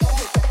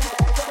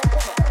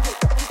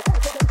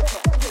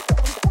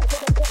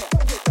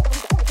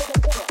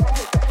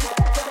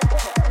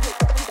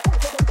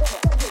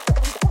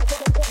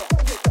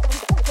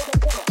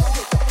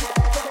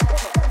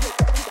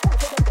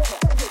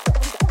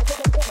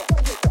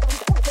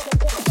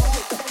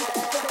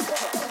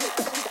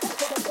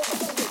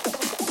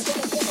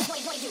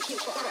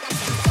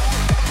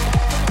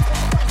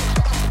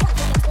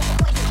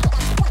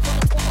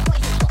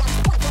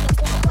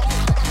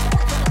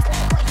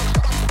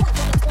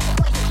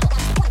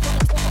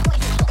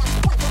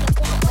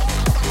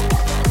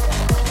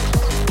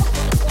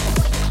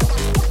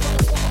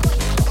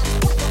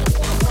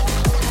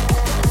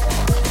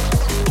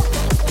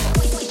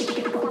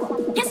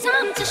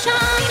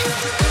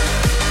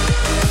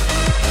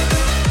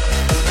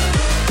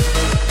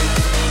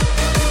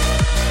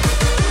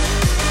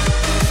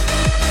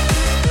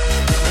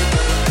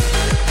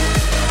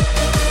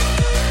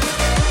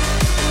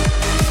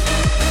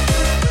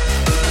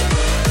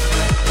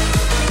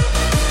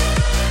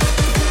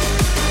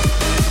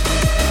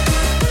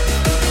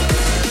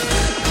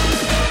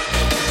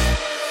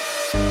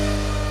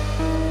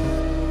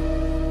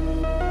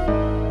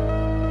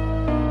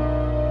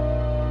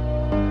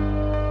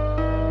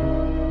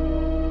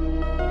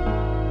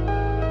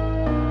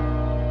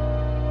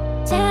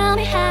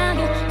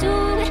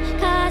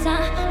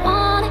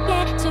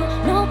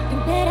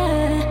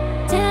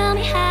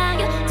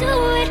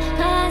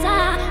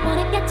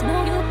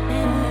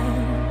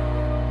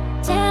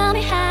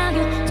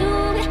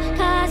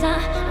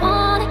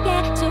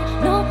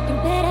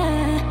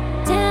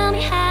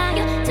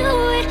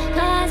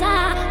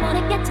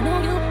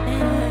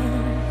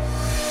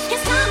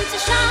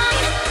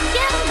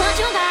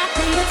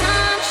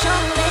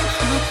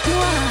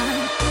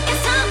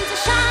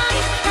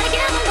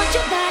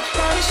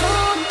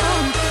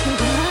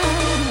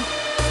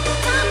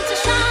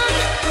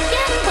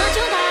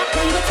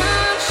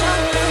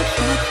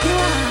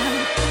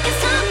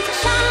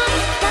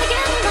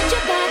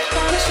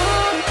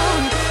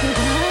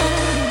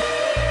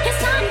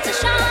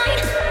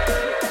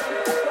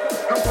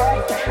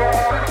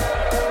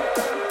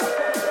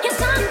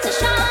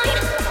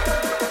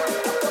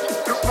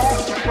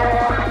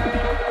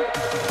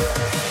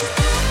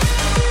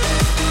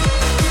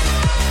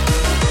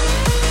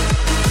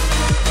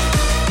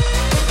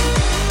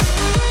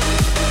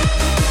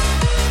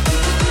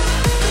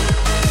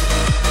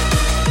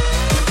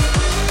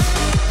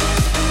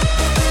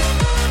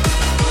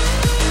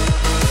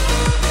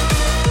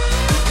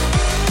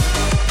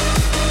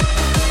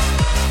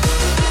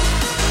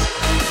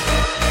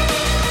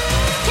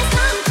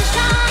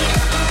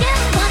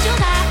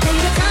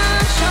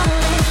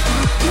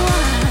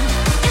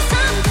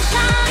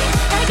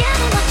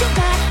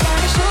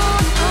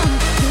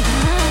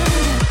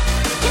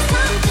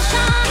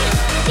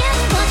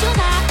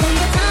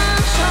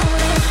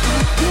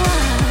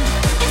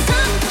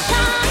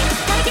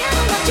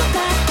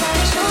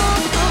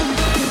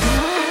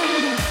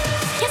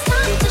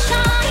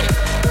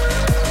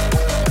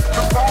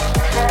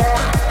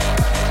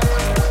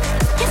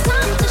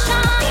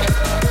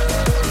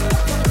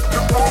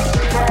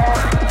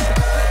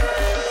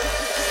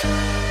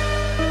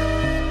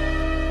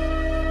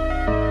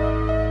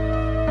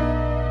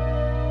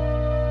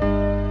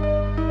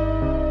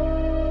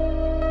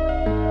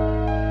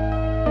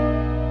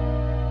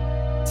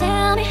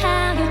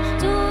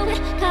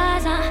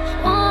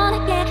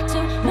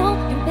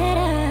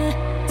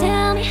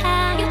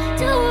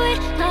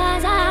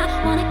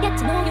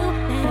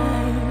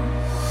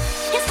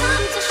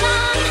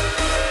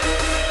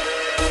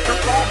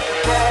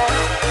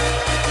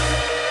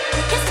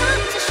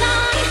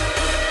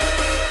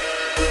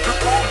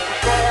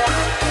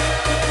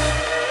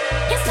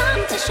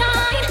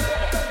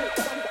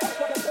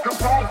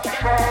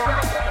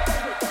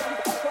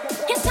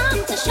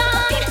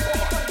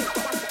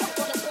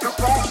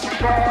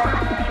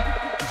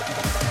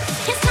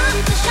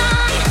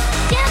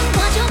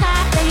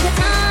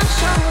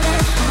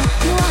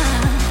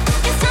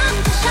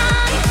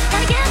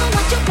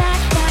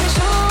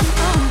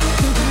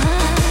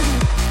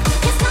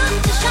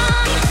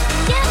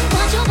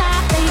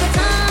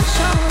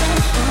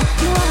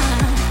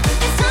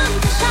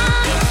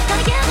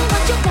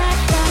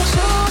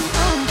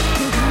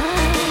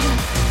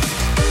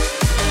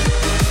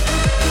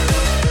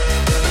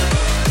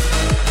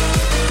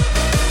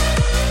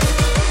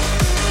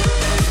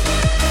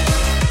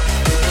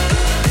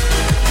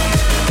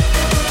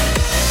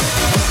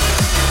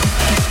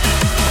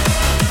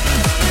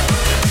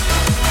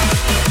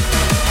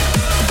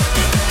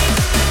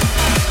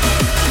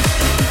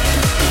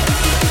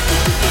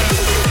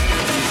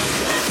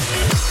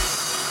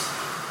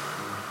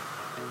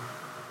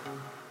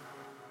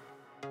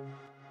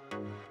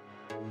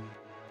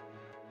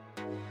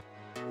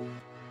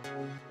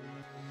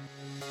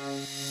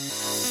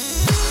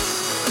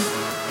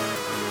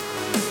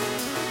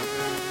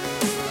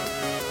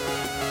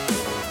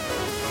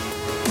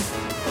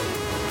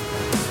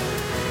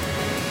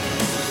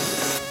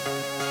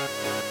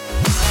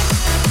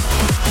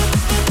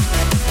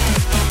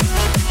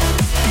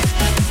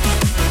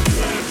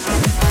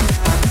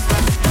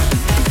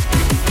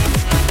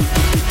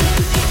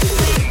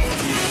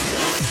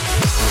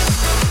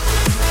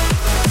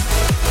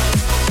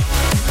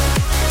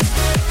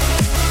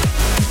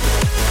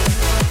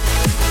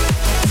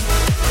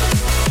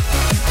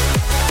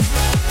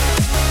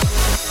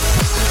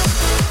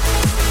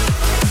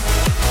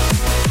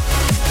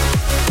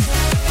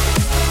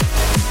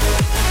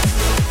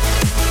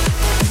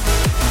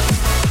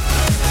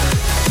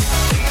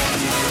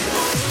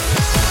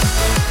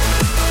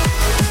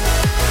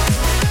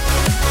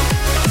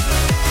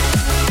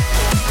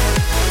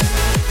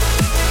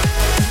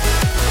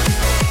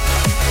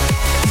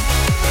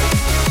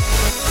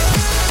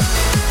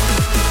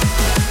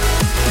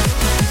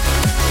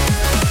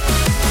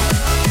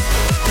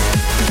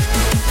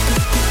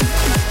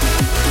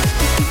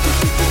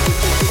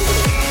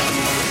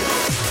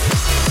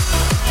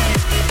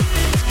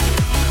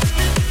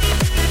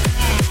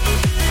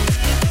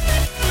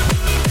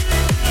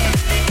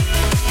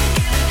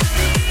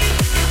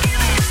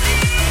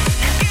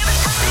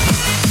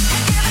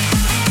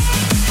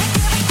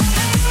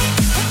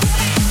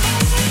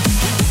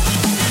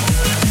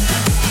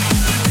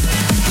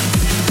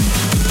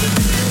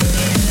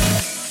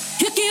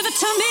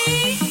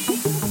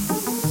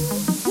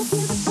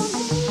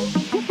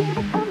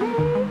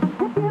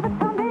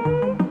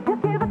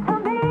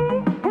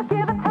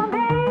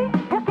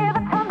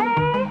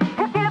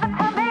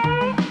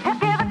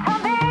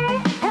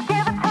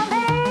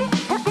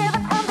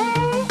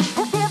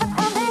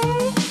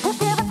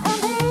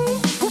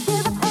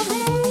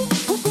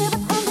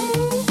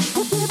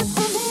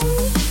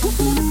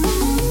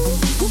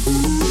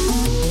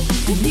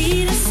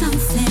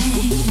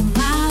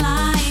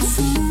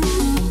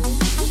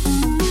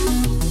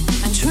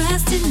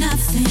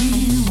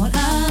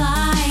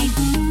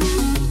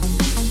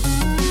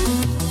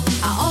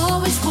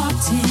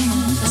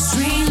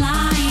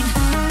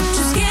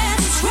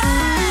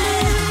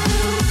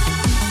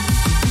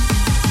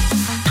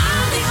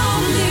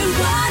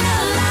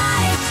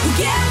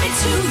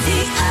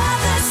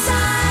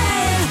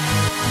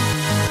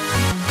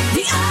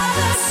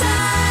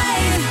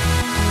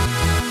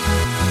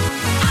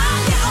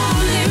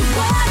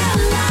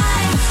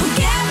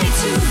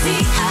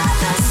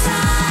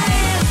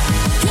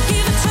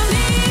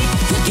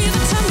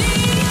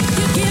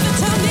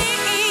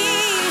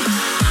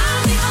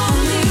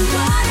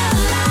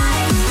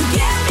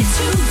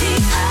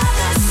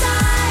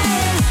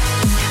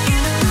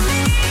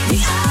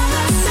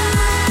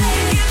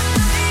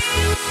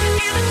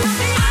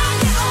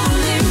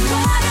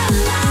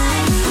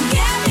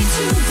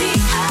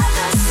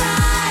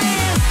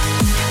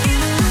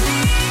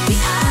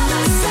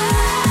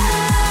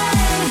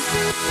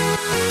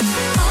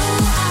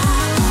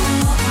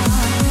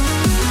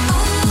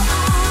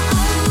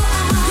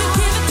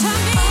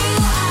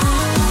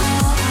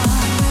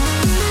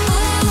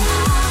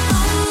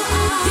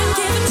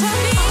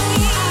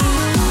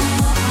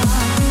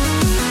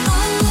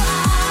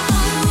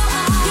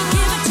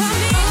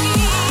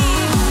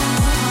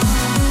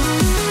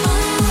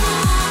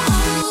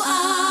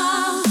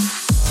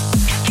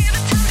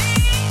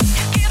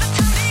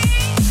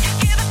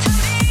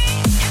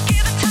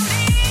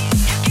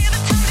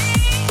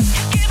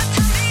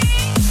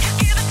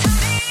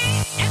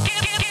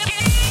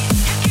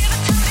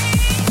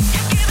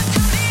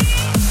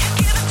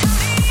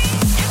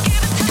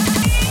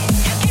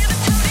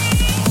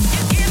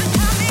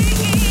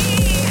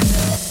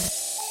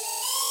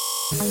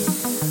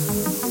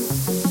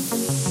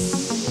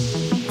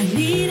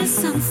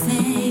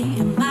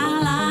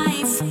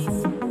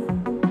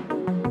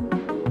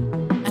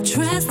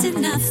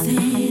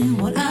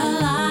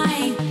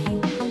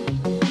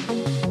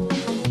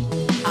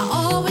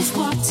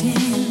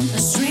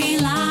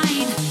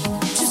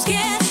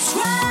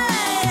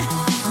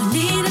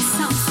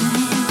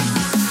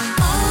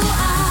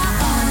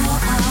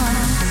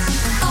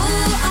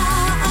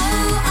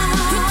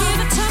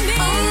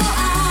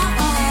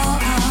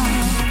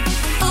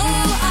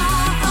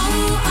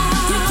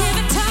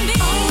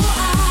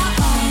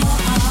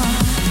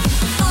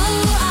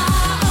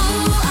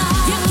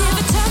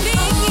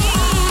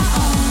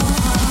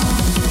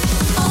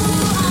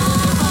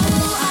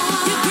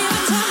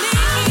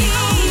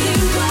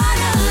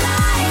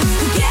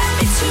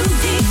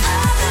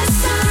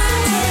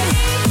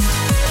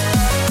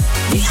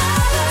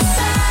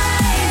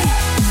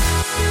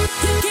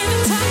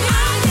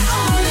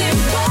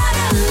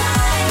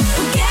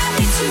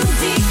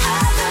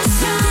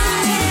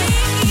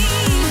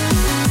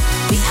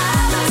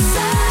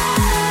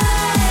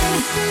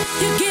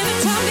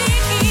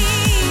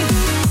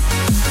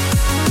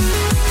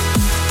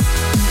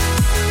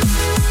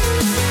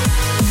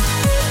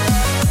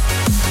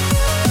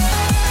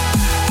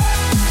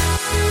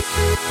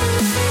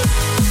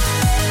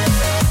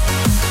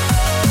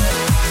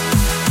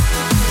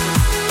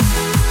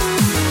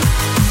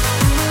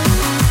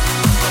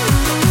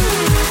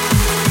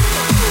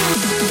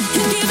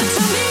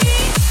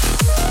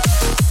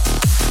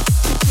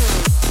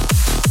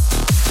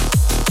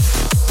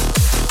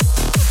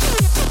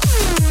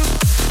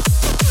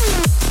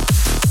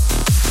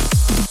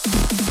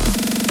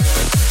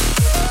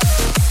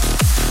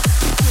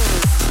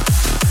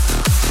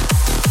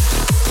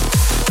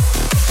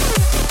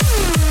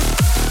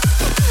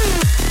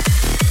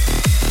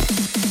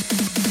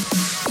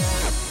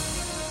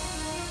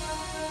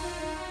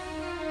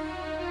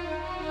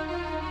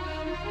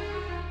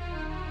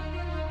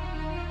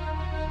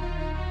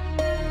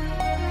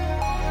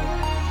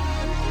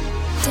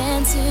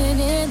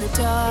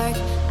dark,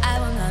 I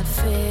will not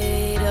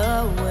fade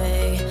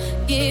away.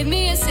 Give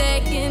me a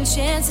second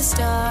chance to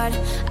start.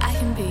 I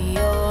can be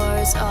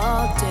yours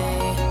all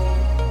day.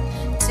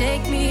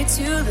 Take me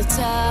to the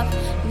top,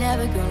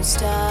 never gonna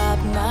stop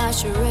my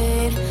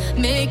charade.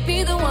 Make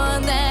me the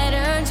one that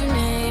earns your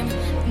name.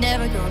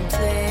 Never gonna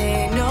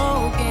play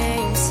no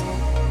games.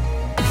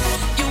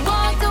 You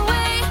walked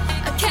away,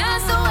 a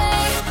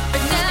castaway,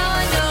 but now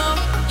I know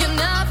you're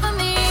not for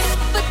me.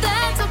 But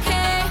that's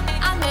okay,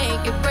 I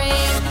make it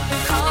rain.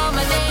 Call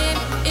my name,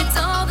 it's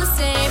all the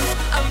same.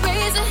 I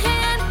raise a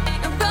hand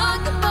and rock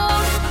the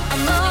boat.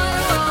 I'm on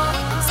a roll,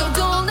 so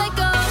don't let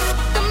go.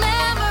 The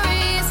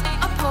memories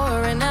are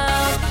pouring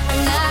out,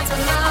 and that's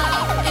what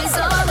love is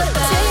all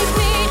about. Take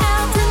me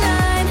out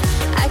tonight,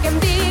 I can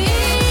be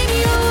in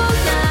your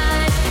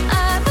light.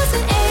 I was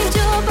an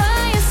angel by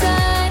your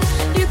side.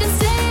 You can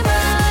stay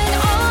mine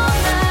all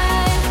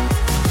night.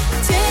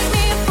 Take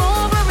me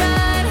for a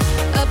ride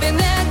up in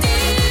that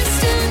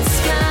distant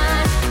sky.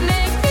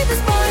 Make me the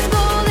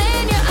sparkle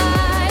in your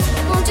eyes.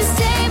 Won't you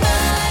stay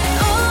mine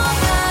all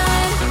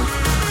night?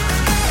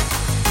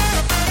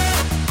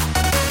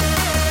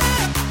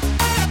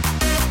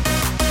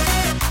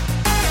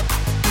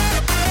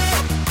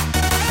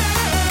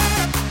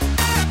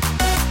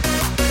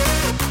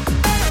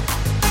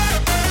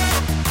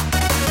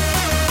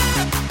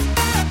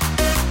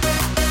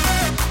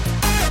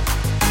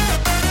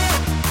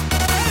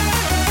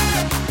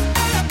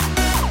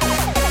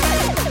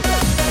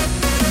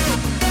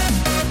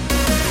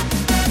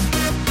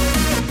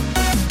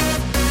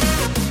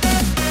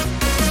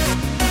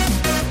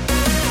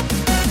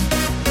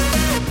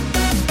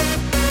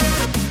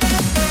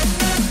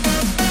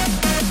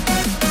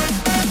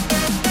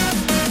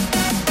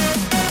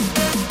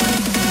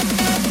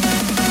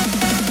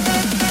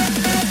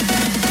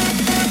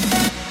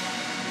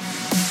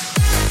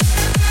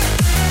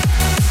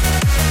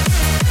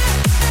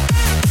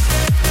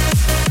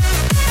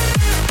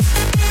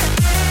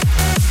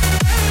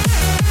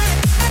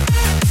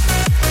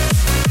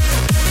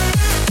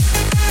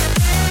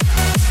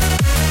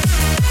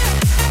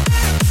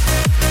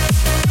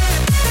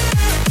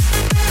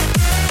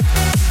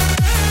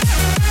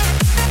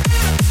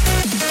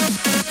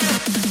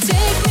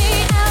 Take me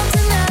out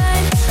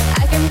tonight,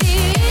 I can be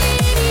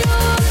in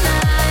your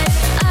light.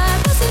 I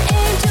was an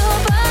angel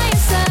by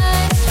your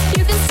side.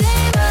 You can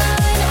stay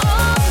mine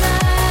all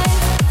night.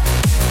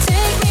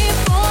 Take me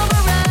for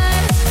a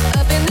ride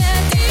up in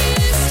that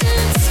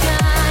distant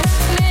sky.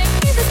 Make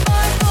me the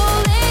sparkle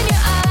in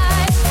your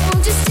eyes.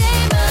 Won't you stay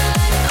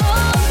mine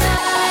all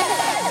night?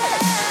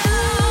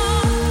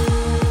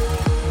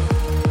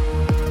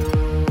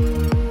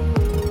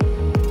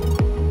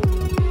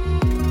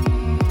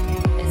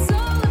 It's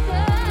all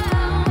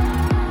about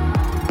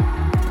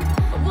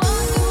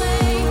walk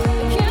away,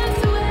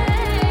 cast away,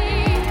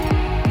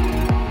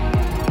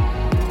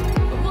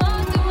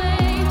 walk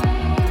away,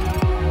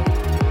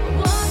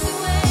 walk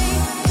away.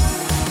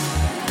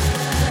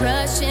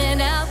 Rushing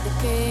out the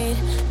gate,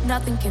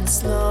 nothing can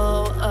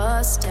slow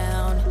us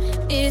down.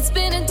 It's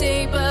been a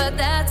day, but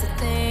that's a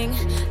thing.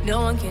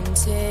 No one can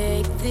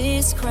take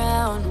this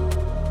crown.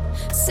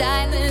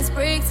 Silence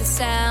breaks the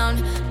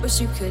sound. Wish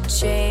you could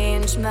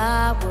change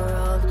my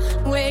world.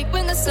 Wake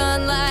when the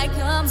sunlight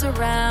comes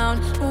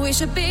around. We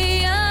should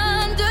be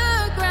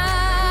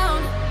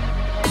underground.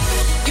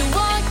 You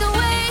walked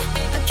away,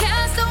 a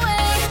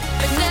castaway,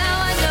 but now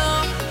I know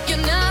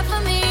you're not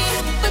for me.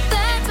 But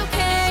that's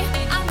okay,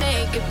 I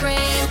make it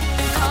rain.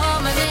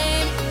 Call my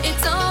name,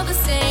 it's all the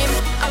same.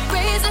 I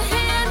raise a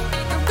hand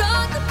and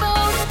rock the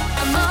boat.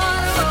 I'm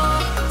on a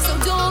roll, so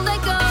don't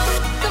let go.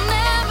 The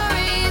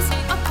memories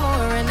are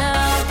pouring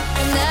out,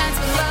 and that's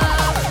what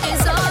love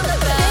is all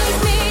about. Take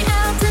me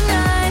out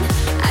tonight,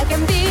 I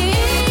can be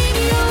in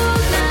your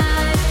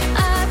light.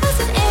 I was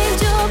an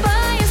angel by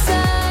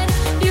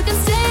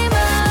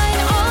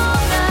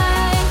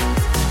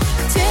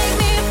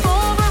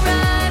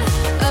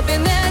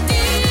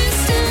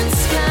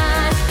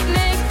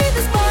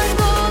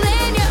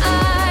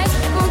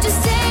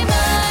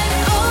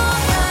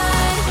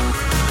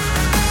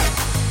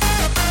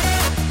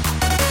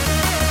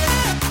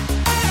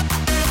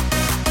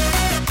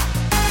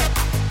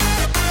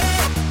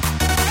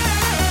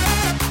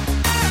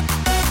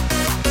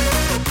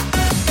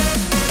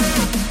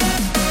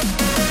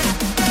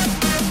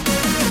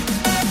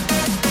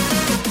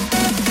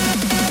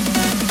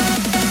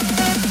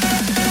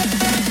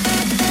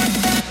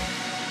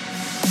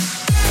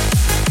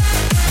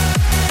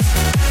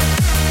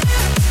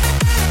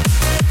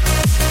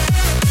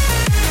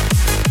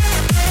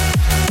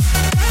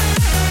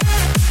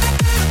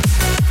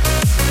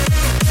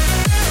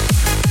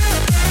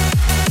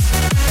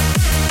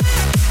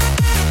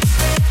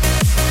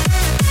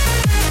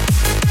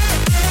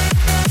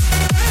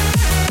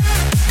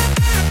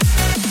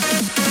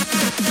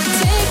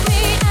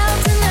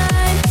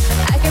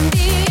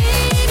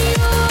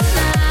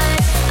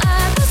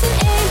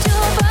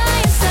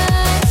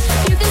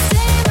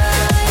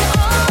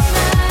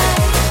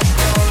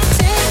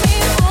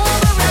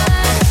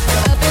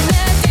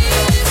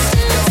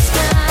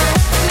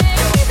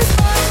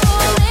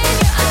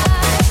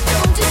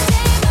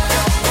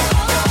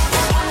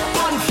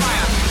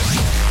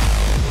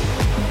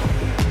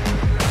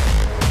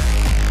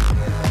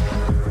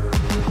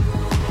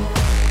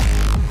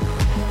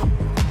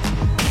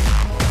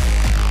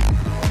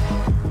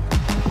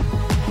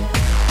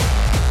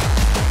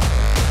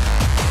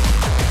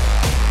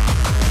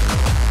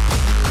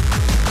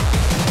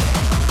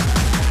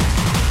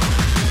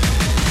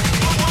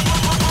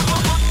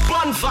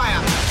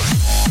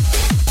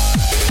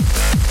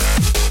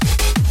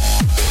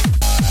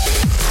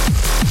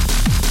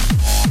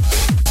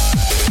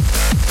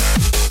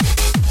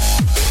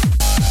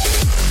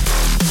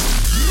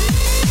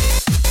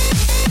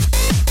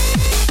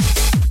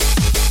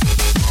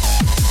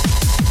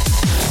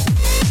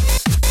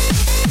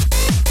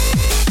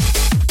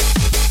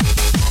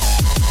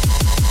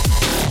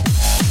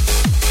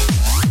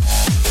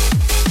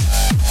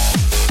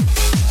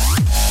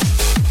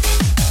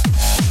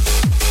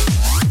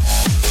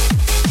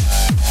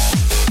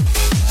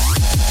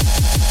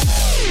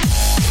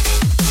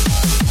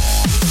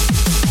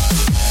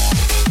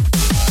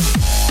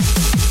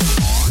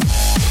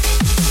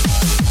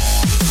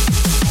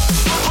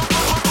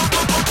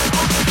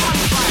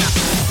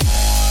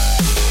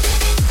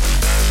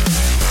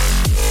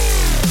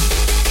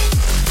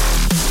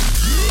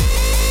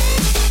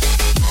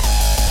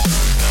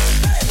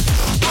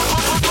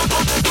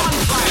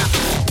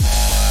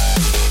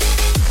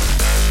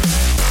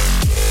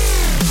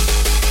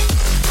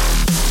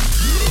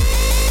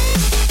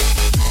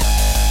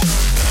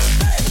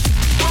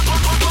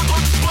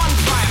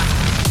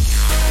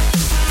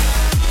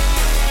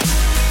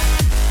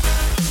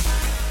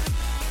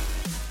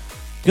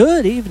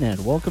Good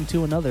evening. Welcome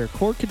to another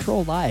Core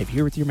Control Live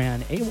here with your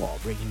man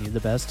AWOL, bringing you the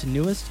best and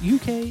newest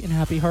UK and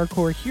happy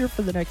hardcore here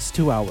for the next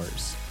 2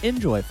 hours.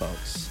 Enjoy,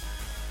 folks.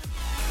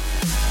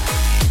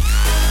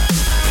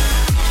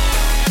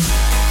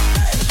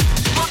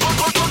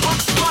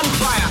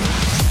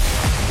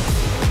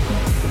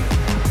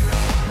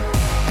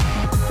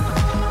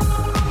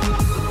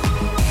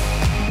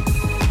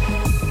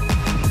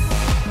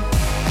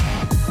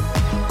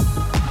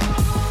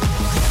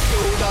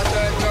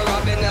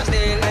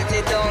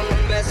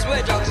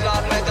 With drugs,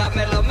 Lord, make that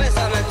me love me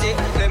sanity.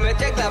 Let me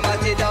take that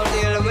matty down,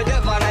 deal with the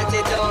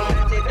vanity down.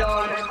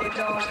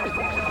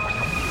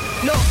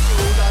 No,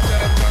 you got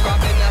turned to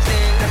robbing a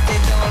scene, let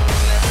it down.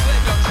 Mess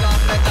with drugs,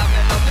 Lord, make that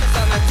me love me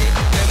sanity.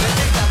 Let me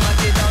take that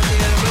matty down,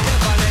 deal with the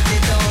vanity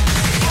down.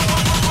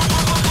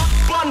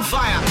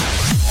 Bonfire.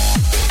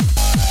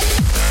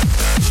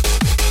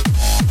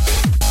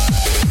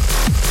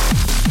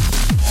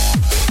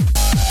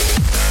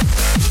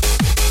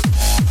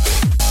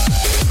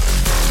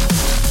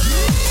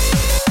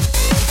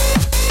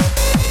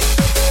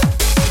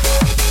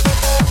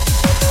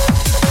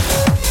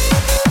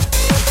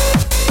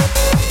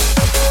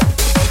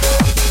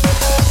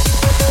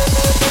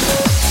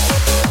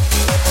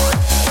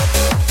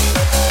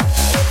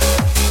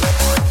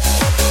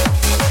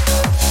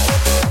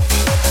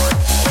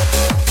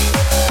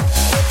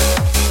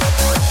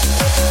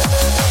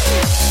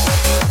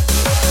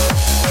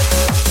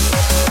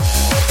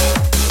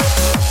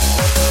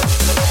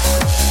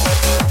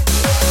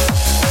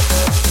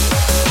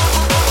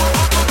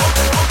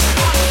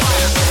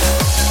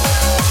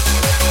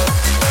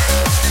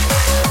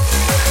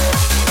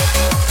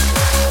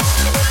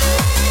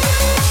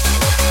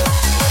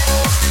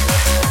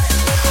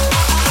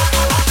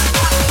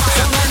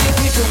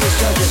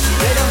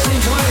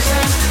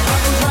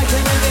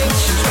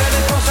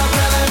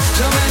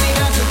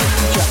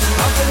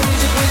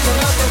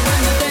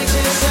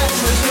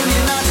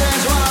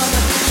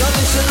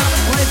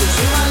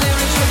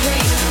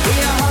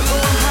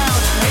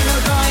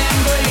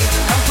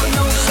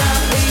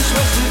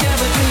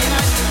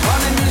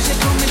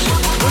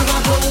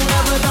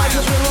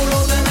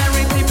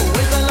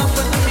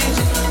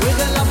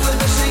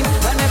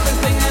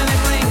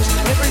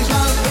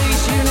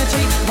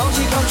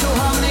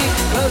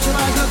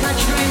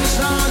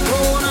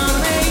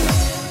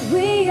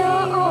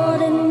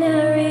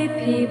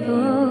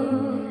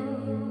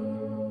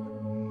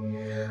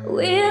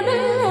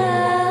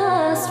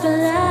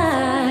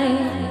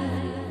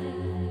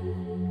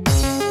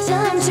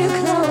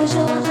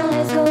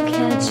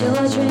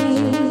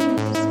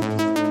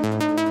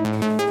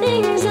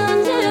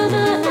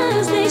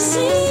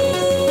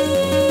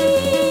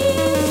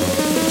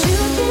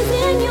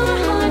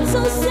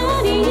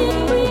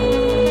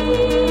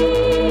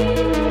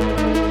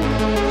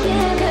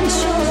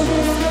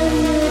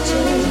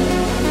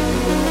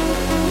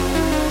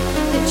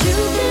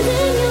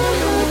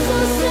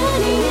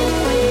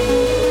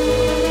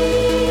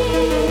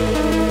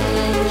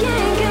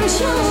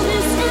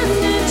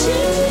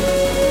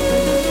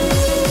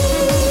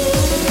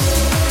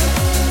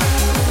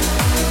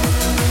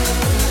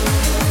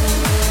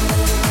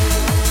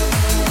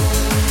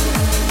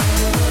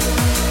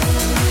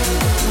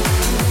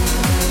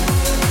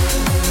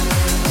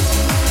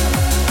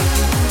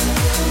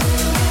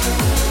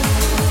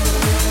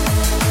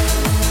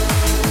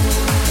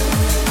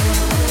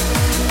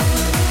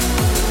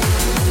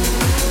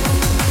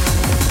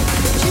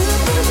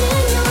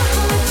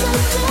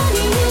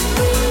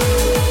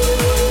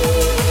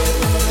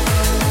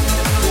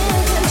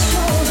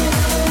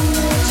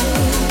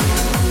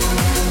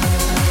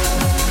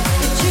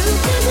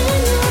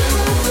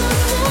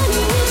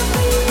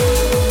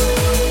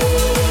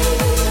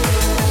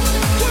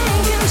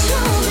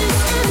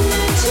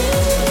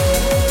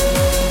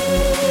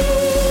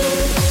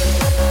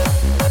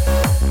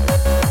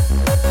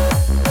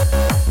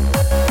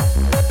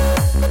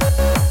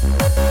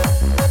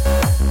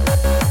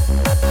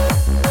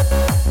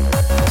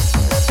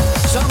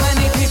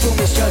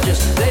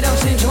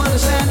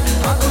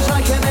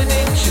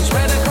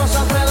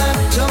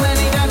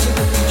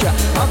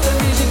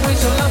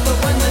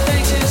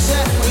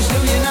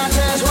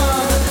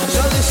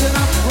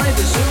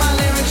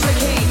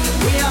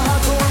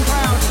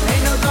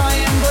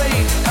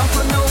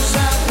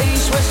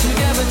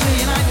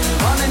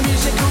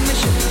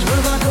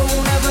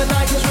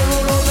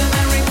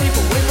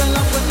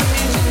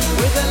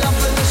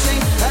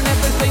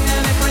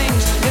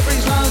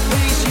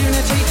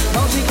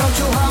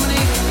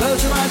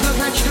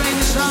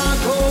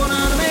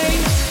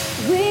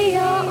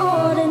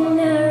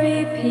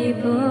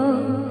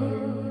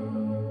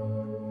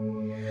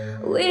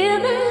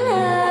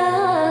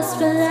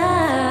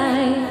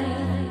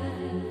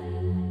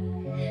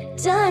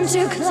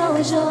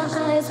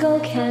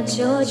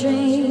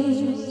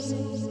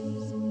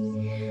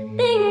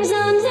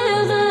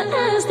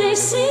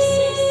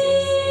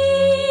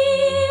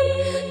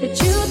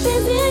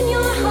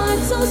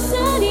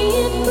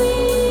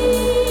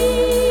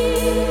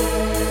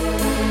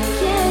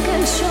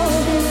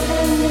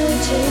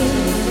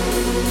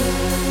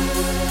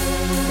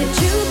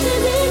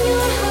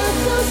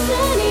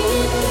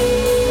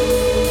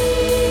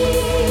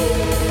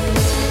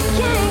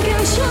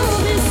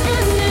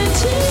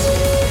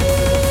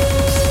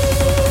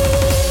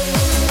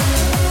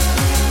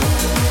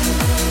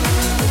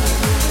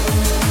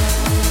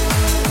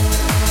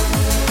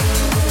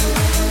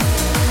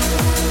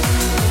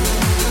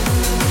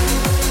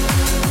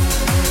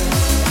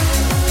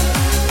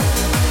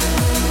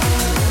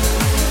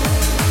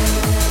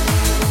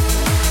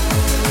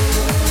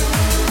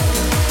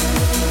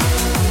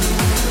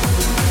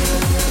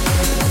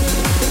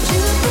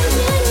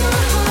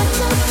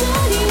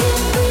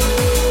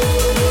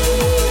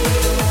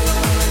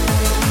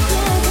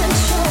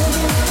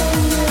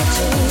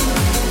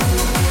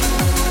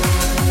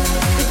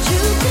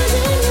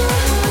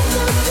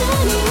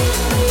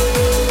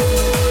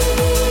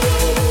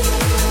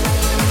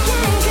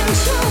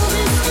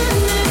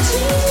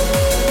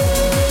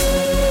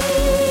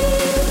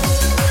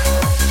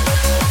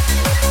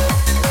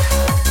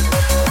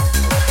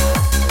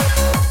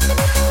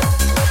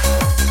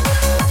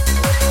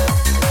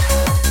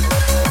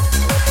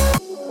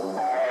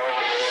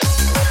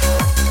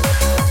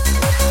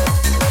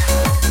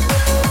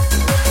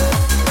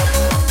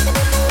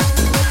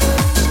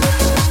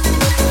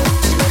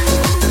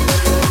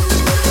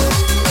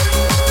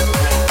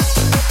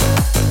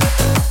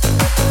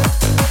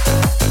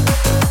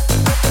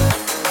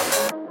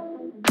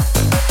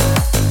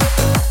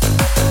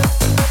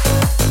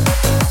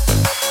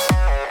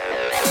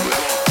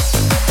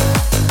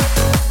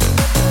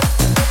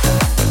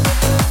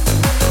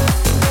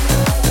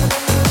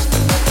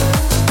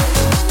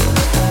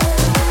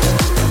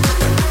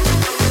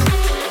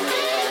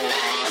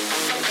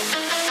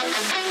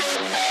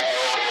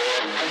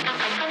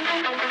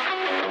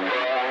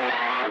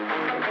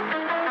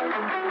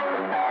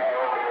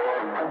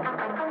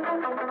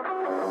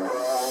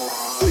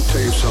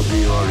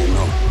 already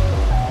know.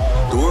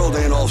 The world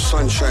ain't all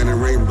sunshine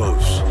and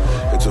rainbows.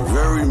 It's a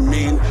very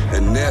mean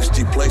and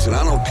nasty place, and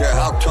I don't care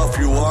how tough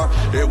you are,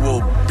 it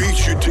will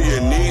beat you to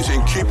your knees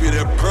and keep you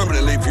there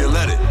permanently if you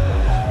let it.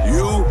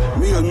 You,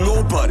 me, or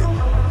nobody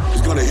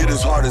is gonna hit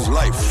as hard as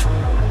life.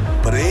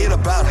 But it ain't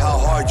about how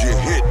hard you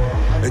hit.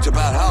 It's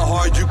about how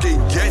hard you can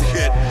get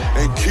hit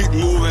and keep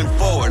moving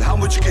forward. How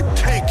much you can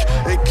take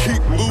and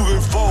keep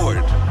moving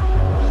forward.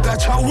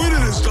 That's how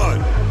winning is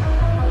done.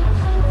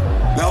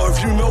 Now,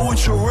 if you know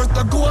what you're worth,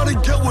 now go out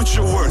and get what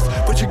you're worth.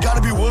 But you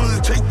gotta be willing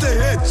to take the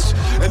hits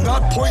and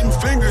not pointing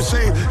fingers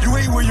saying you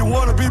ain't where you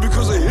wanna be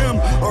because of him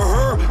or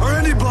her or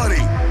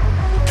anybody.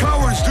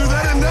 Cowards do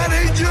that and that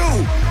ain't you.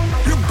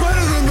 You're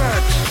better than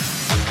that.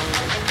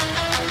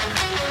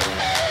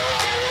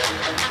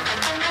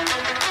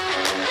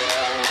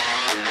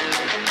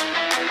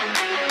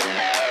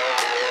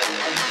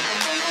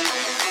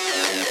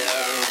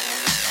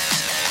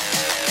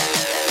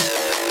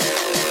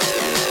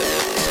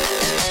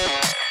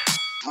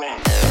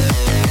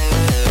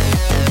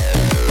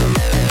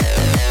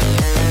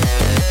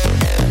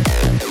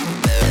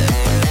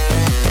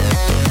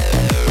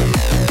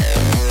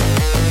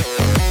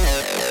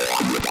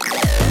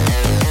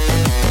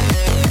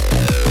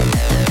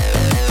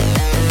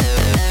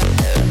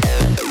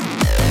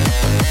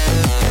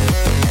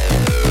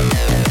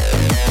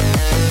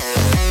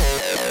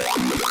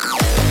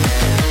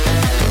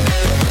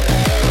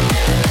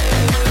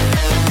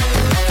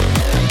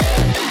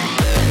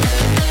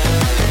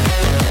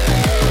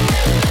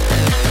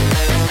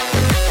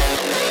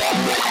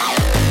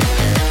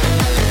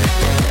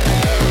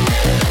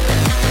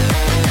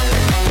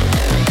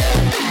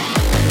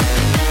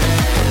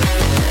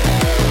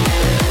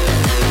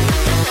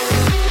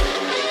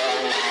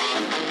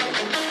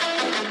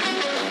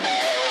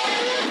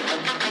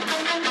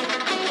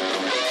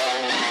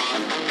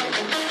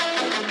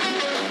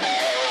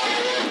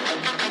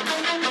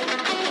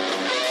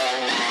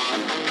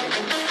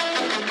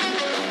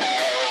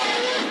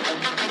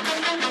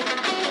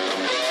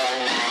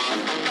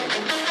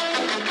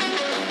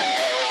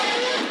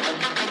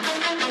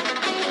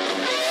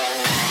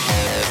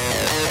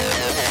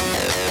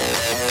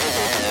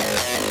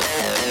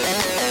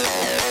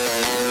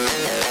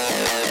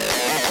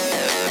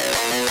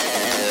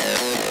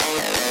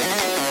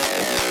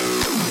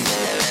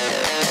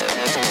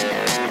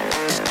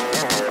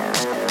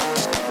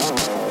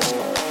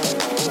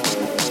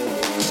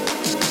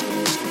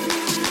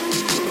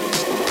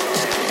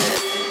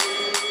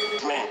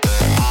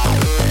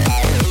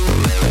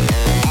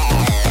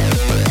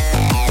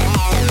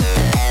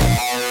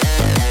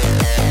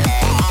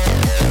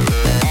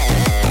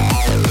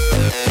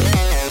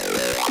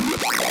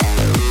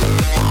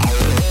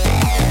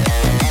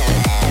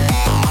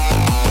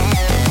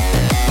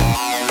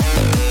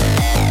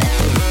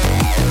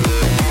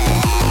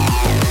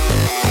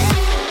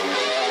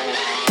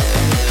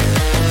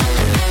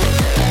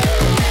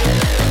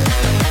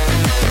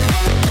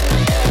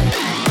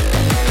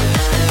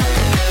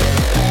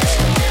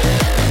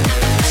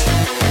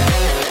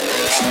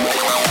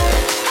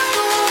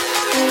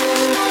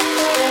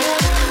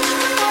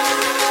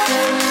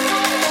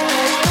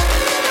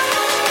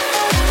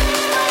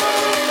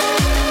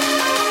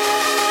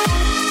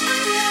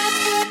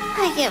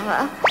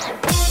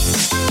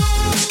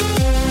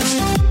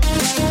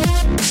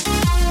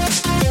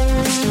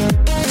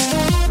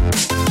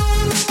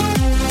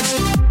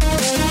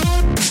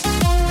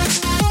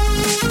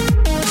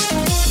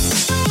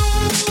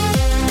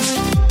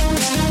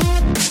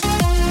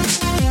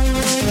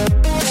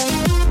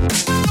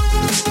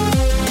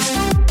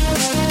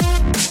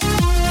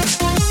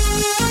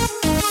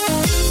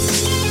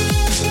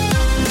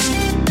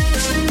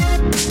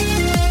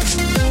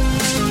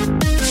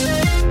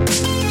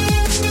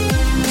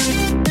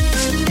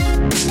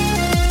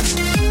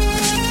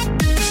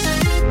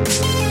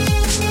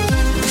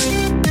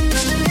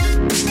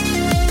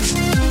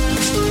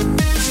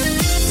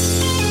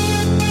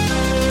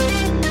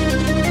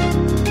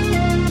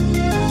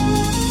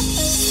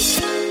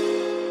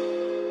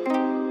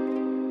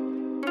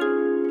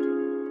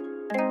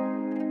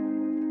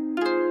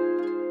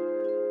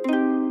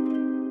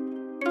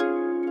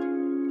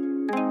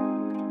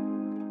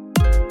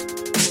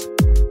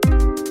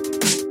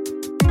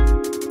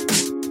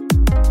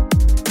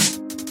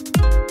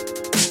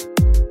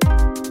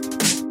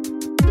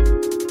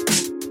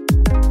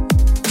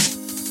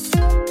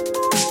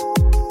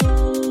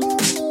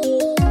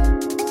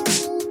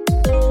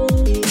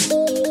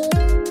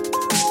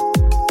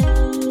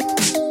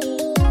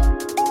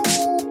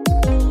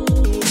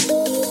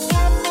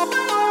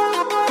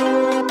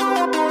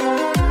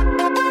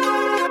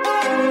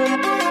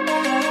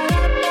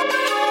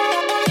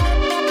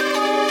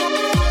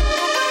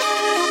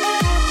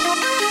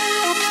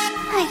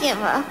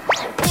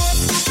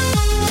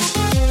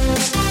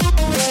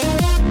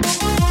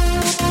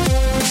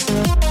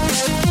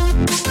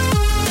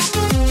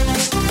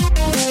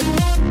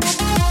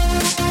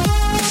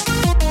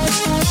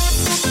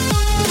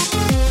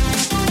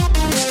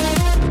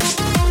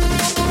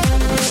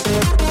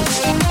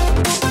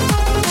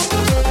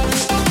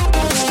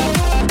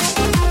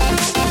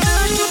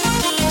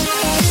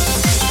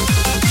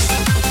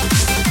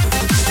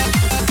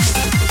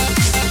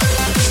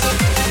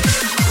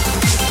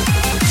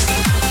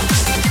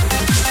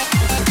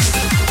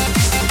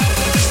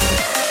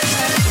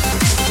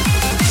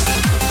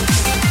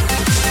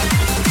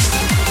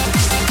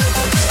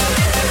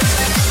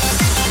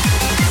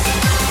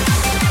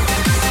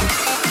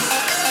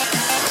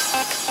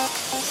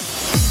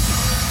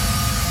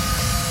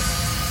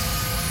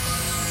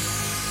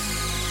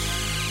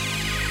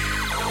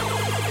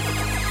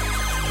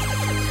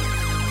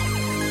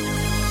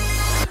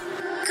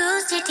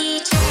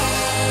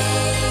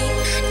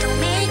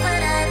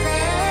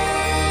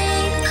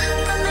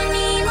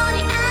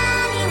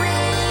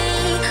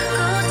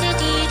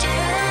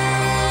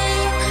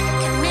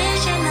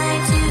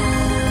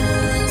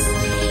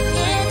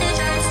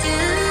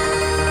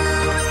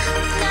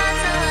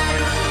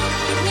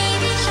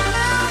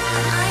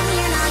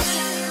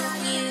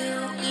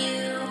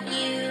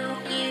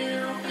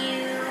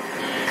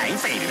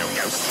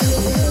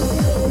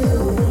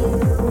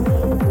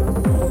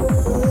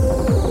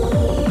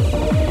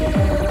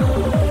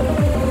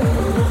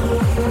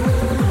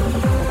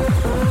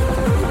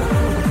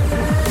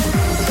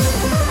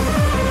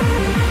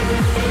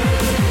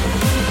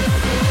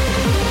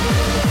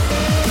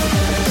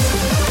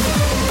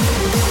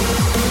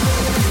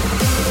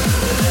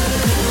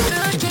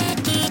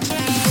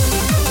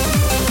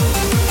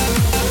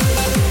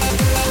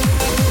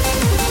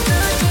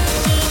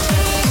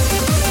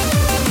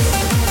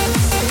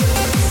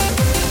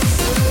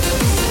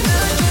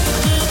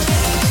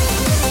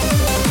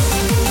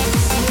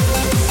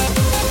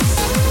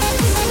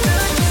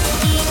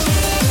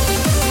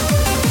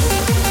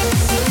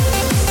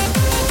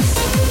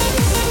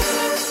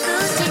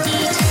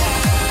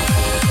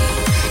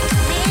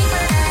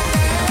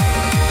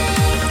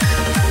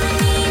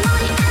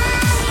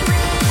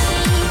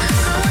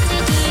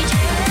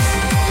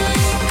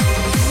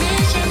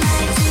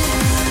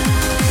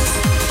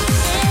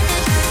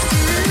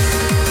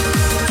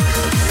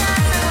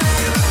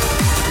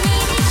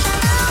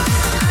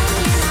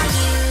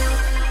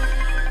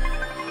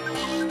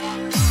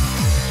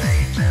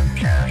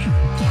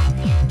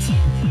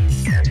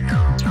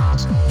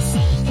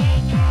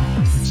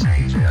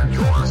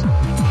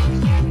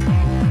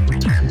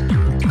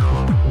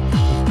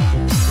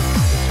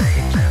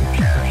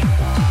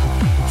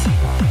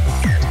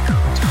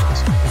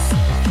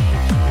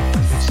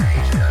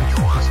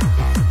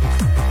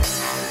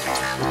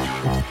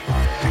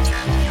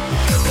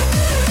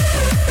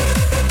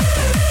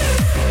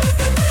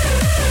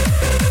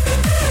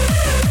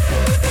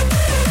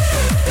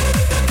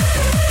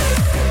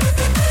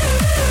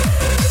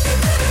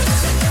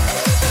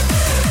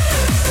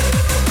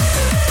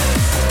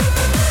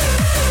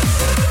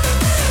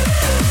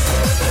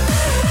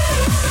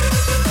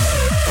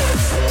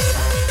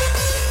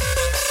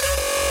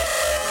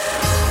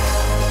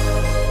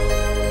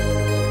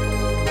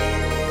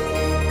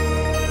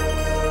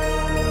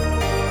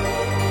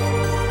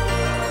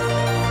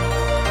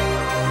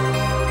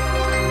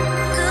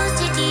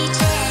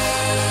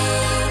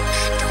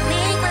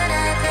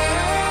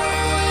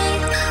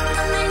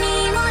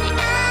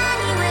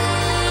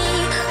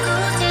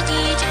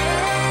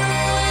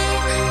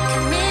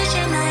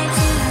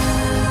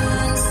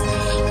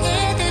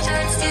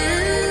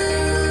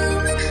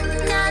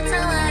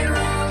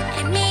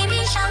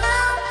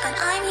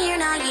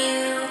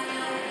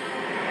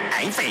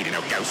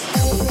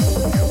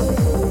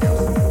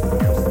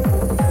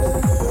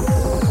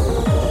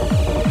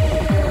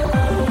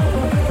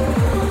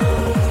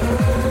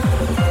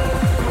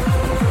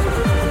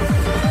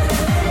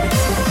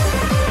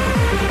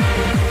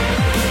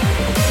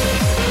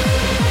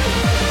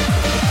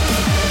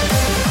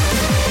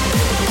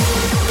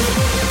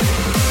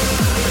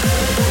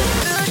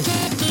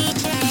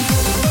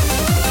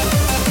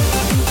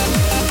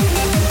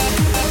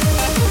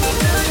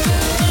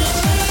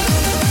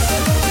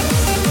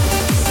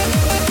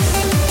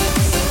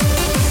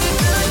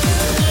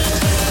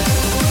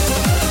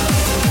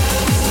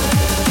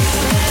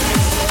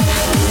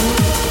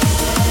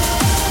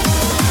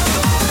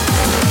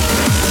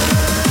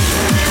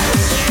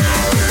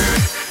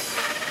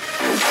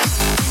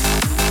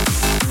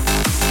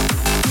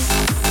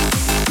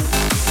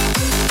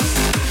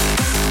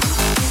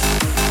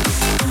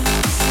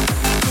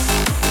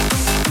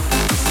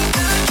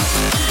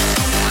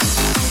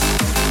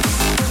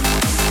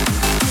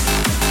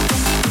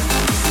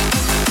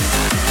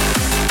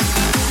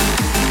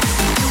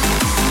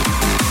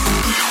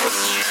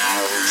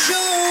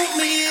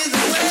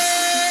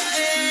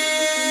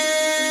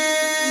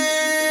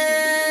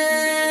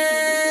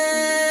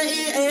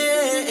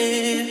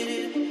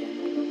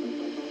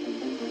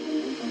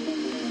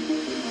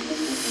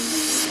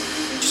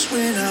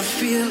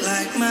 feel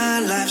like my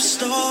life's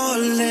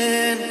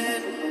stolen,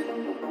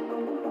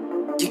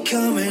 you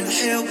come and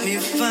help me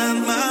find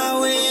my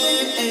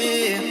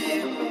way.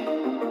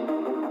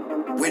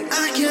 When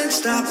I can't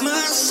stop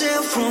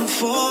myself from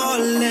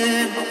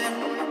falling,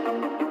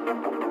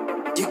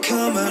 you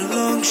come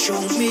along,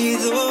 show me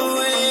the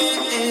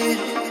way.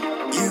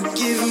 You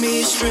give me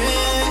strength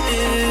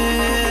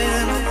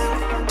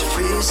to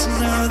face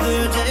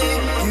another day.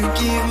 You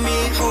give me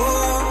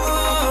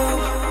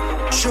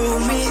hope, show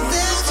me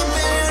there's a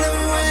better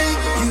way.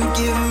 You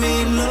give me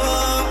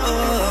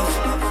love,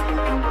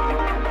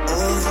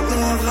 all the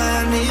love I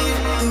need,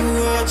 the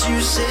words you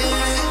say,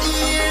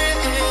 yeah.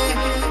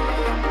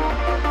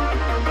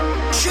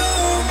 Show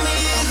me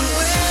the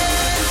way.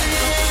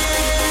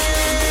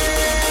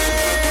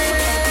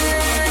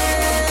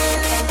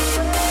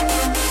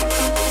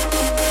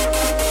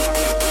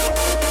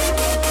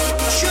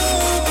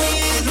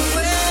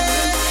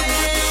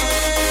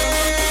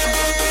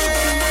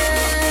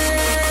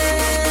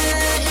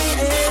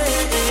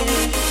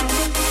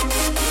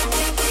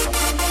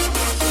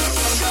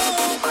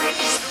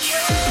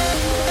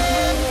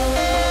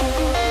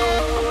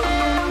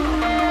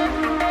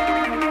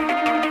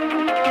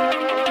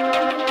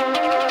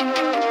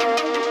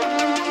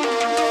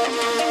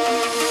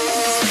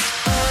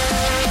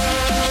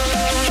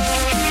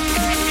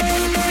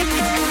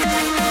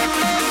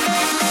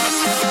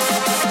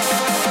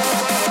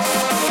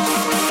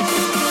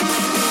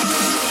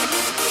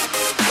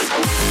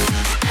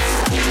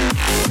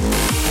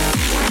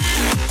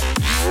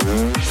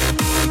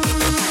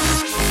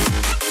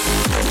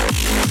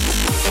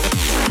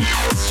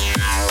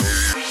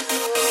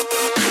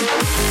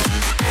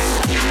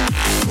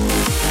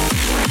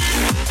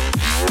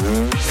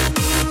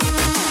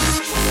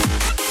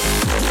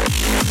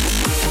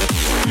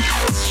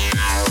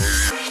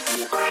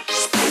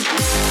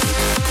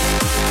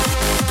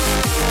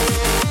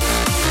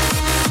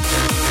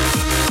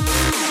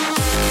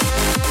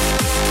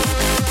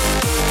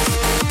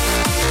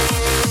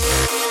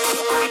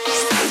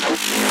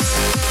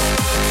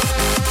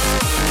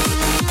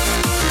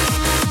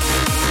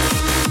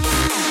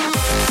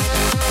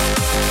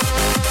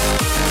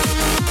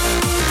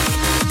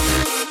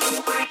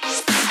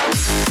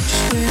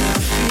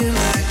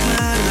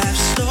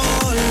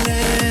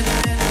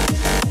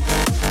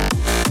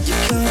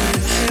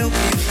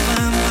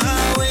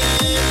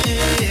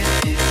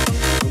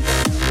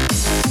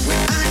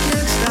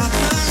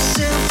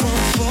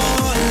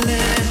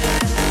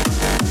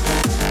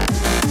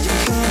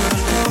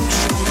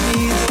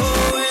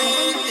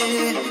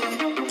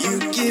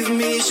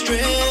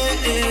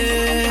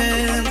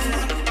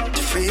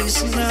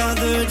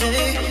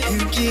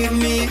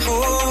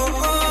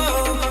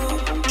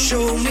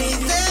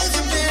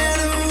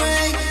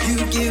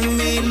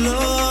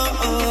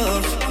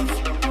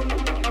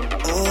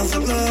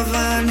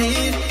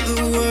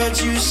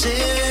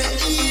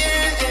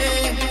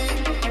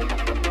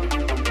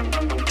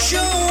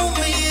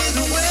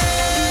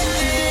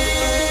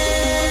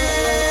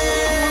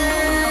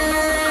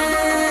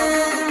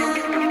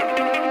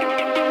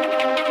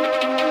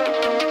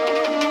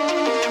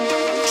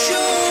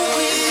 Show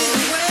me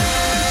the way.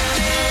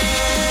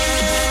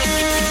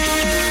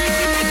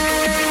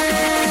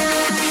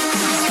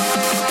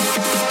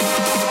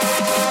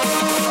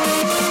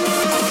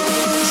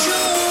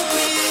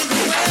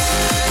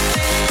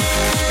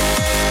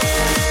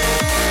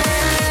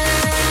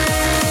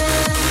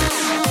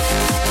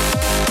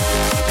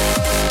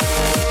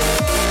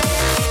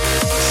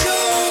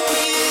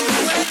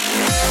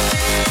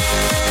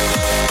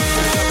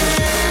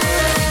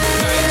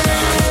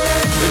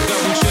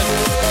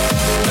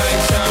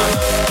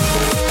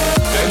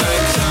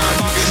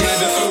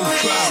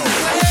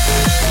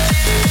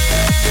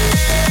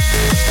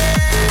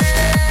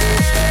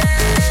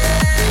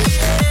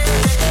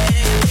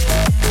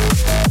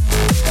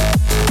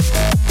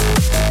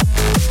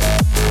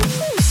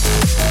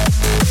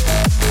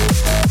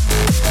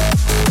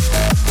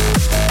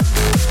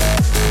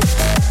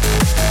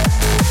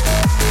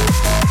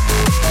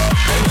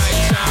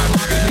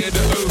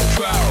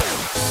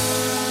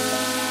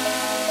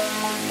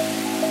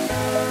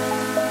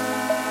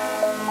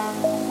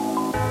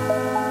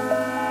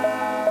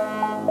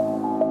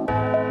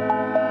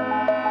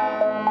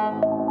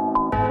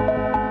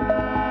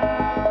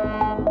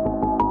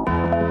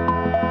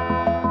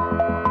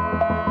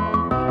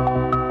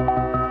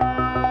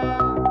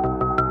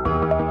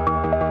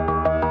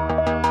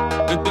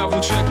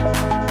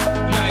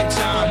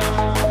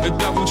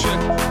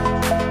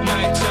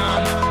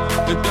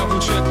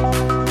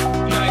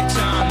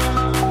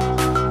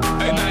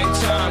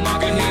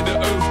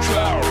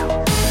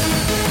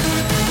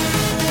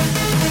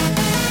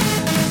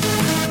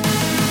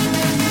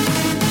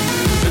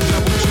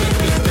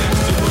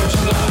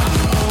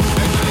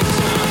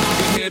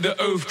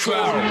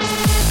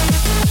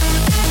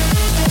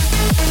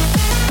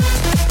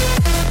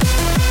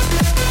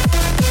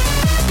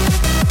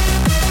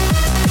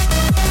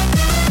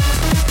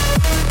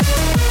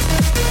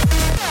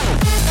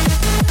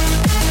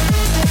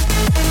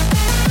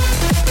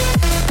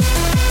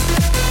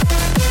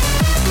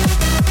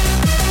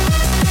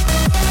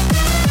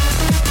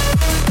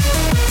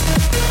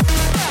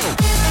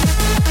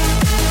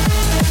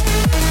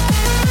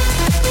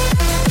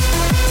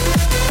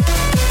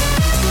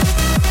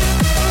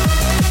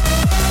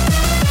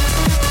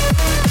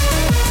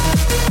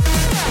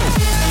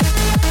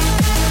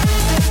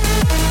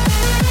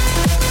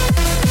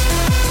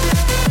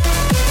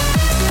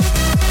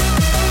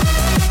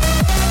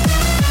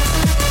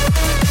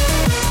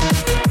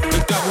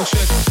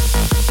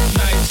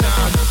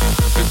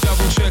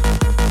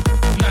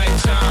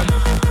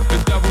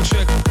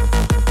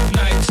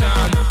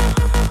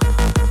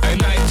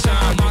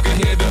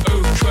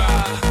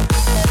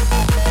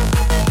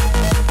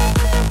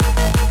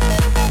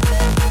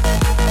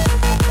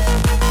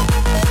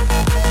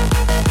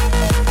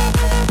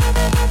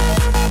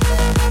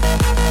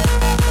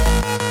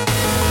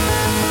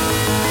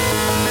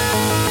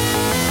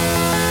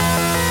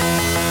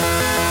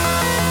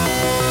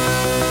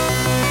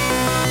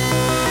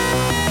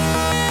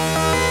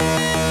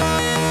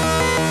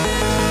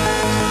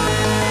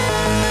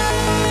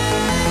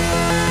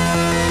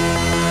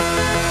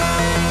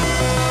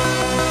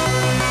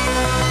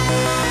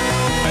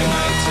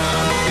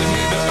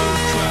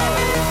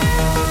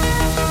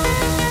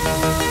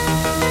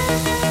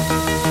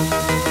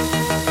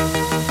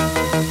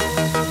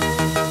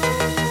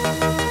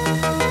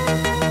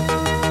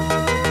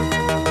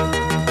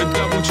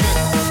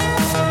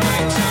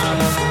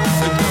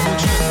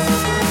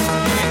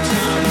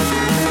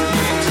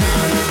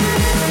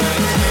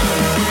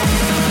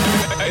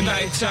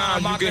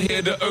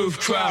 groove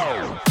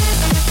crowd.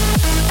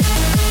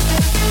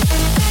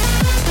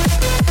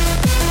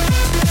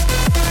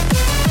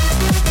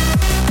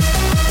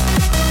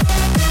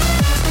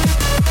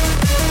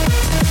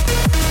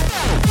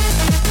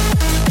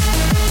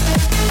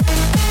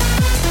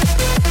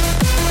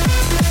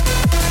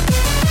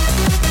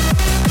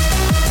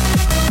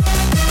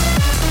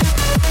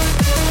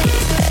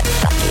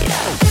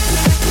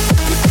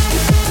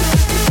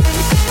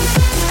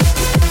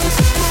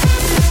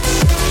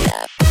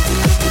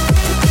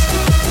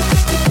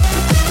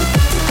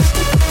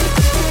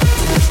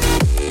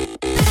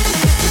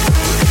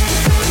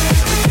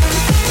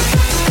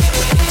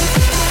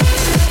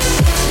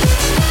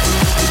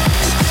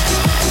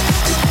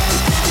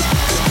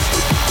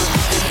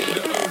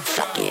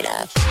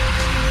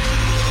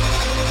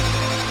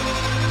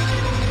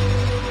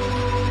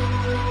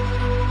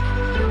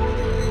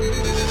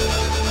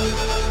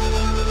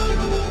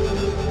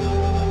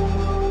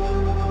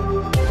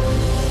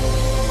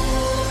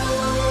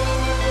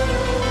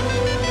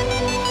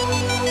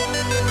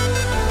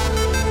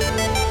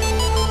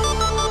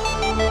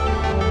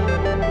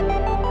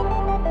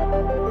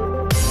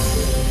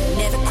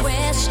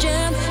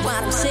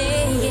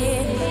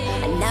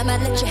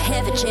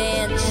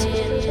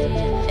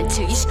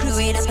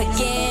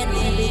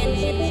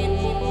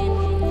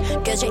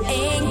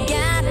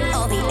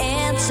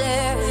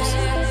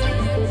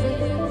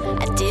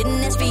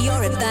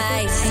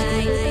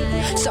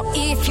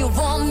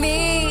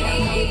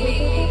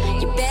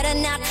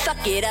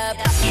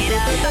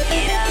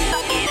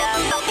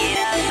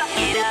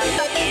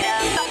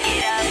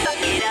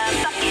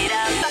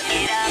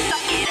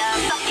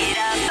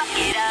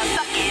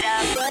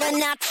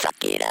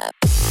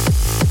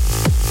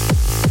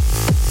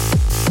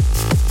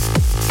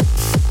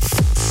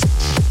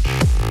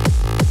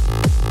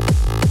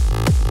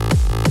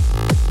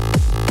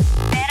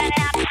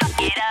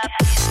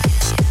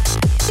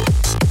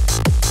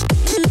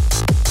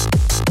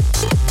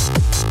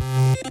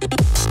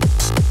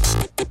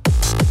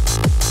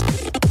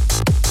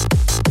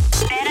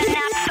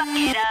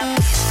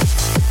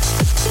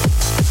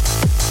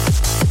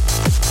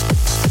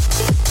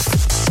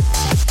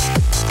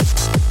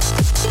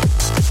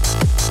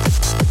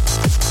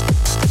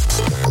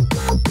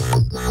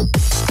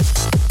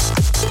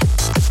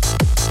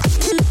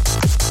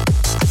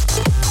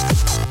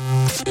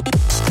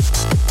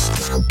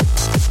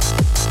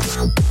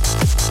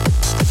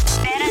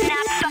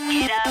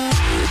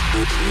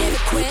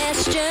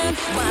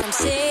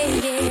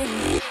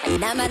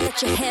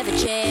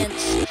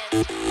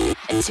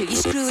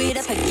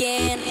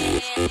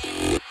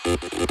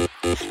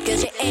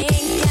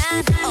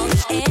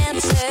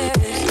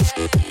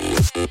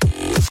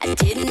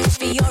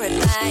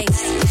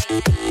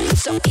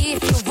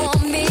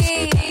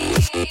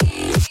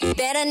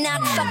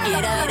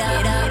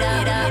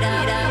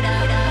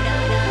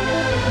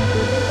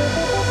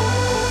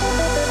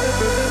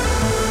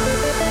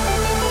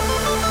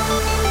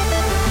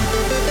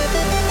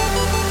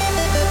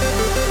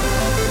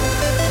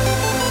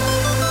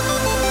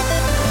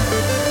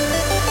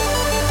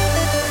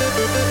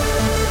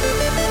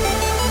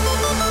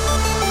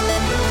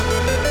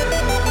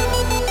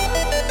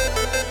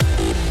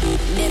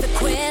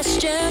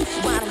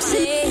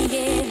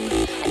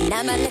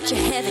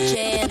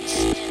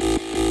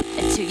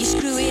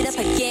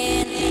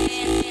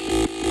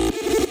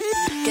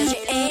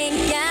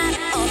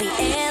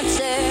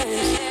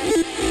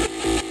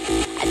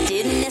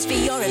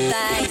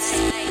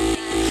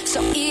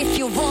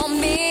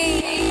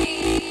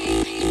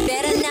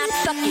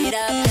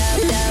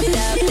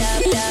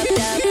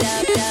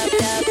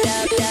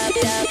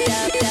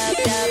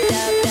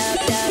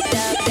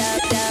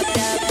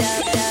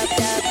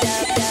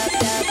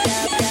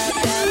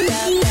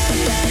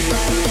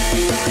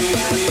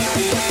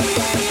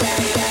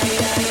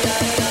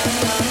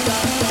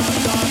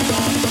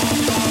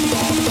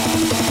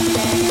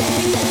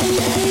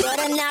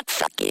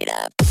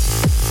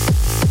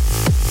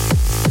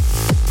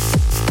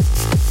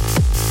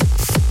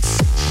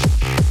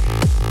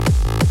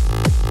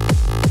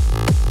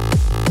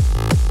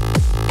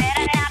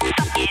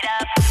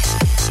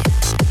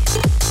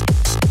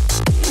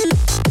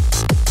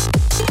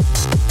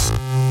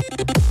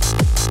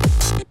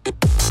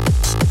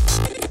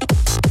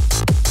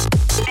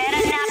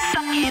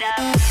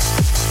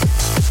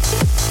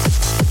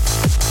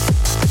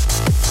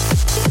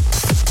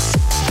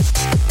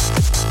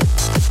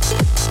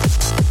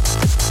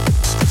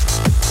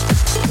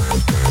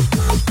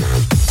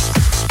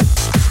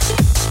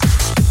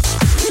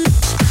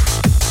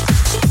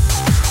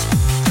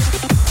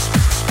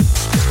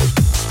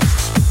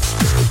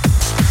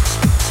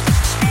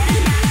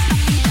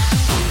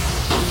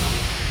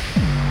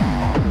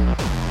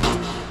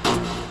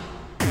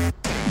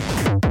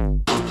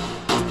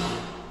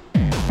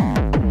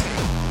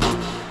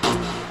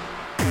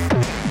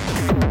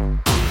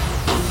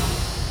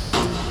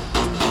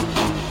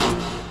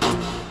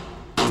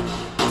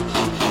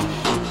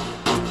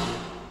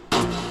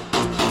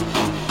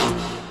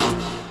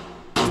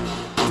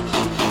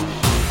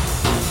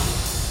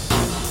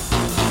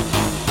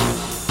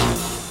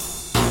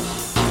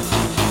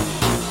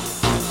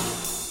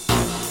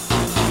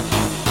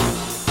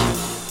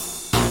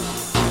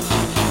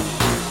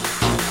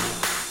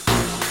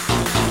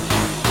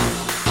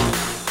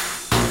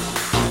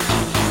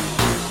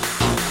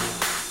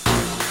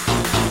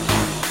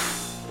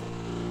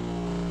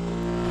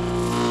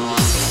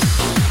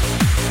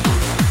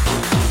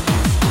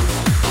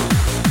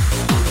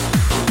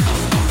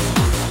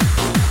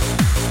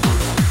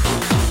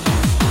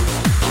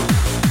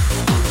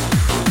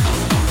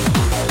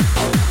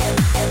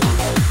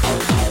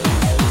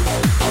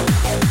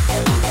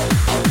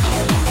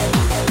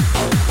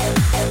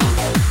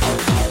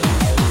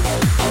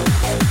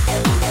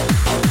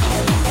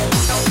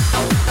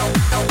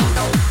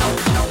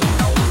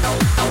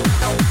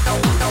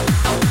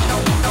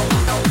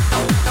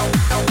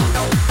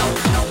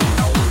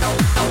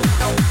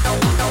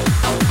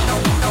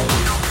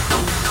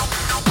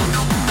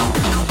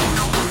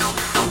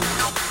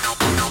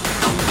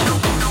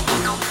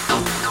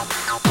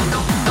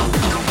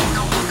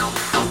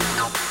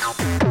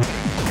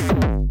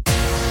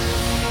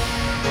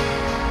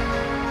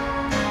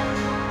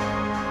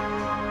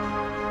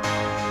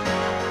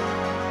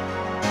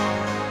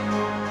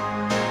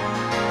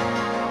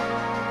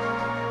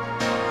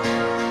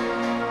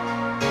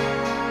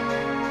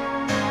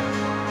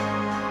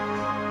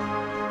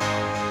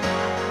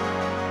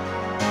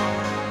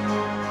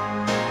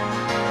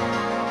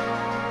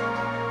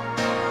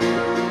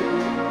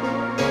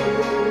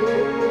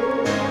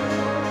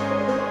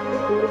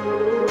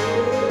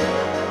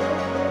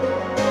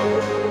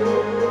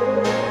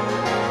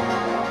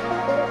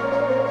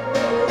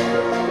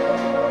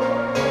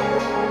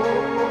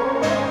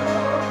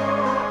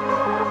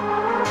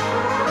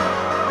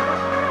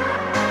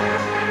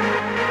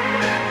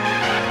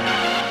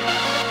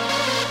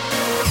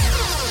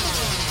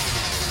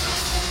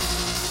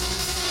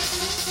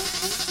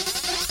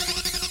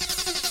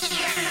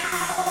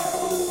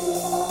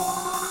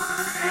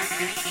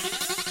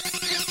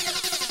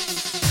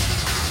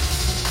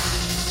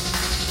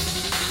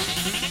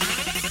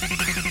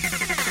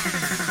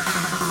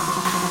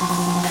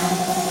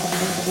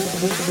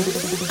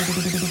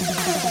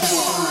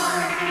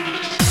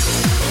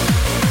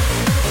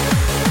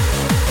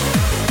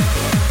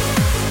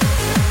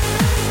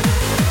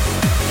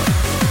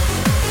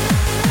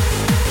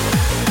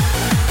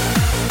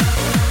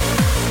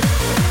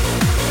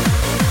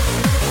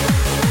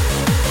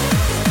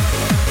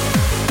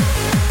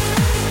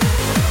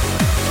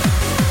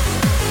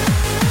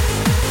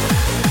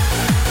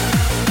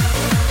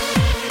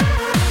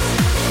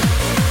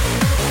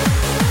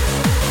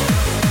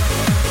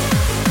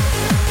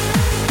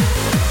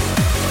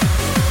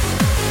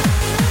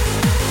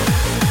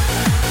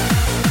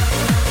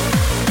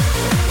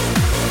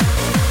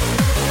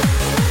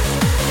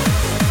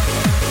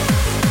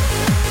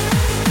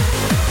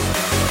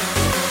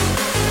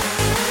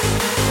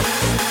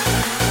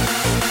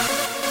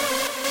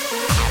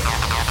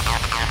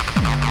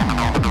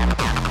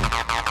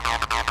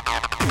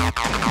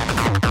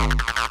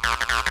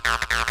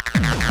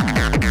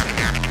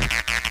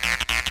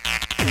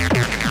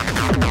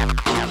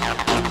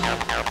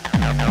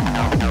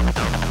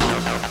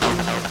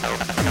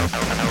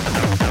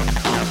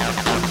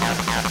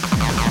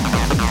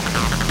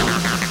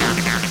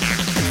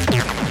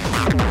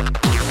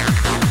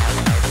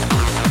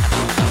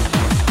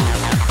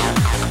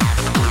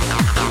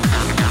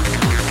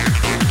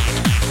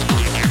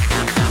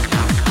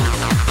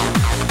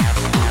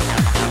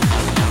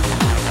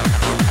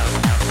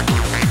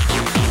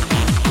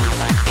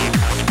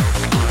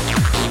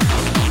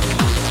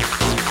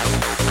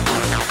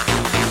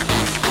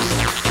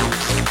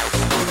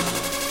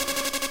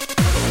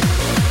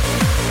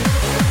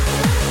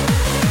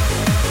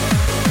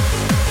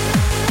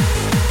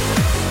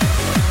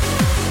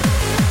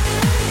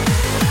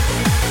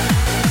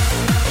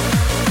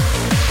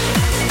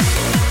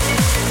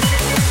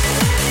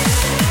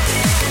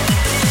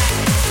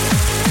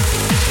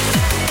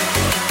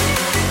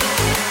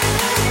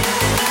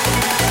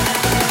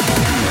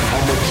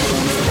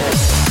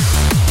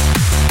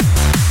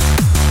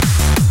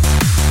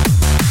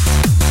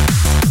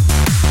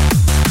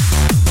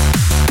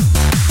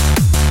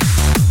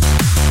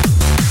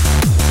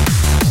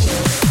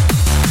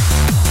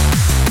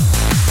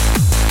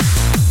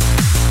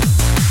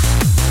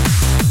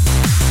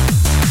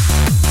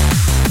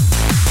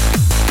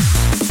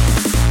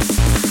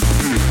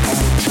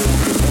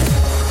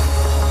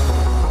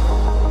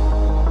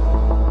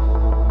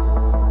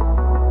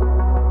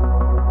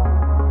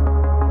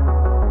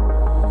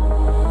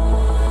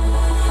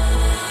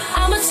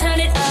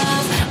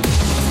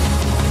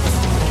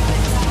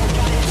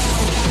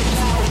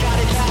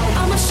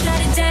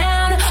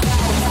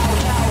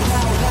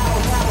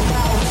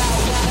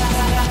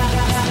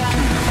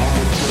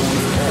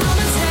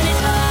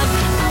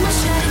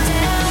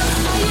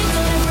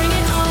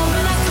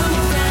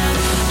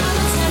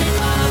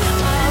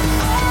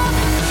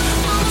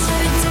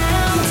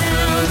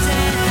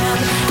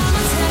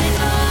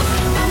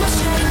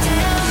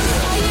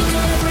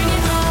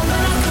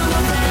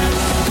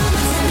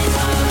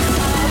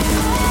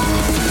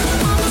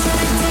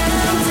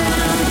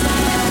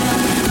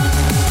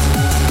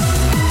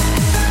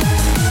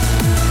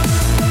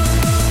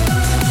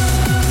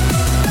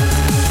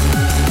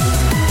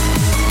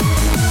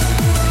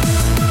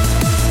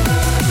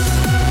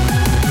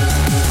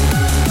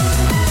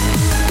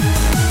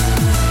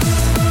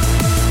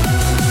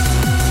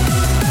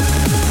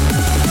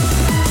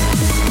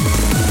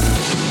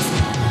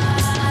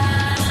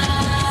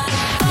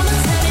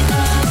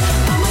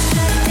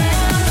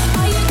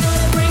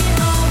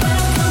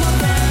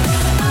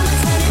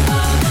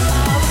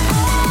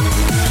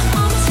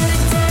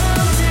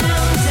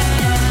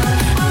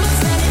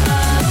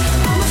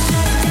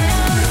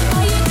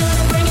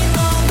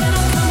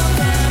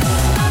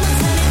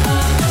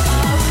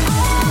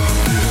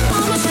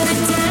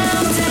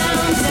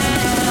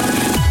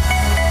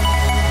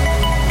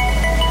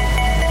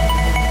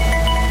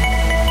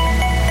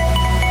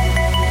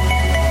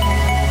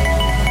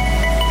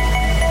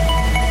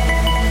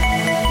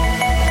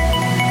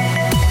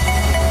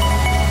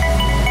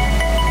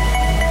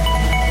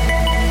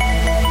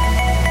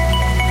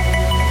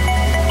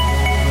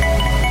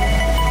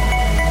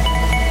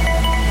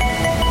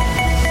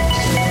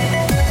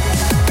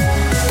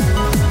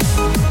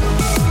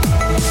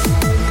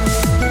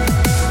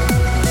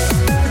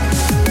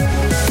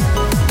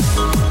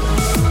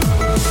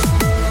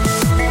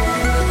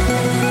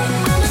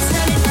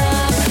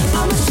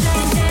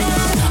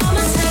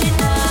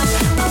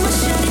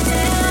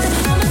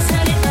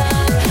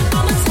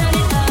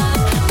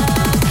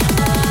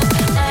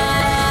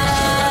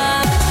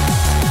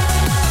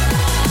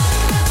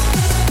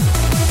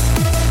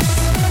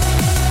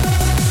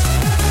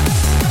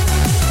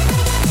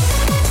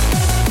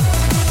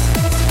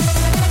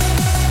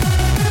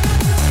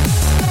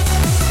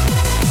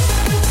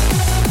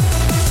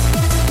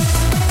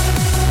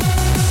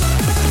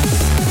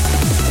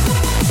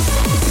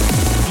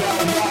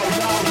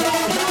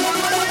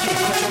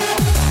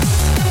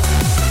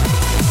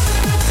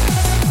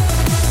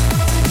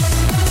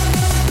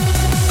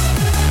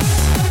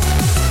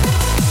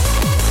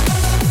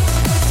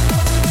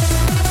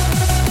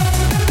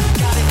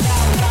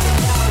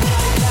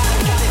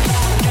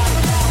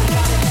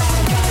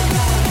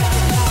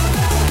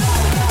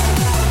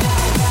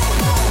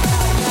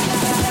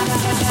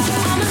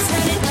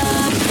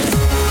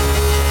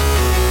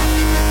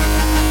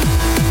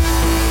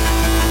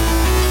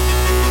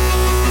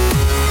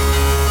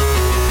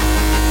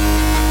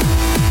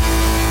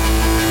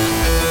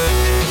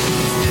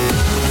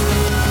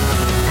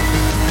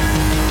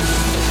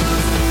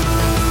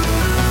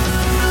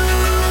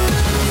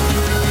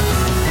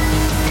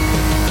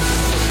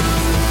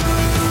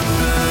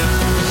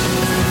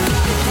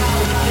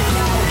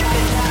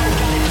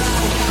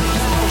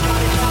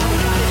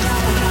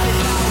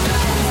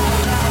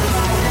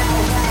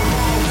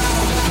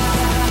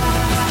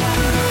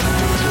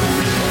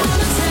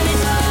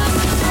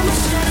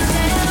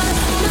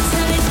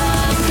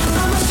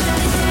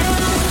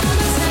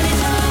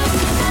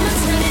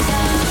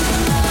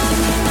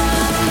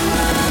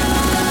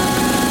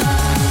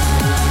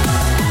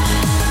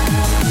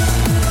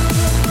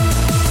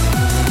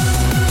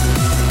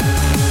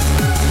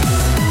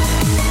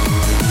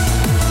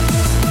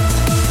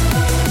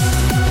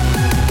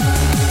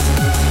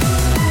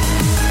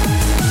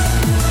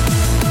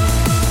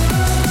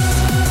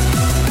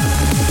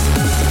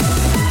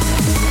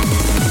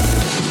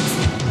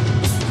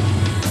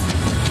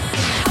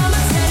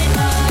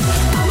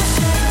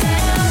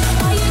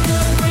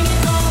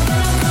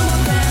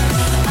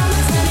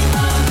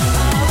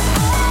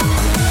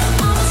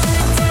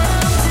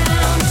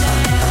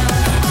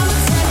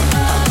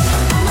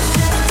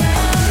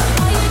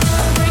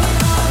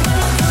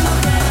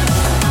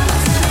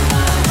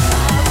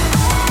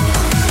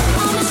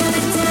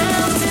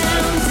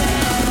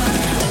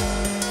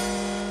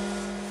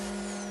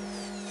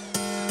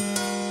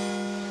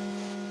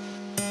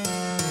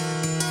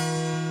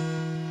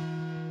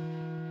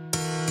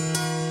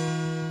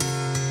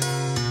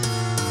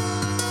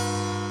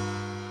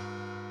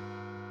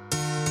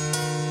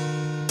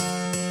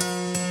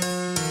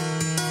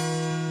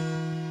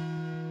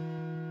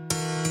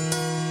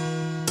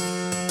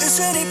 Is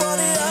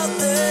anybody out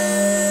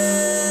there?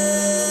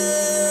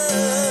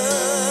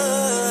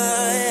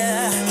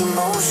 Yeah.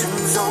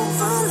 Emotions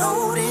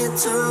overloaded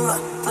to a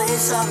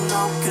place I've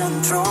no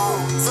control.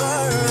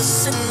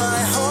 Virus in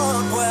my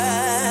heart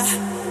where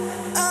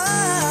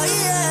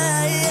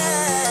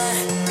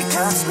it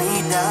cuts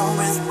me down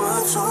with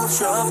words so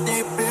sharp,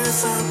 they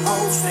pierce and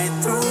pull straight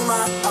through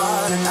my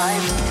heart, and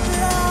I'm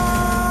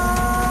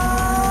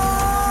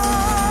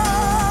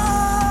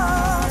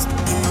lost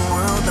in a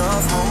world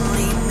of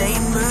only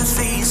nameless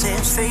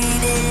faces,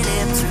 fading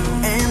into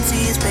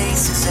empty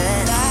spaces,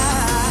 and I'm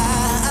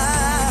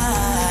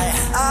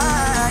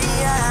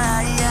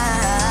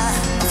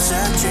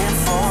searching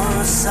for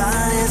a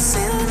science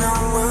in a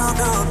world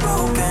of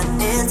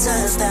broken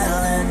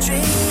interstellar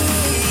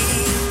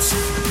dreams.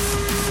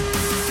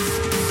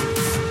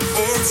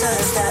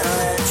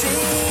 Interstellar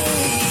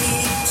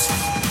dreams.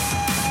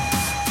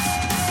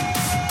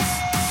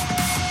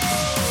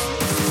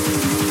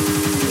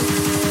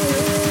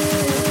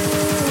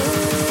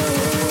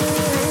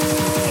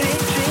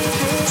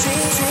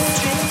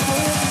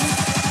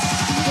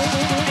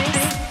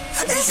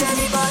 Is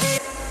anybody?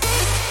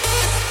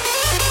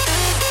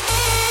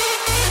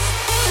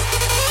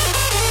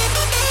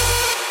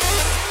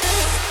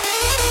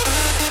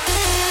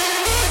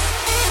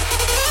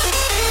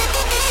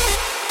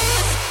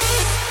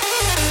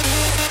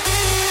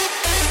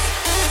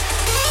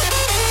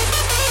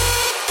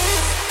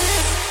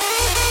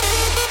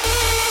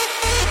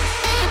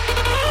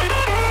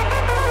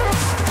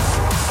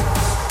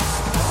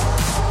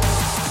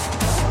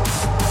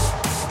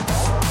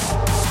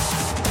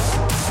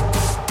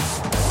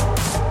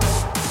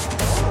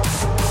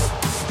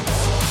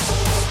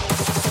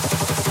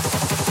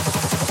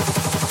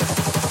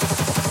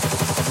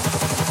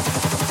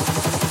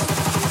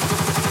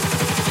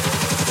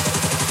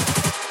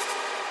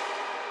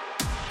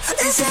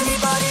 Is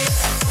anybody?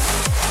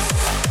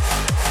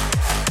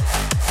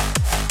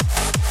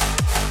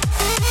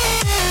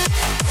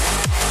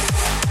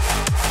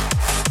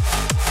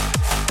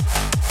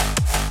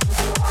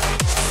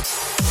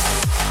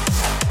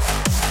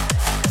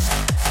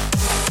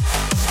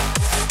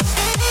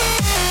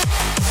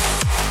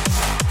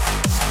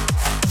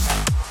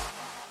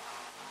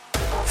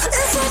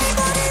 Is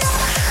anybody?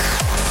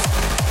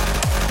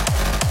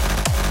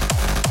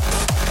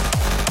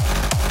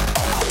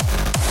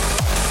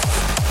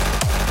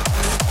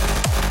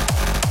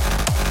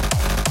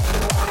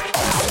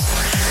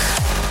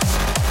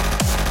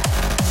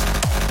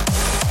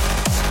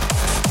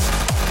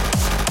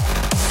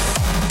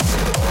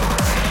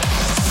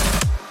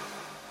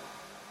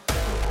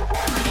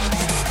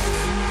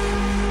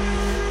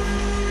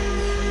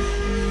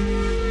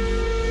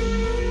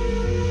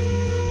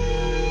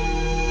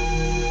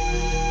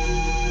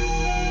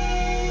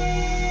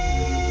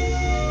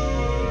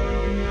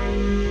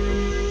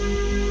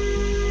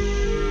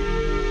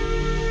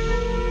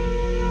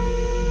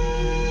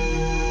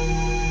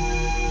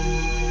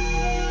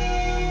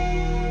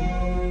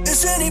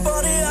 Is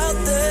anybody out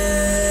there?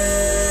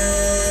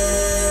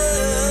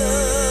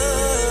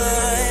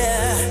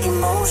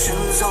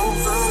 Emotions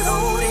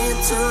overloaded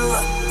to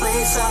a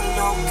place I've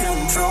no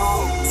control.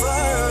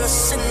 Virus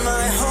in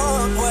my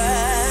heart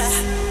where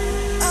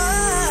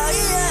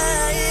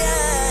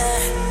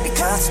it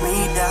cuts me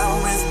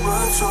down with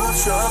words so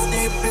sharp,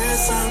 they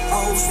pierce and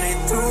pull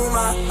straight through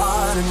my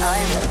heart, and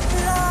I'm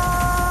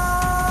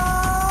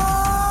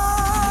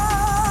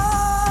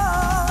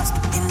lost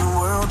in the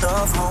world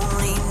of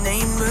lonely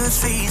nameless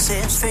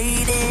faces,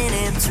 fading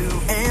into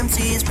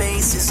empty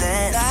spaces,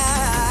 and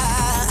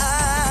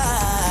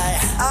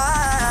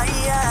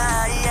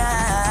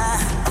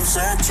I'm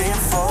searching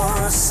for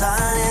a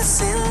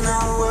science in a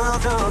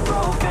world of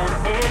broken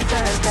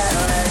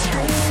interstellar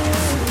dreams.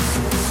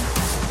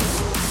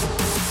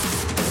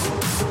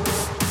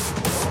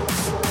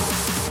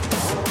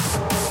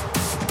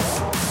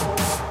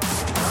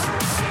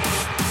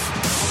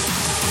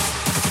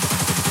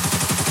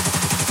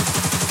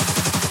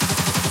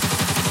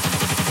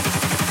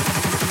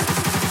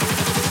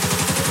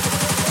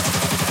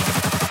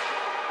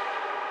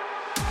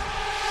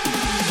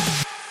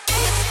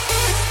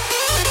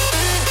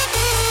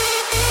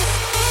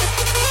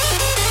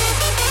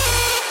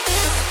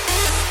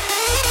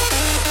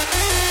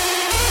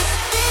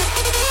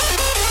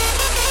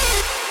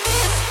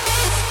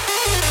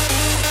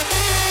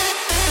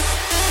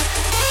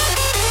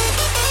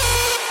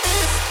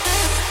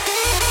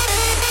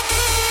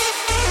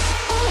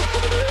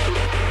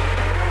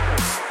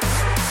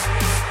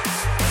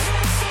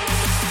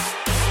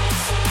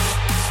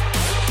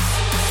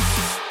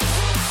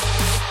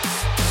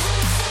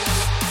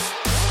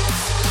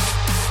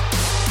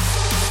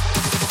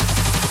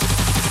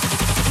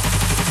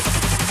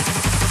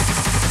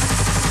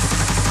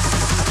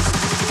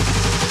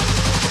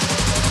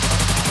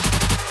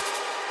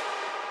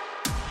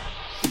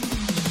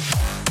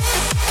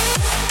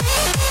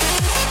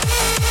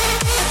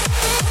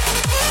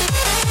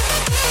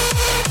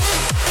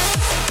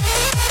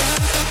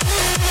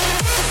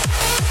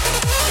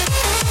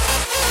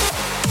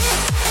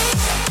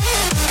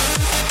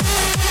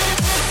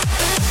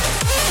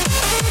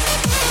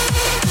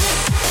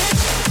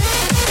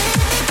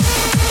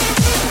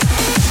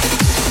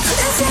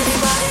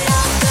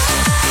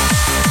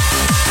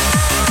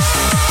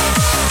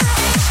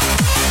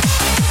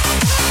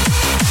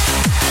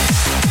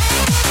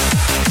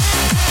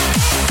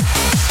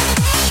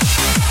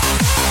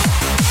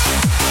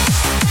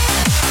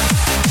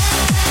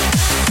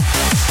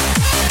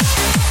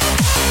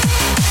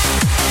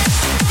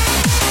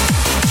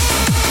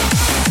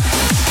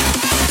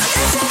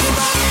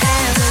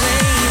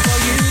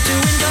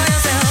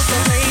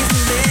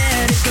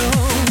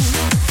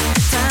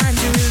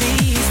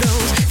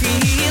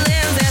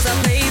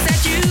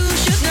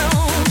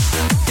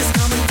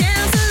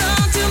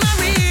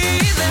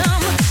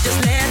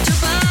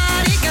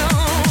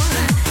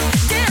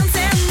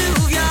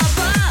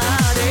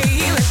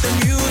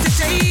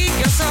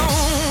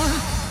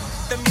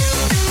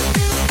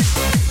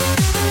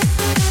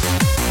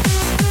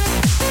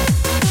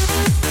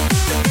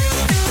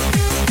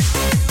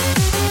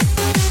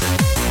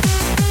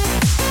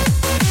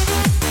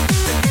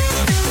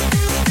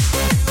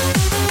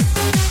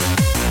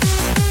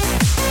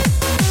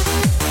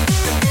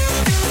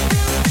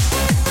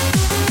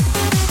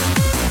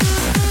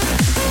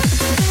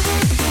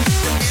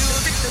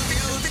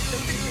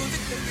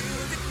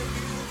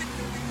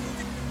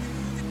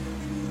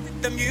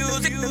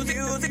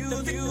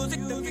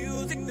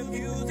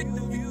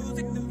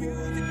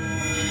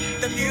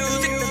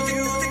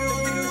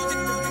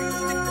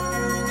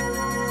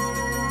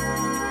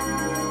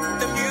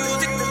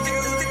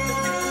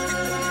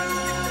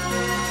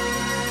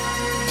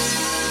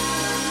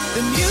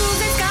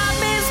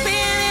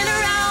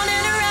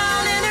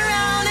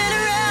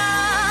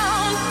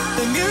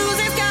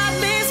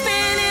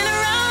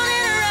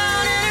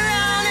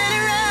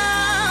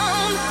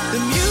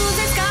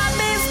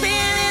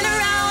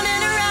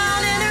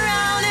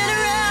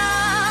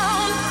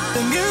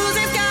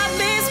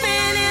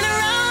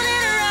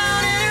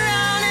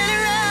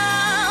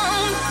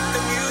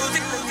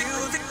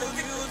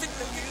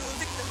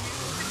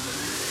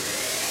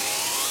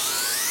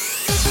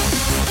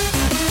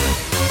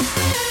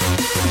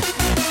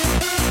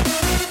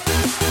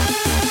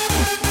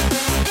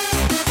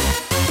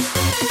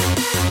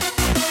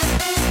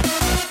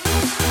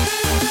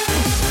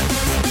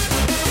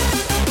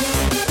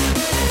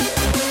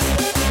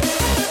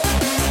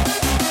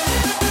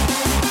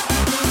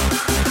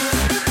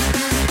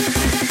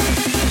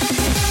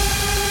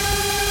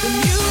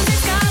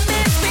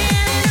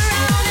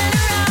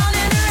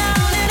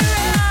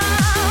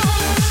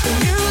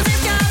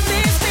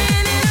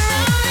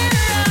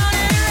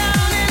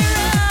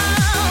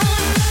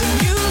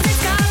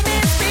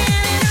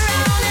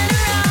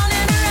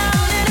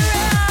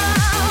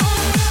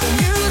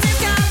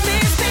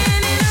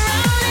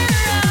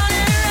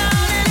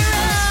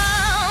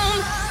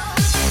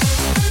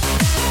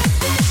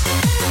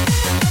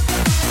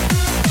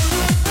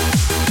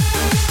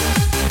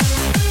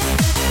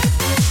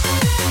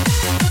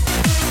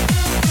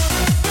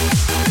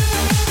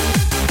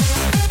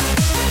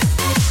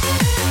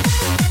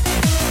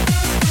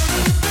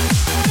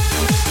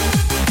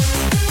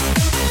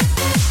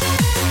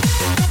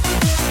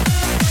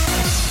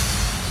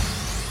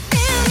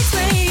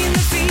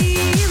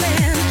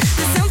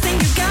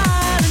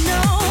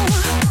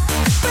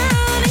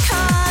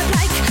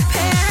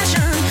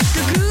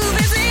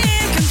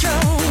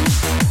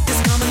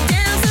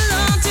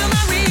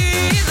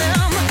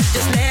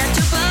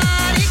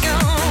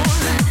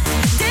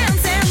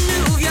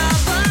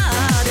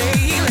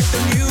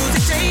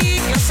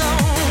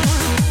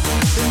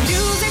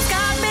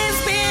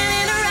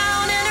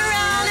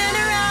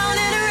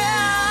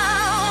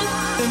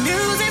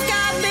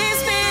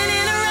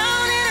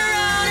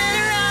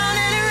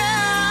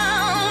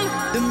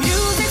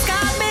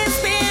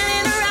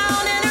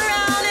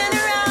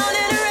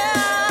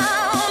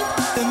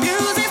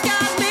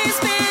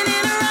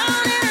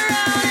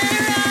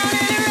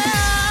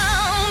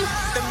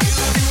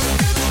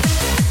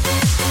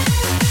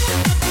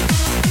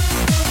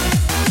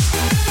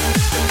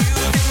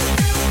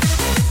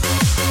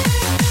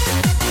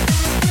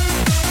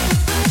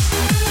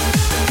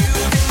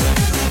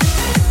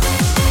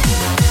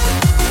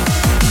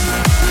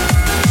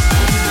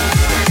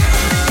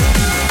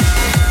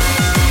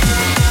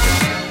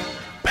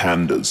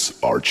 Pandas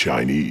are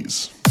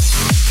Chinese.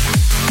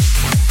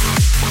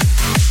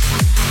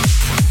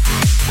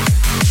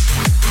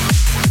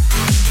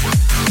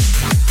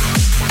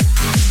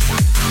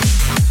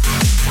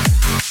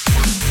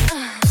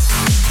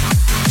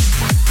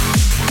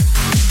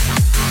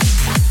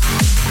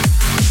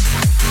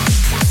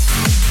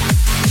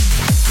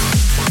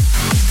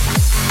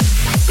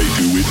 They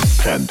do it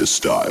panda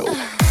style.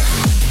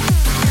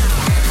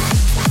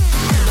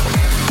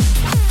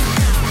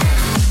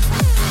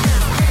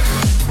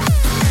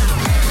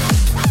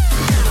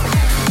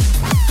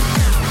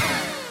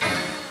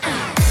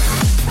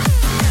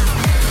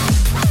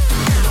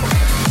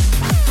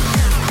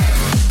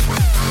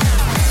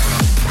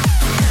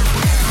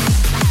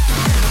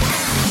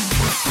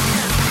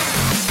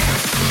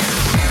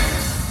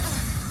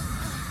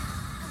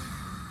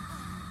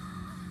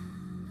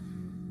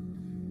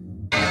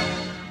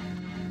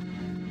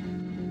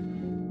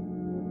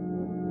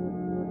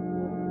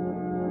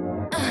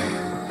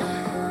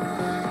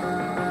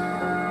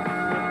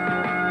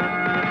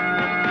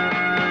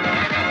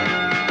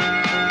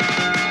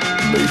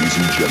 Ladies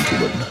and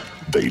gentlemen,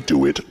 they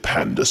do it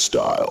panda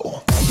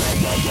style.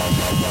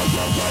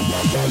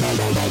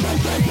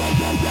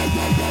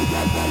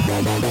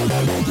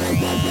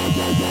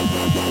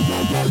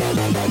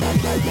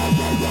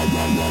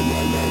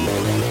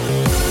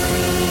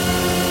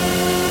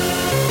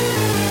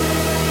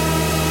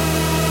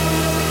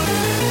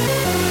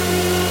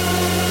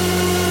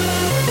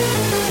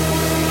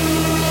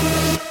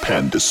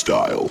 Panda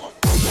style.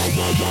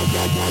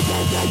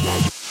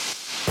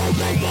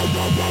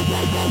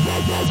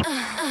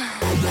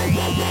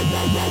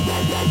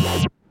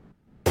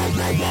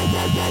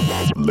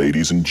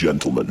 Ladies and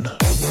gentlemen,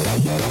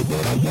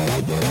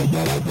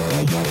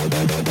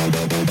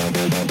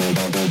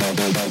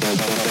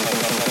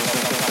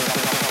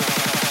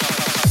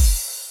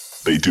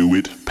 they do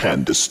it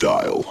panda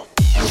style.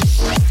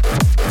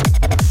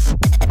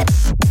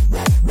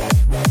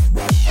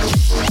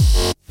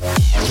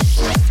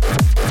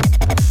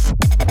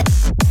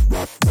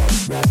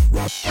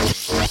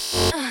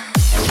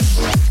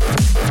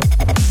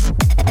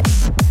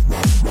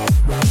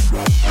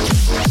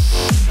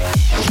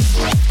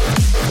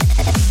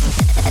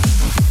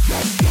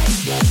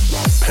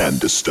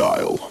 Panda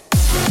style.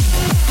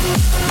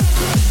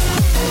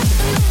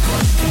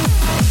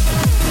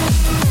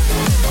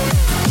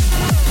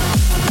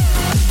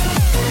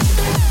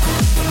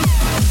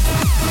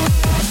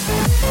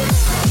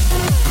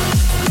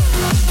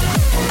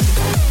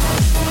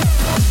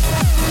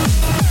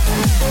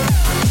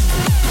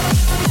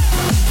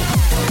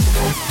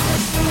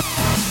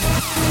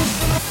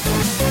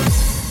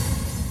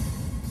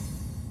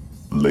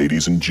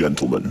 Ladies and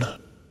gentlemen,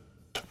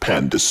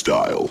 Panda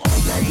Style.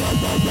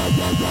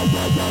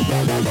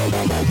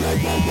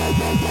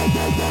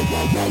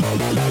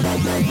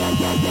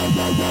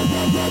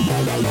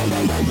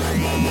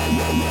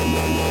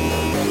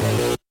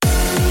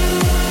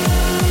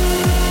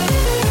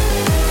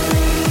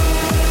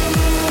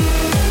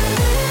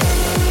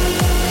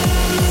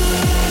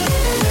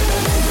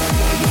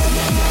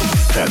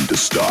 Panda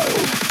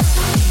Style.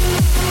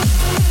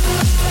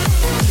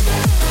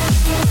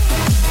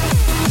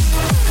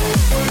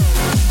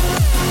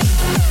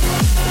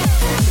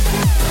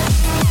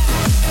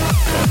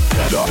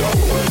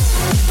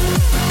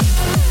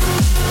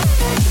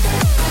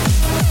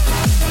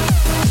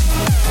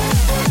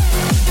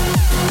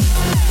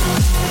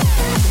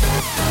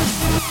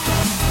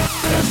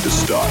 Panda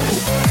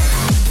Style.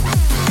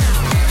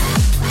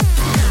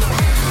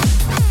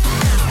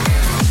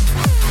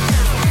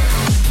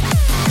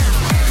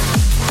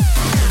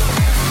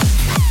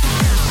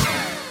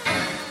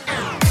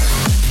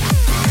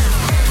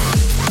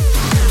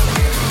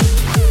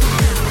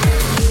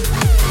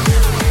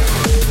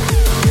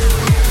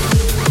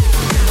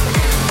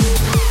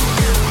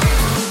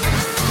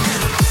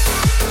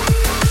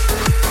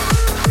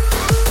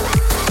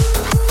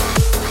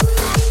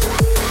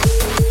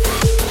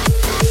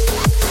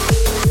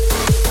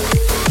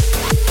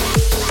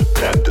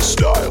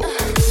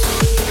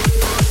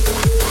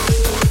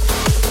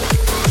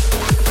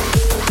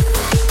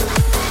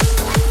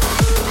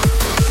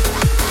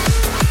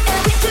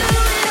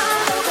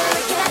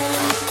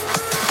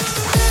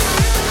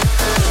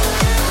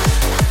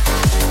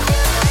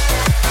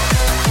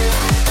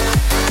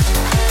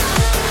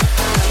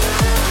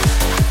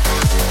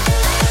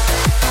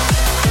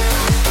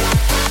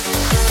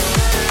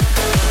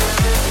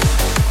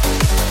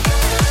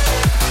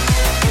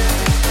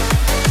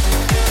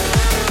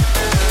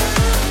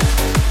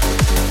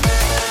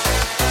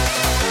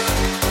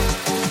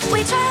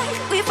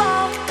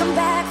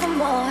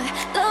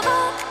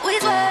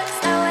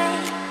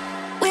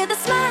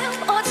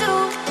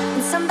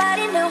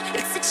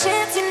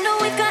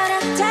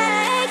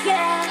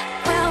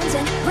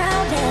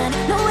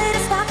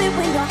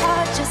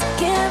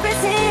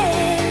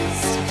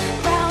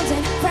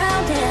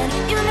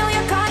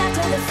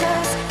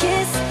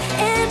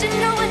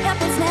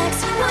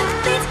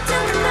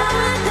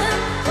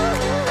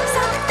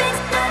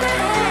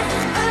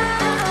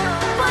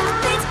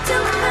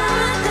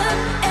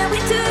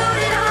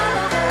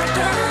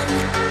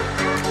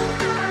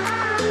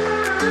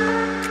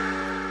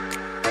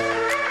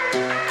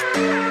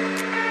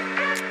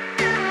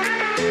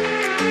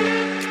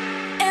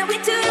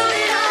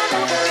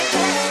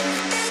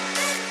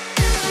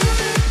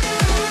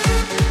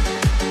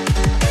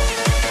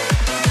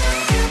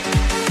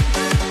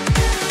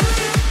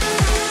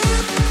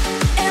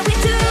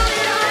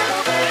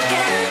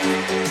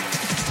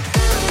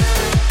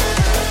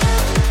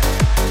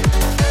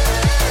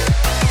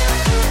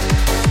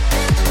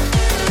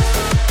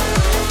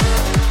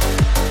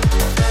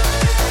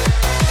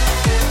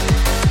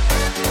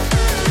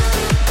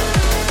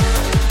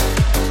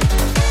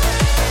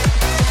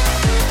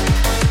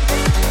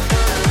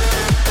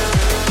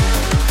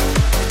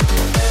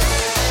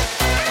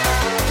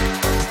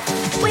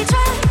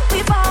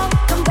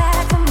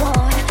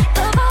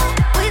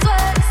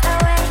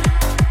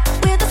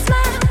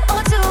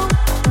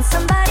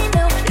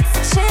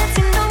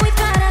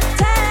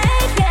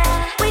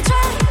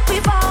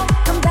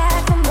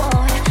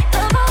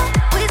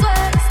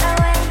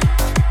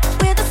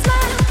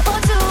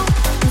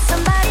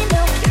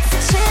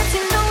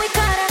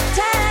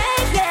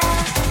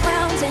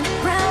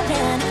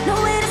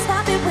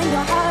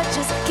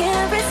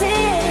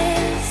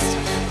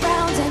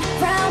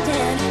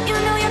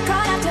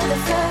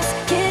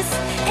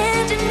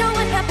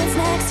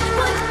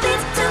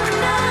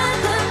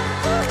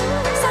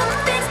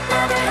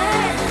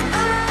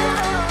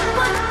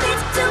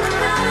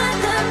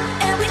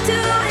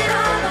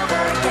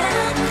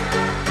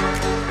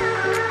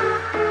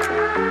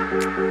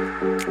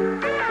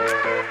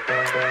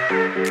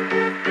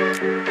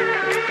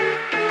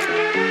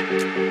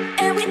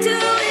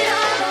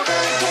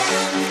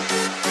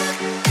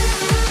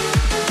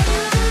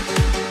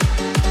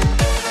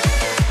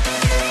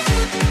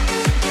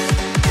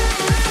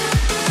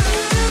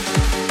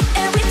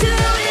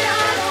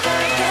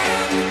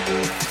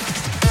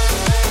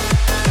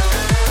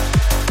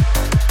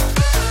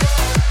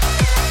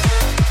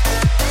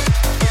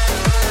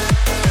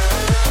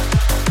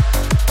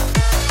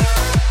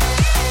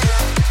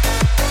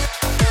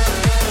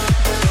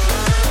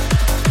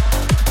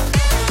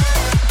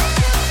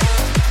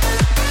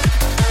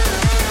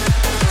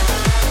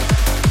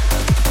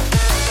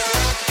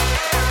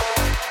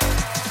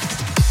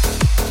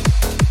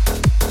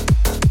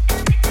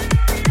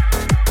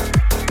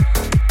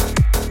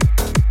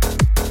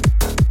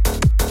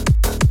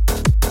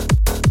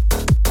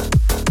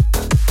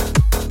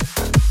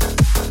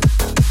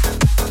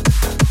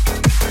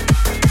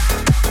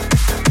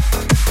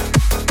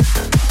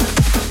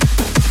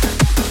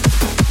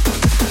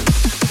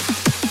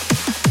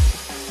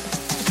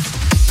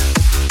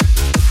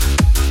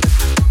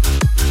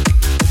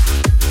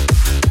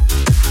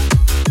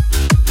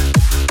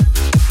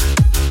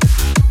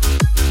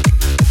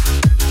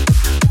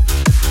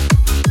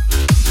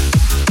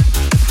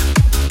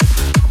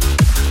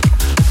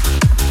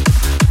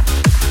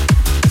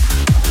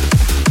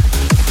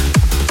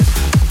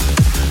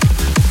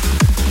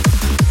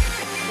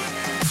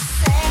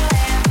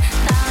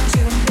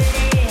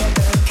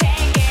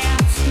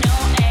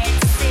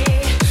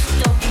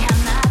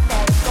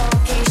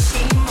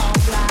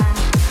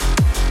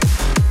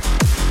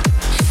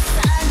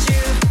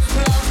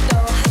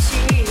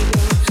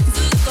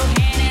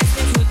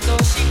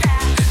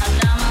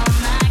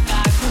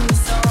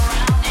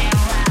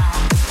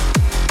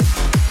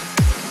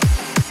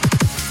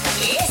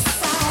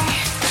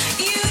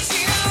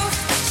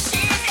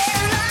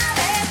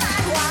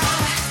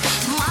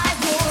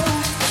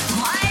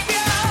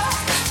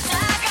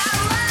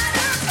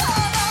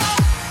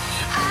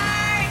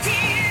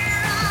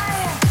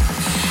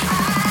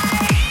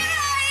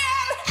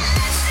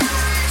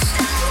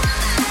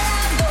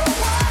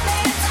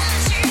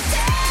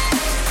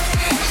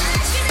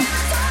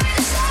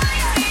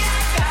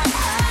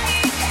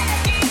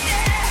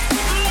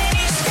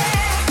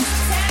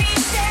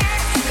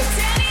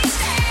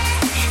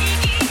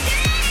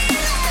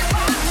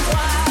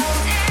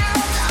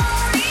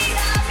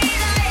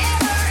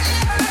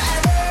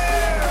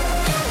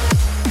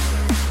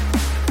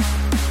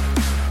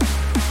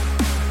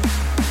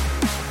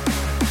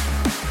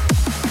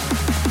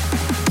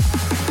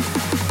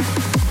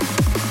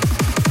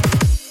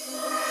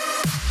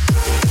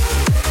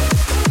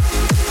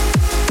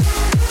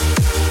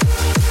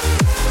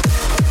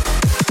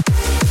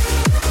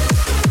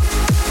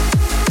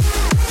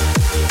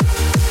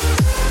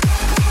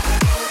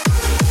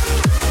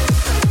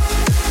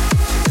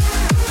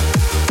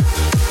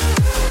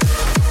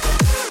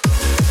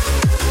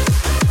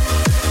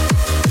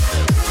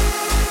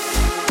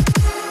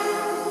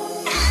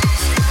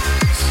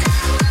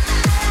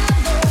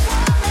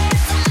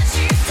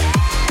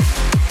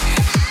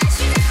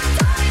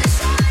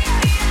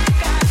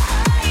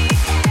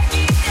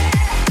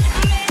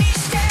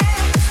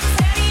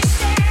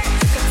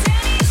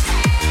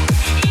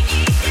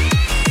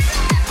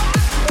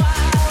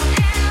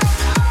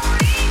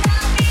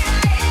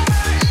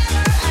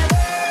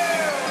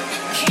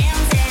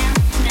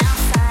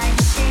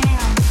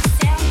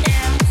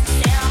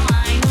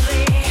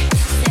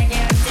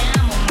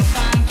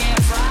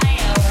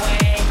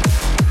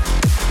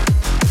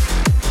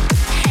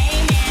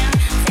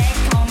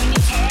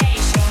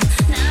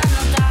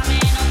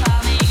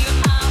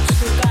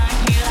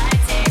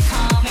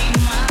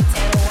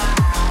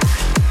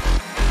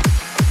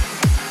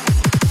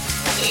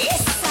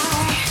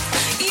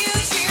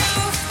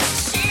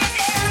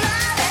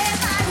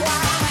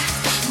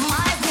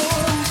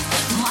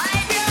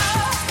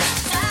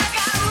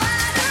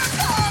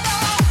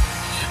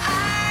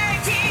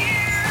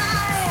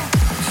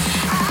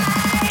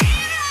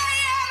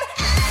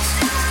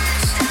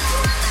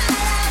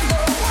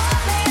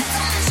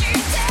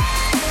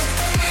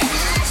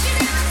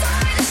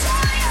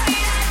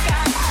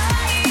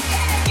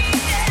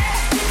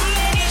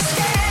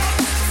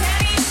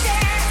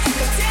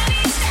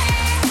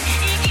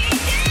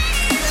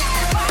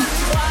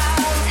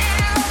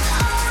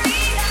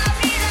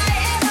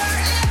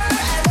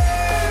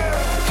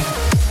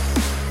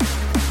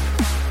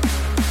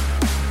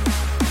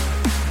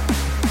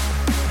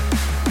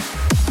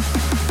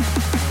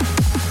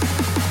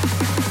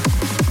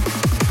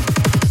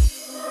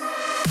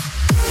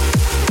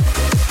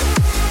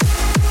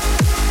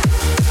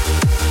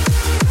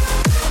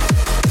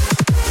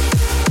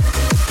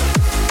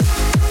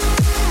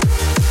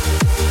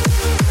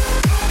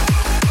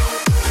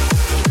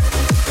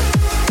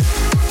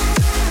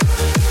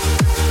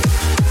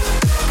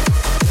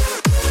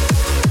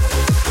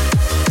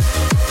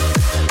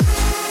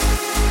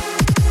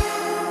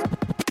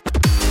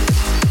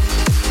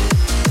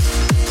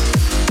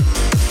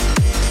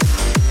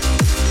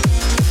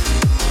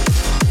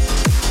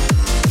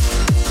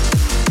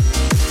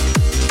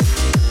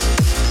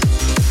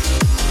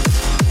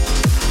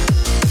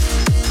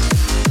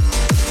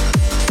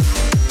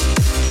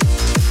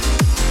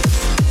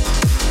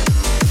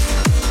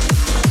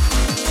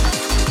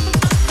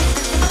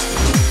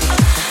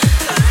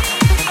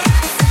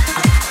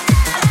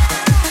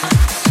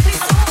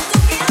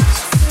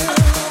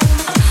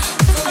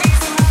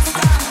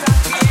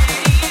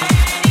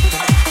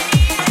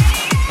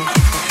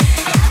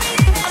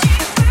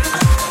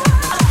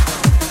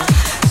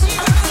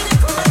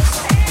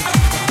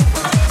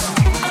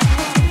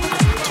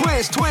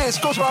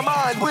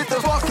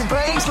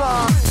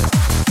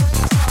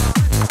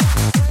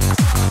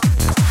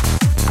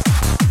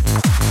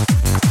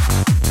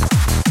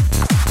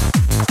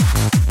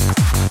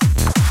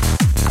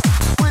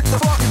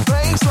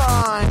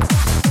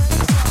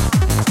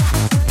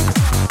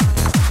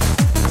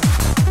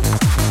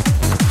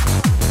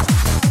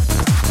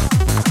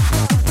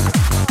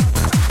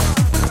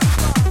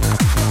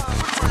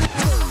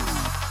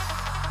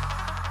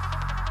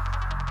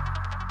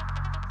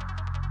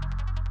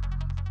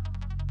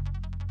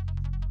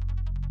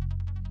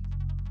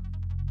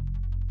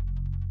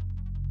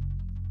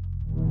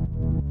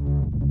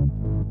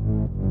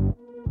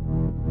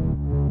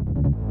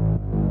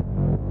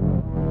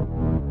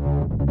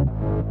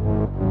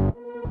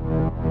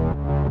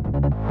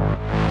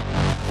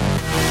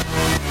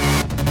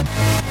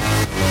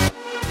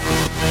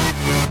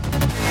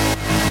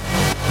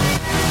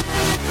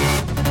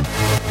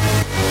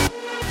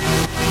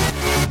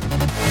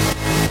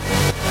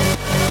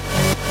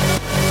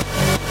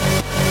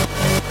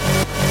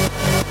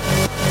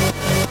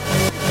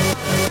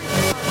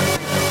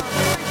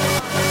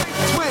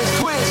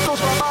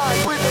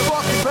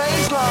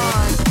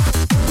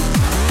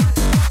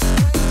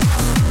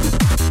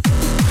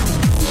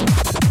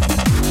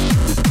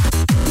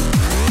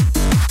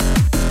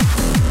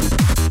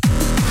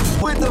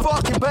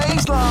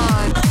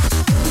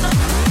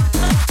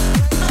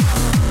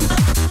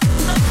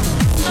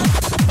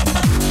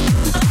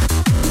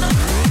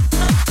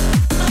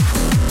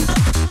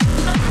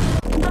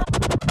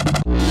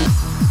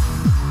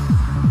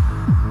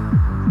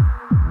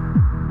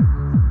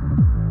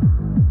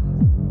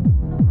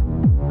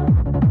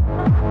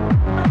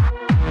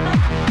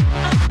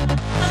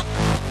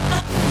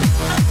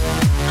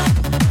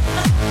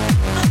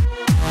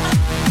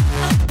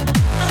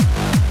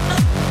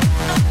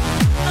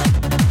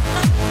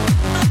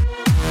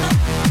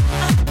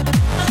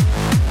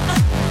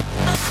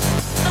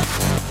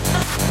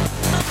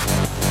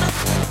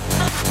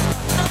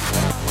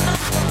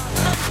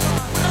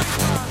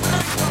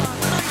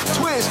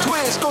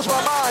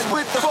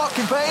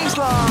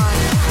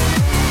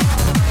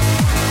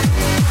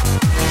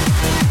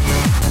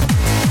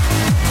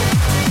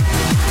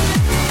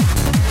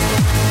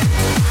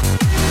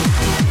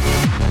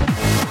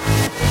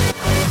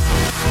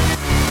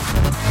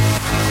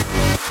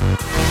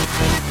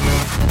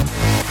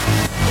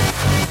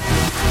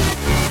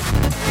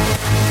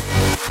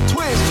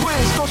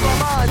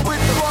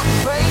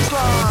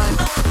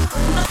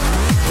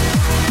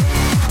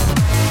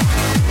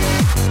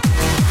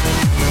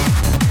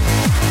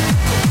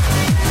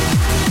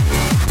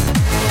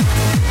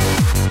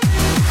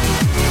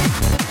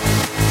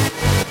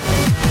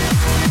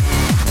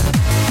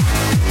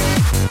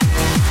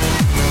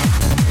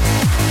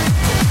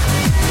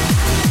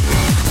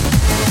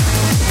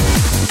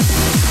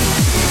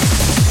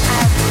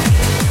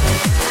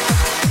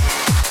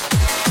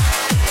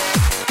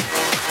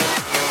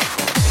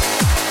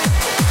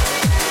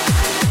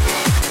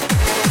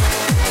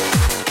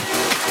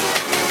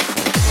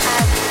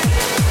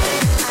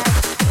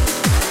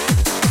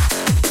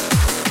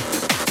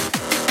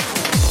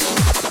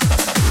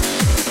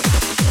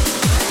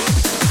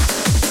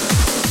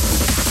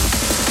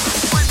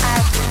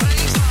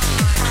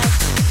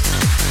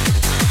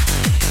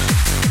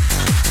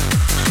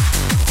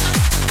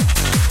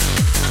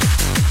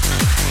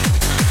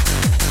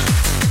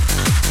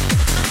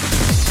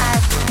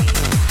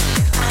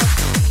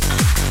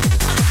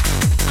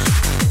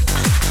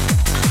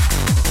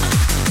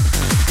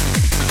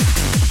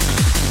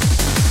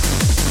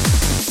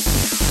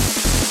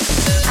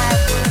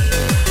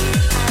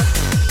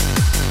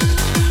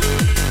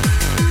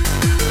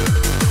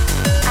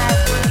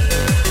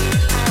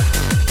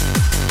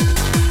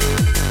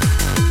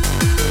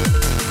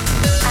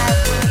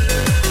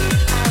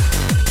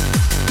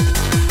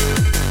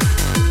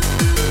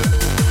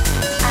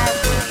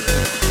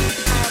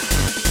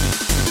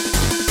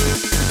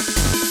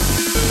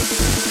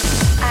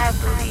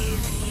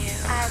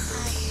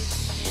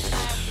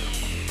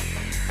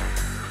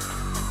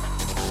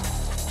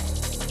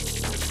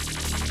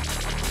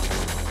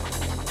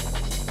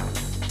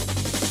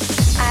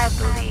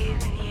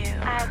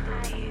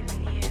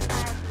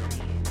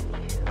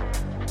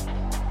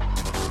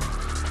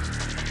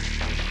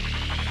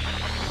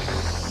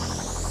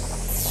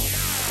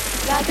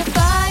 Like a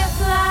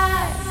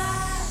firefly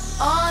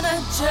on a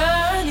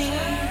journey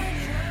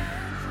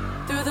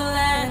through the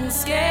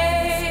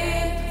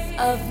landscape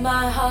of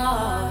my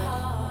heart.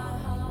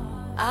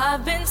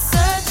 I've been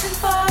searching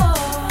for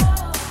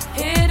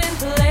hidden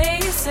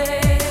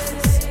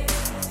places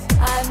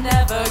I've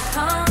never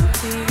come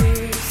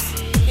to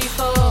see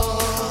before.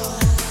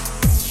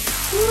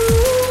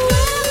 Ooh,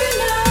 every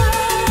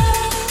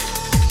night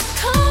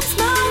comes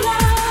my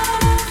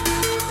life.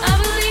 I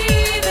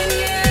believe in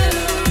you.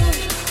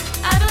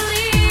 I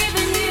believe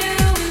in you,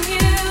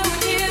 you,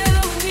 you, you,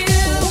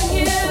 you,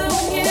 you,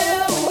 you,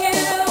 you,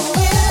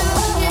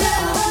 you.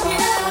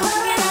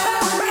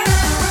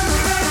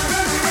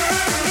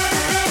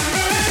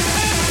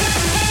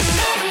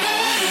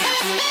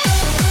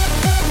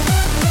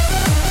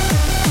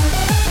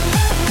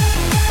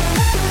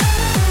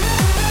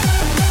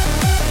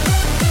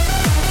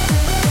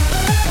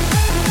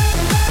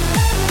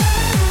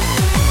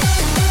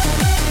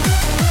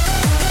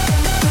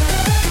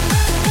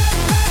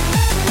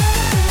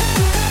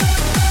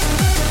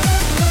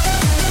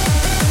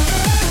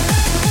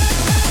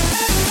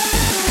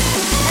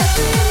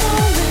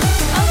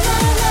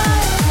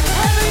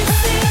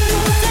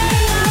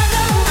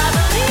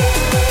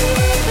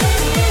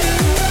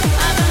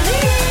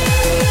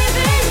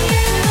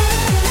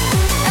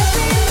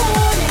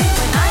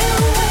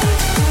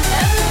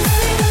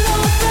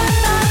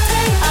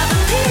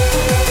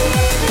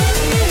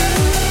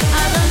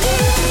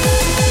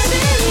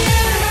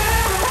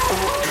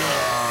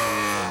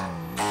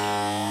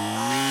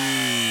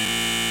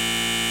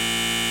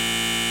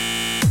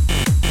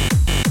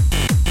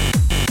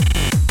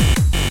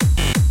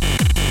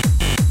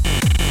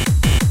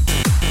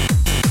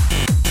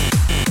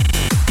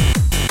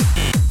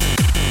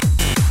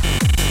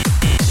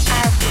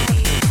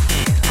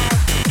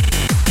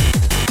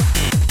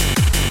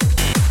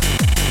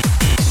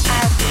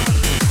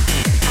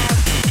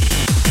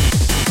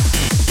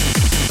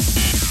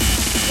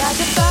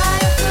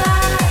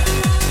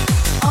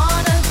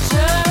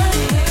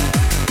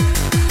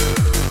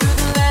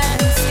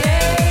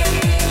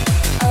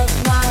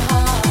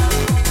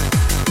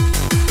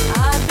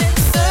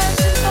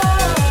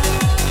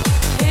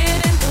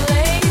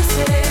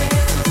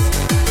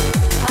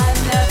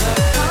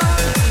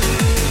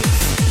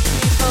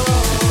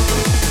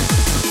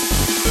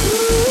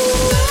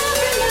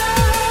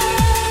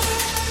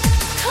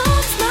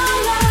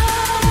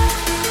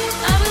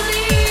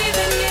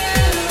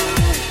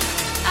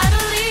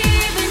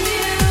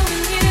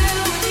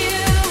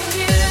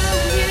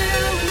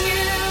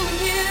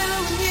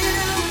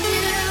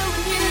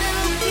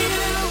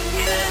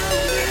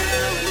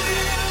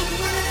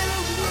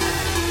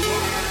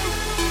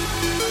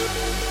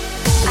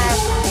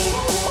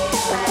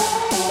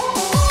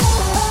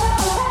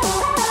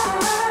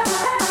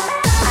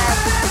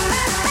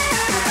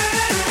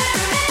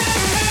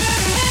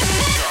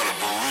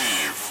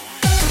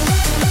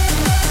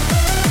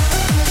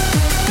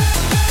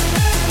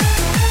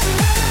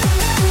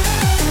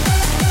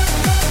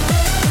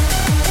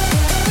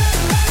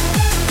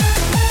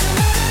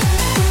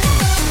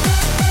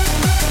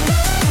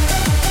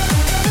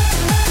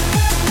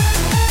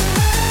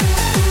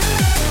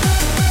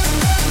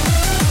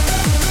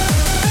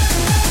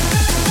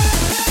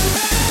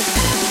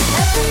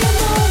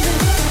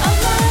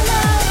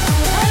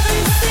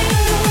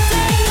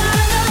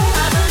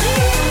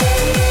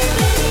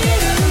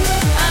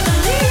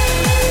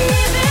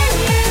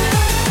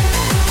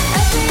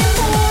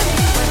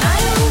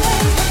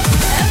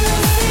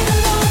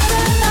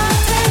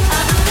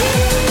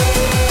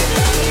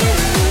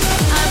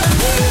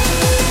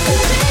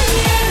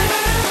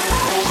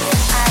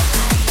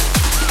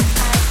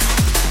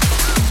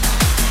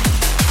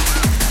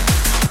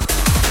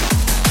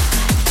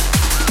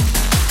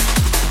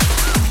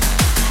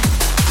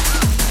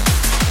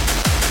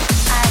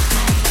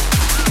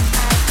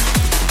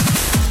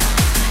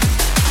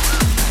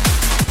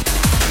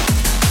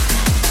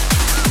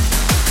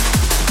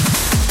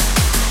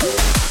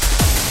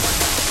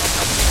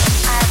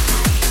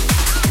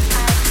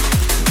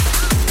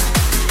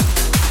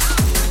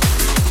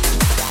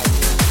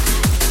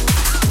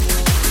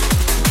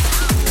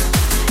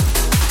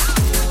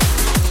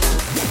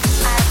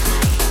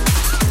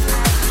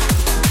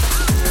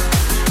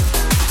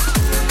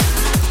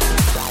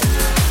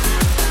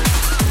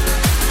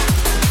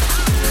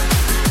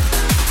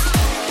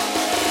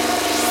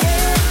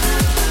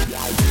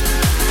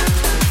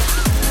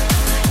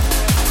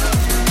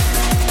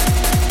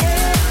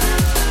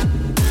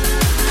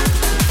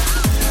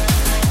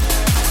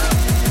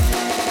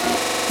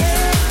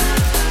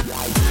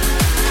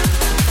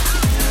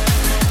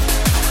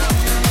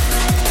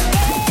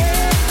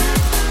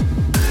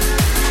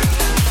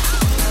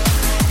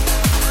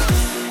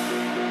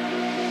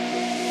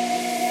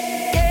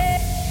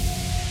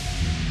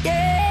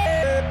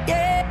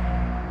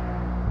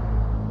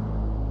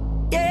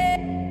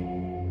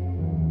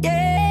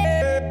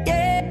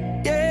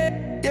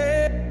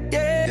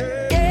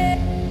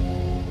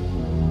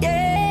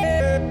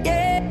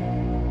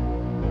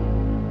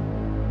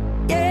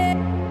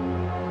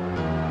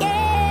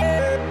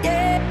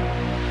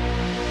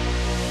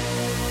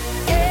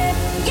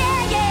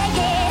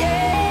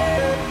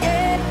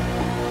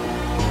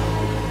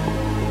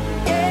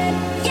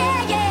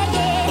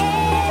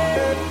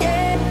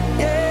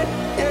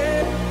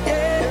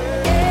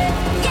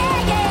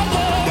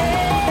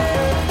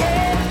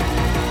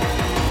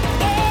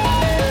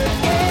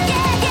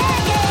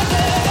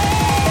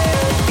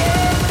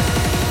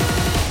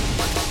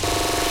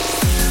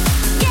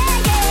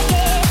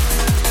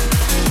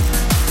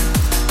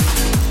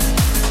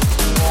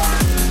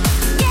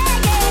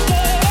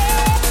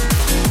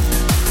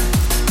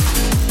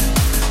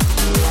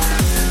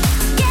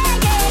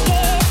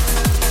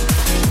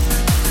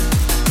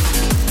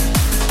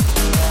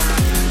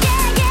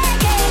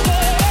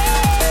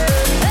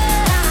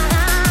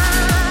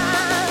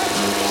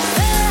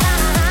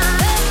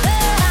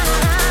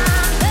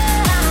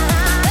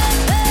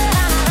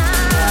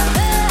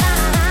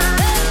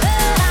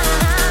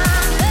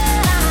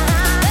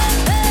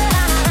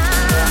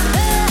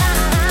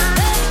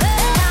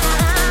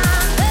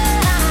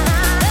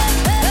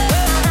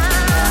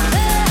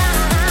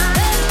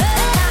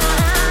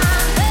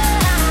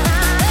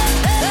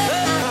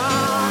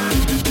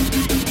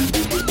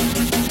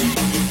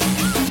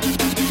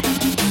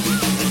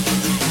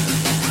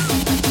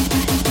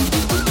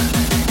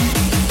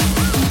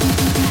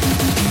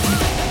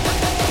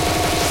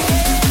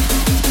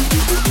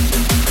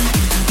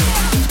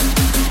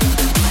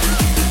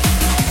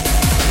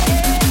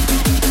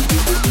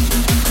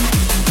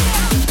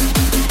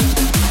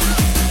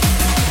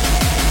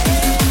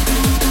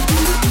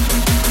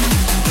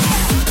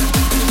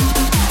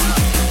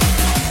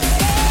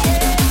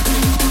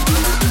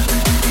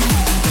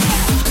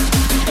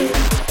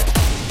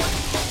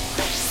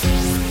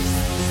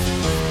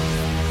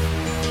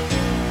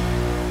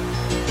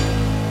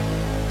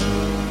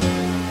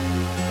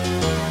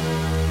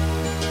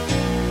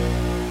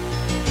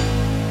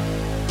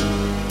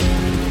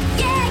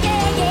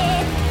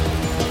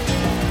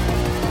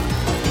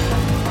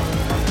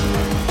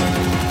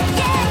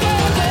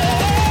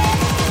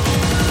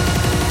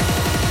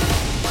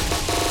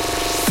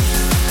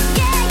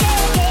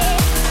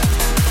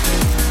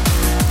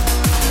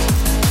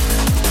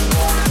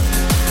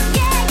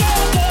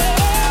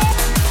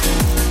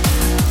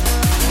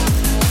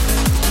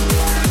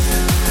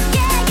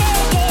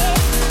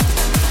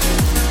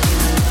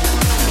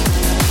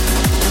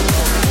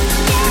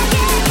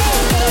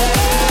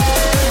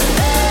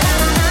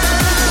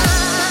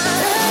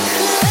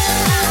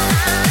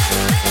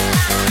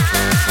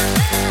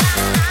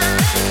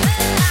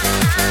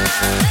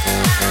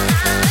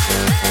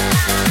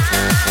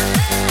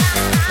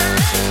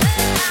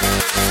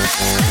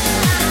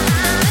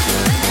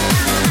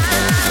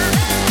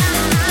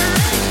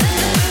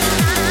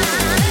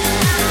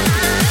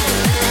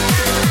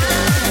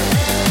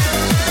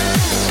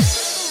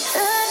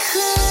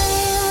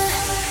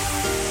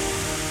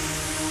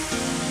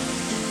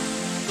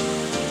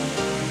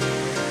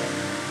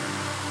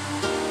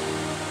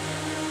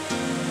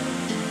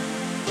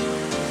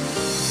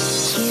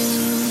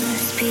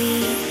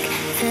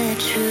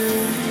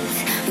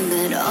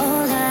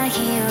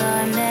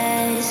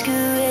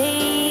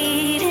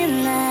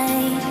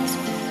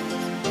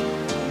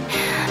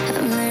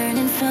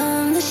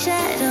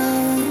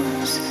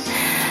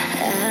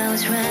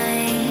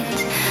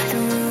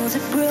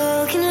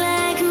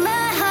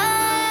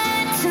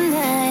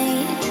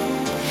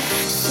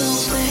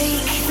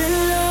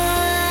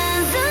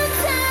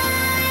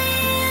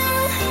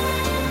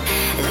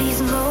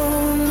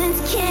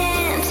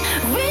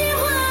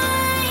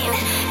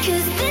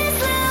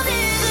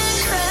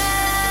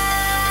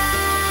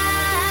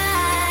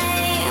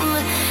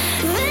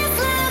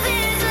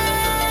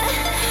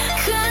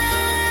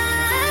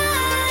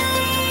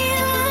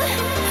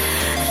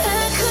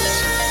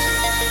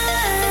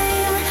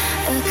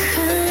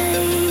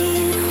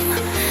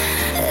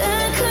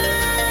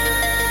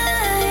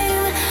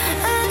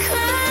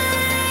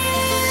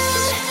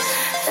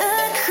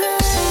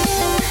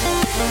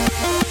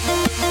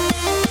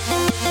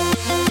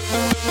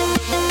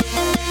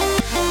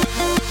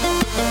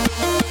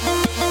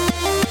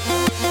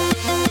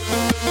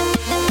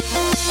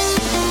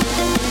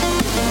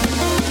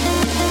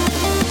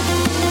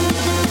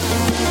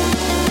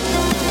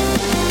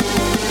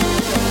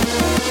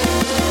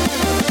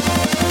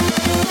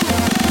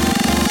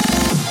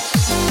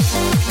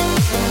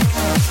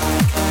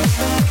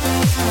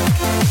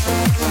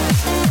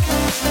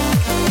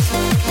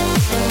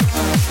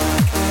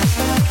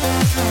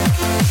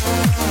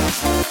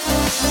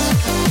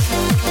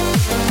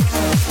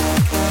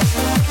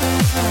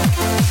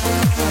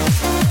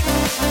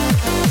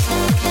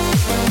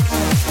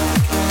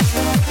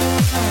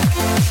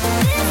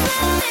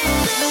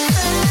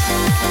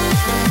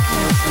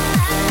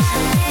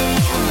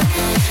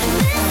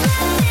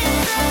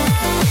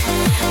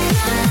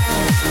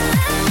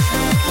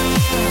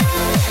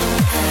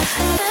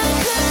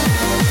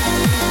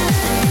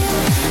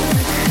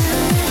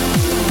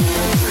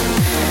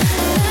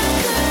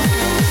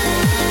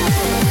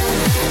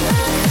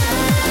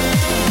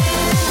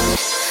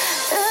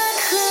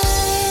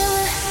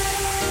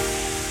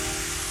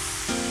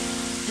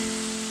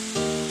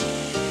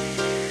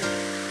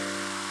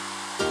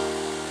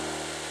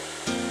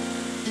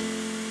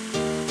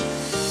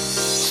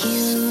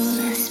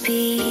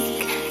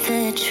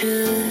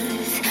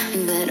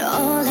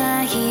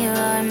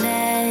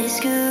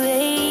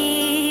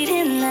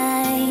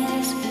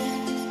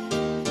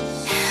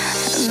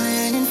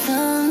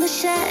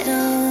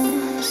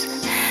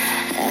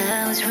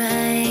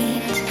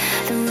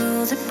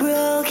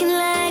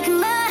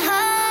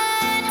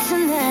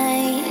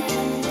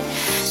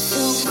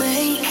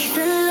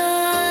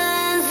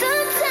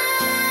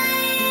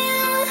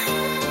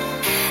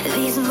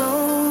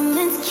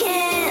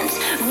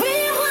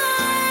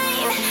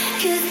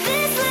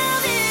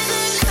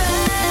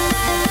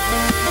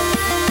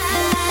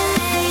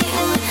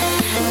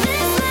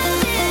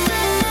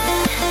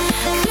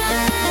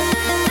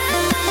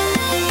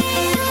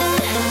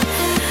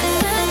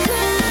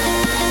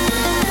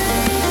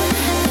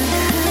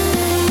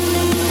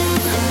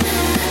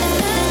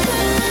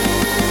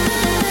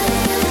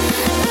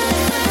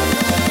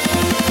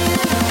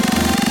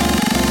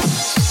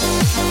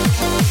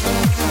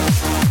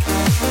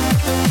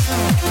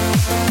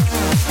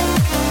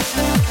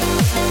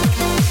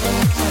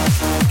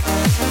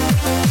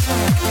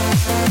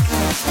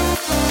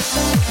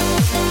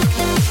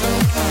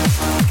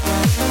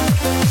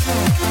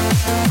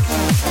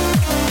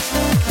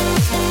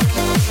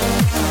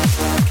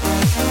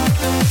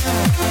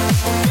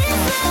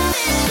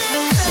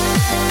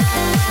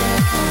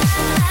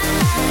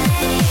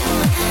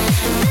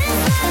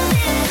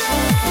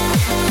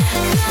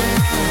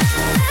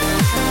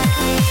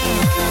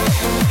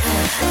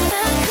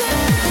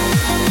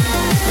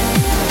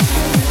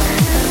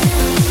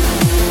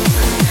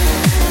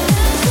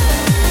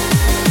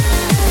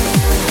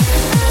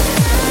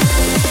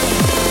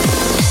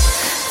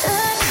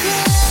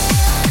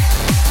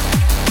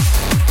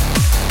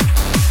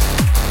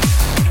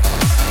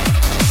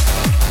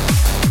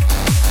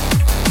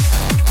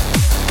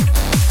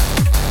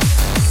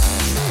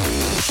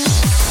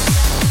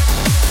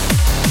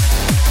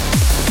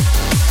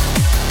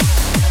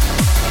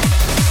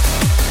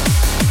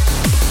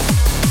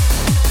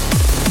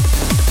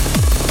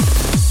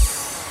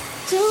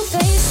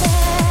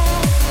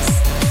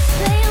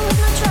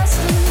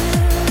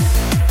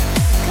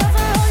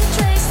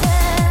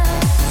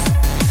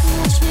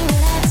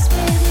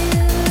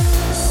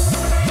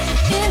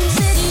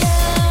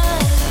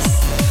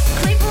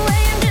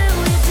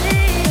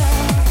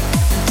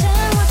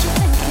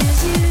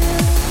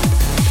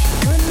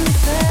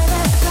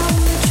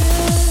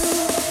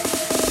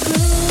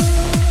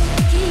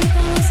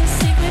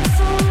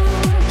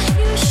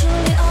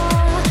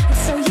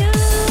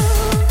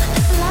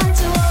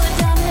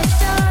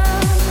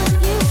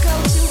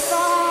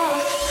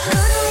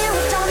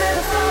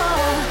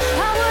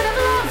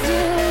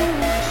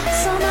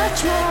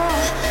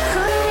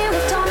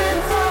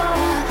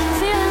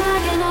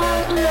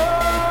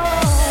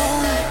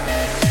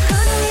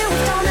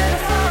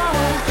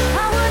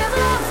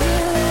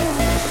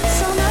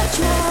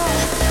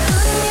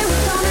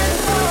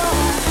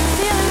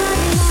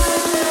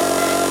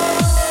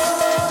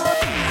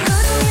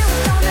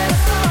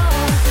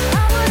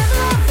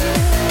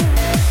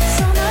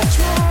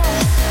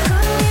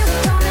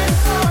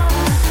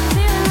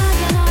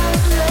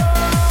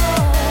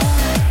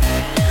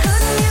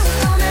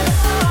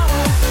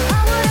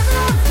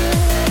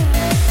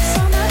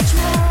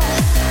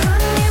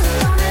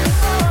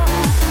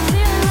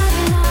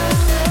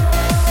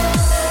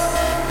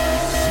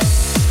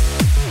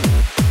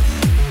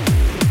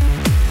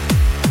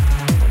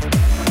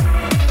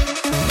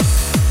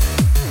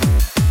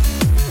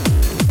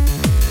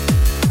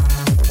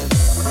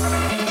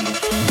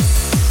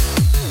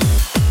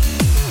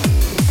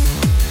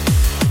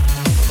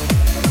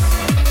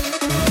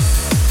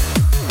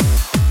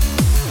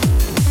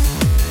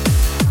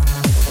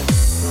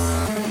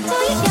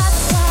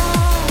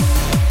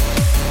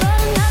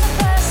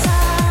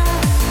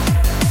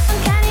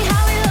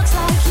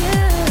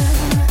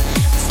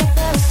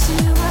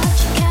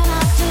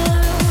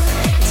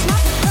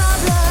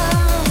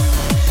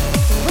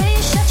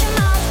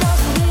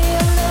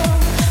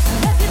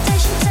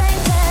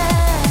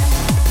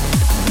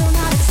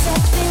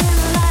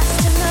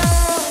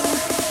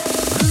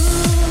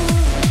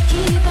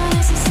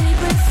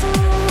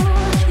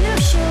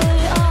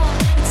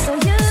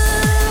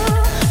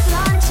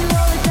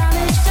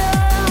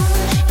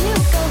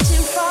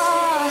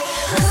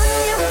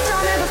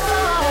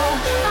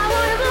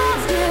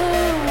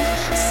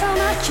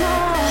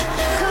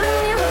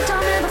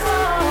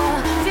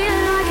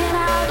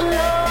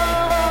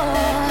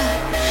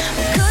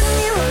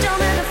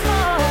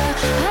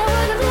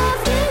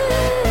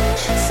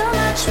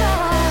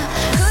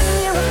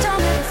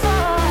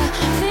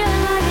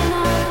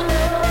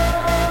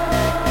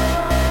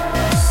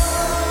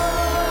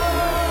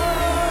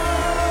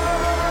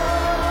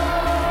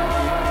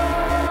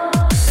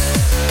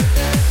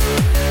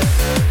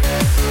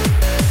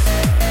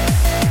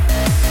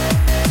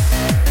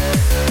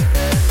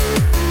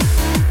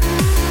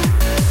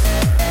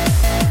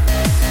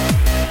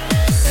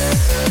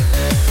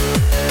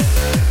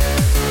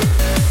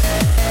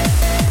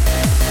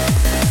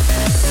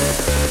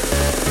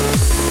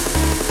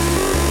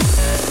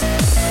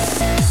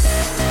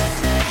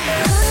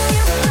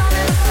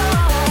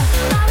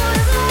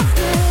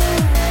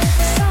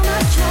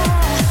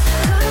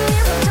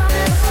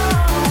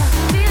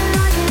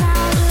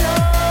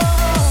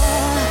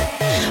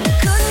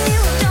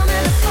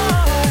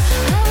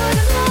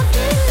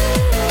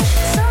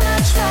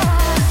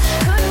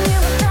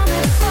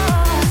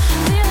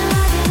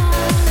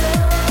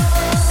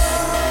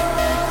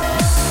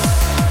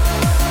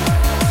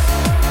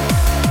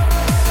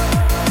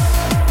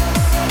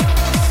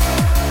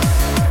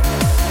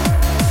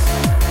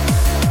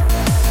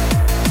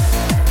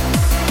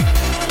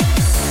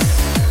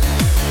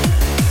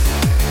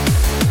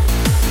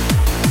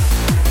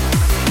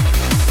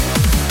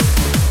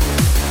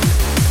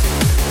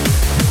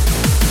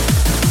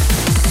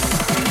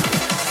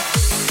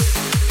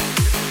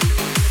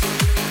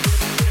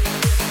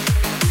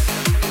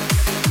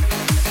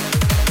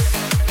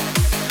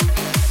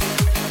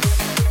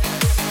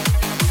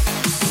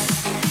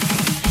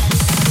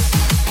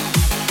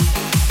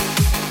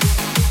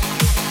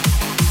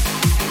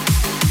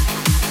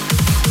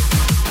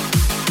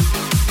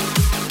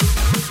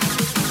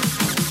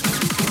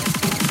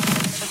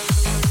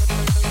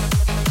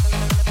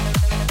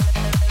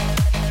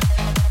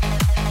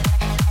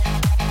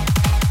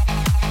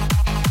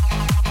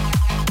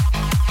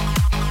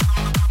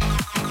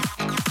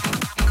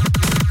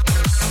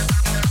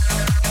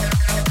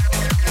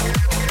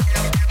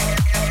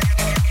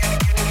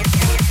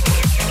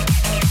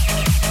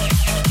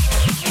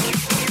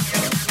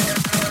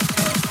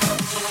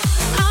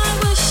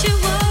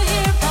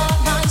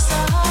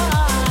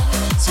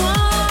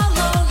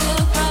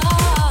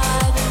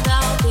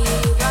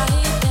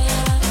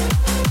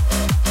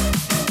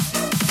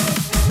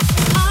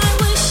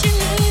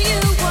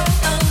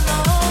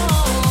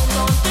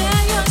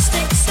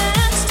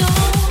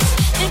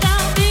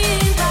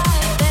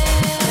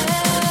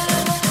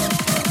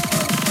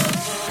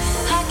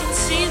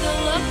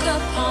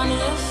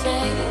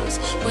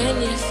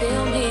 when you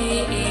feel me.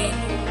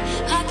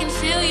 I can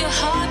feel your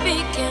heart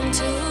begin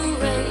to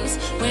race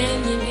when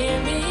you're near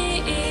me.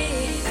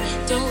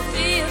 Don't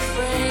be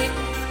afraid,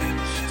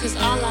 'cause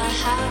all I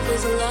have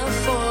is love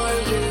for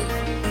you.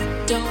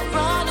 Don't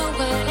run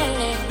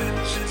away,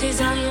 'cause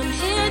I am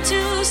here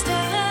to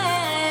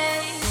stay.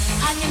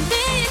 I can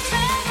be your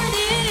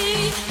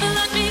clarity,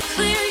 let me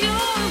clear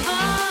your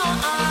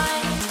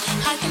mind.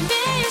 I can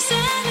be your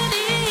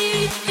sanity,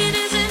 it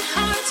isn't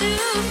hard to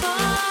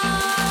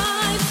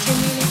find.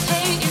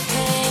 Communicate your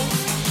pain,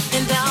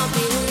 and I'll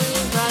be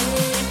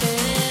right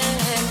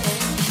there.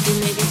 You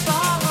may be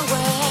far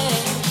away,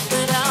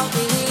 but I'll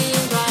be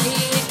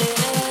right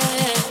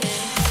there.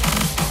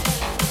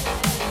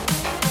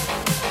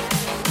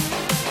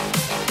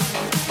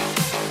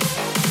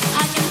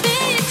 I can be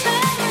your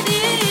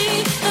clarity,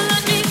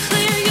 let me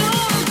clear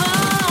your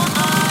mind.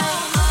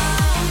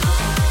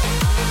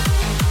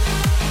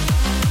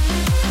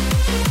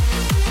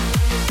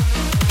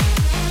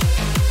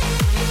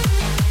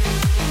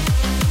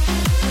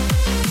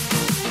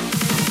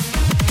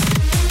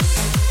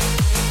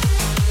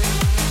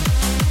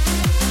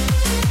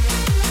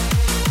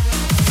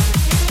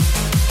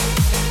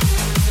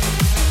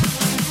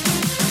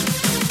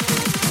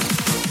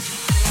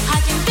 I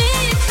can be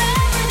your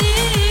clarity,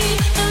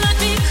 let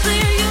me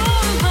clear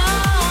your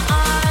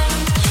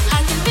mind. I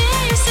can be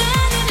your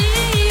sanity,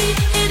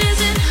 it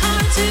isn't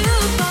hard to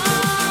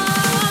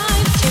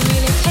find.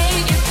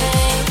 Communicate your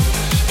pain,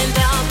 and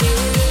I'll be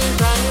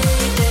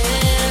right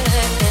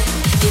there.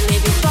 You may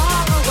be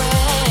far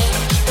away,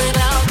 but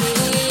I'll be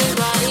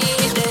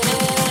right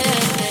there.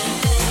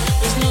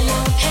 There's no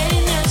more pain,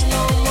 there's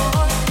no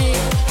more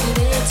fear,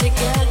 we're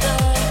together.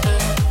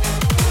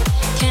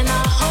 Can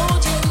I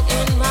hold you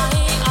in my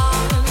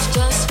arms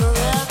just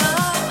forever?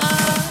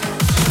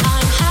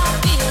 I'm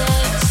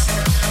happiest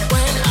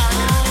when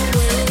I'm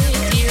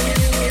with you.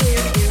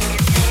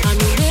 I'm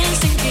your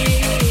missing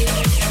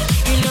piece,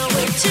 you know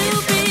it to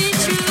be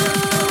true.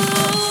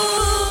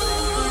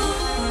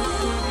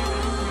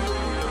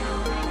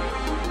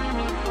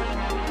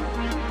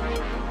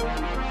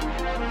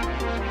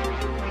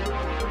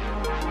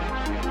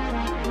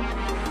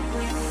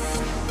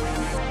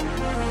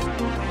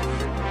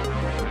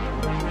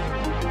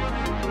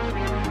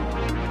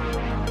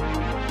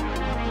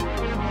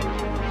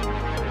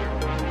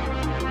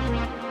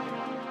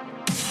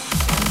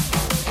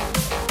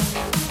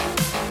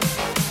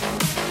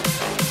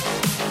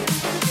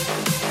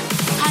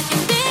 I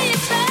can be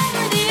your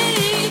clarity,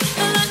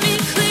 let me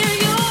clear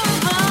your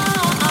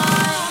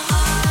mind.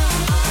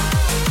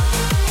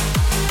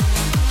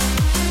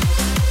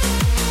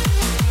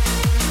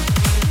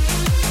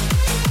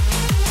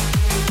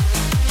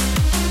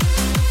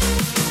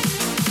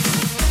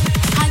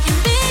 I can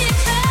be your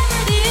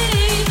clarity,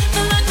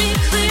 let me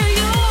clear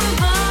your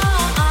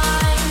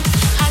mind.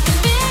 I can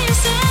be your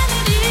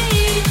sanity,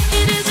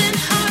 it isn't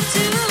hard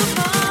to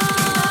find.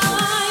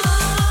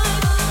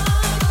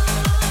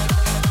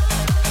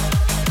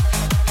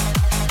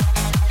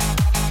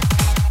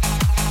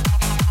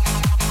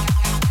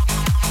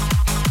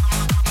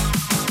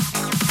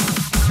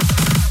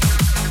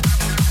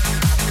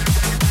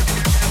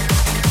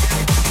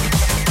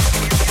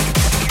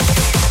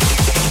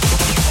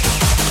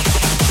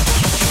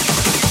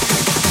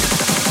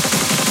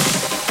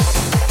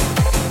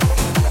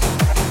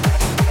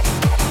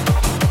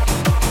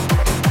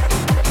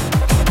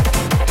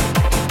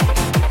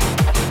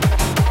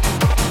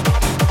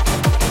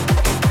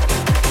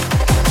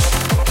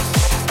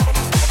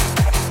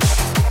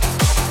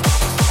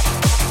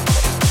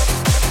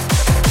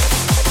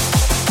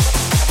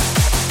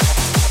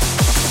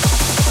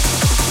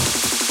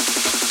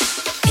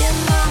 In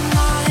my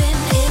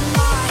mind, in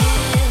my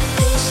head,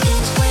 this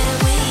is where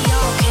we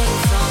all came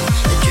from.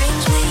 The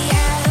dreams we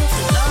have,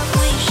 the love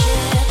we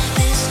share,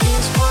 this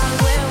is what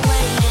we're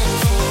waiting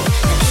for.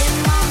 And in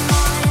my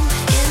mind,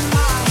 in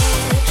my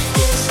head,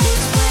 this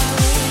is where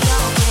we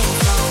all came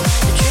from.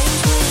 The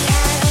dreams we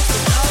have, the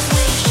love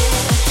we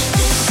share,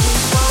 this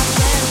is what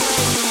we're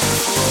waiting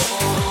for.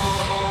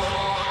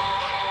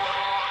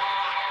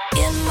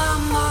 In my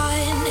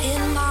mind,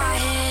 in my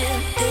head,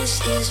 this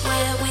is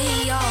where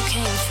we all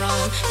came from.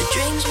 The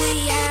dreams we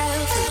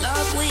have, the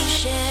love we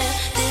share,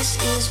 this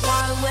is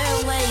what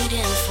we're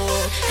waiting for.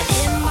 And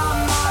in my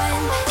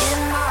mind, in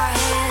my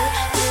head,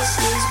 this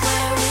is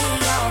where we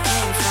all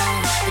came from.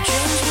 The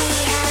dreams we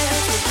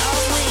have, the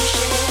love we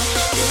share,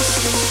 this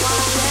is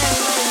what we're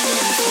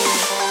waiting for.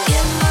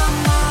 In my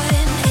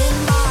mind, in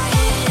my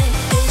head,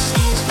 this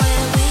is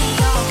where we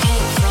all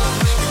came from.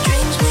 The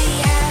dreams we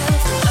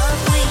have, the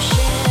love we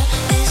share,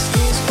 this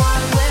is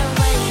what we're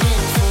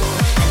waiting for.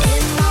 And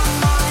in my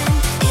mind,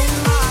 in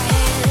my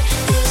head,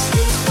 this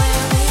is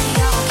where we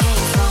all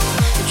came from.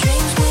 The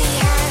dreams we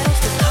have,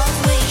 the love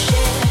we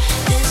share,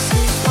 this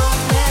is what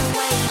we're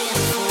waiting for.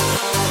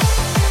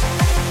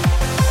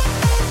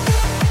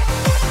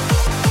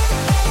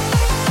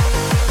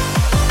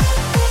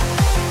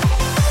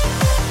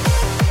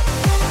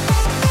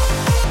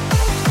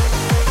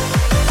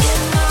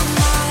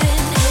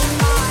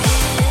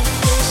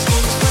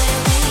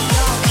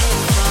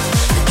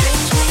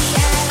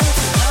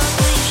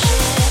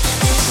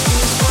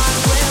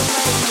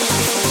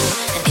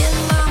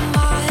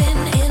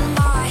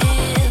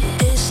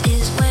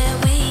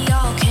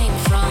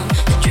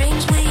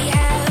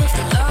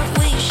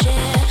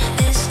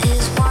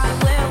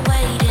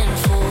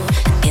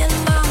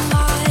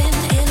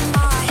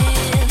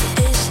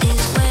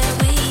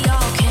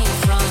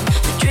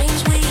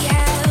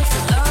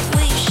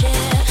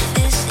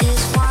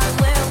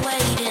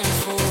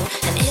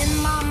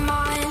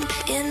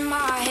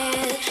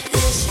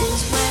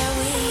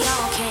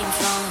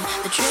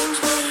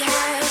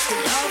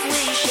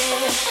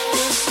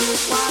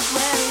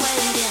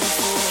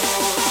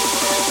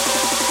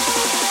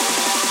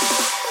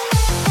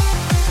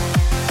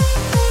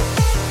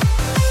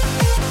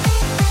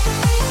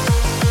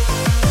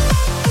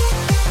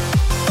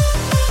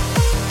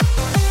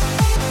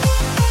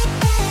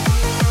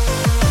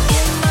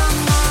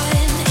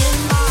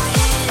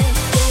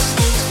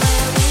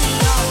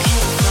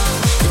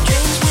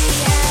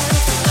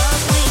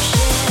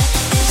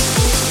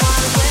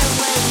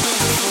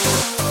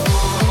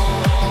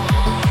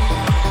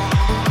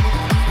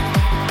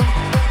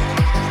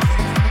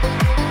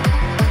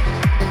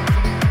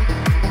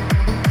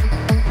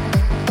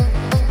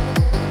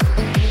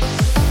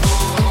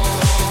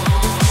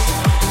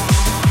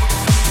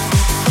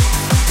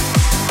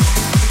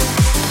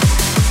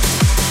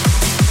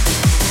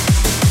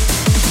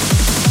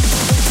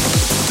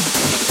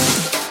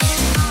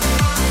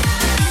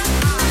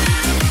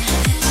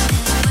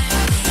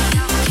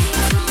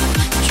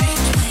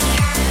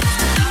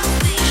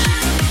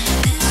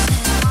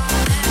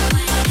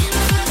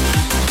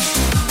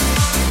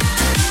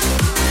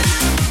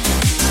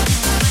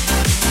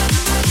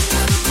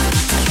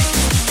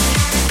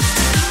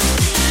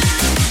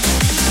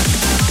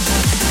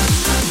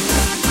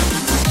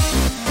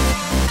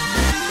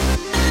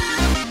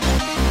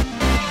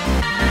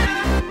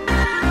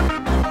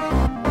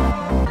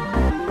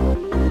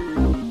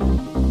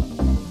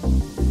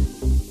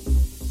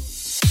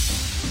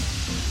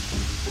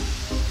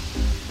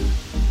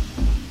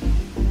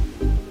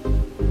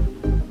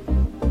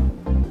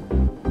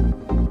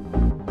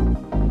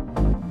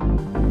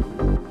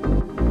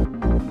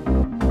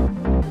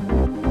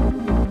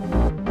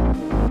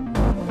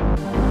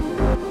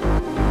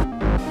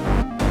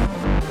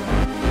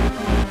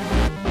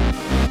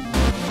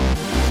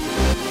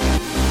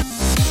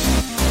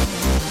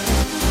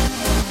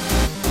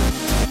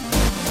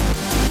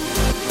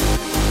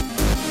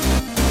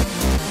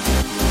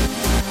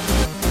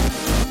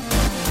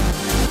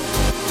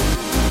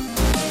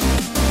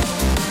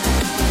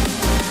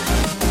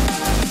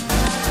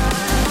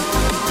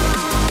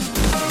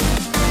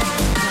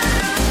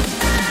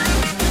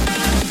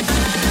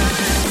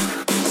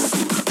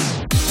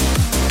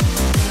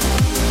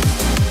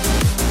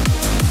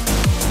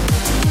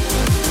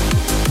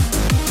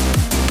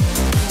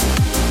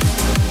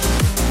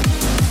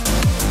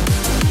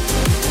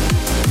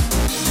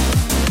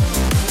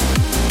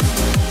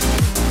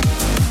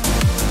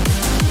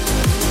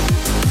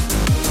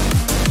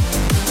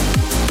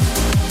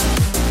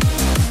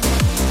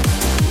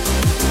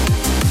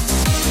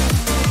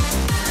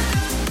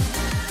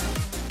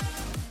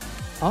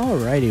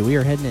 Alrighty, we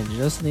are heading in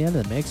just to the end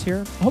of the mix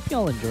here. Hope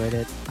y'all enjoyed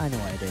it. I know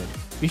I did.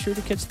 Be sure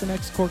to catch the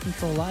next Core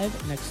Control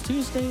Live next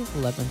Tuesday,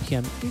 11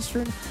 p.m.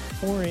 Eastern,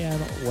 4 a.m.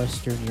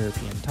 Western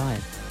European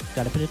time.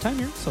 Got a bit of time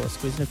here, so let's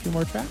squeeze in a few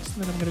more tracks,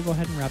 and then I'm going to go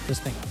ahead and wrap this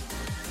thing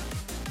up.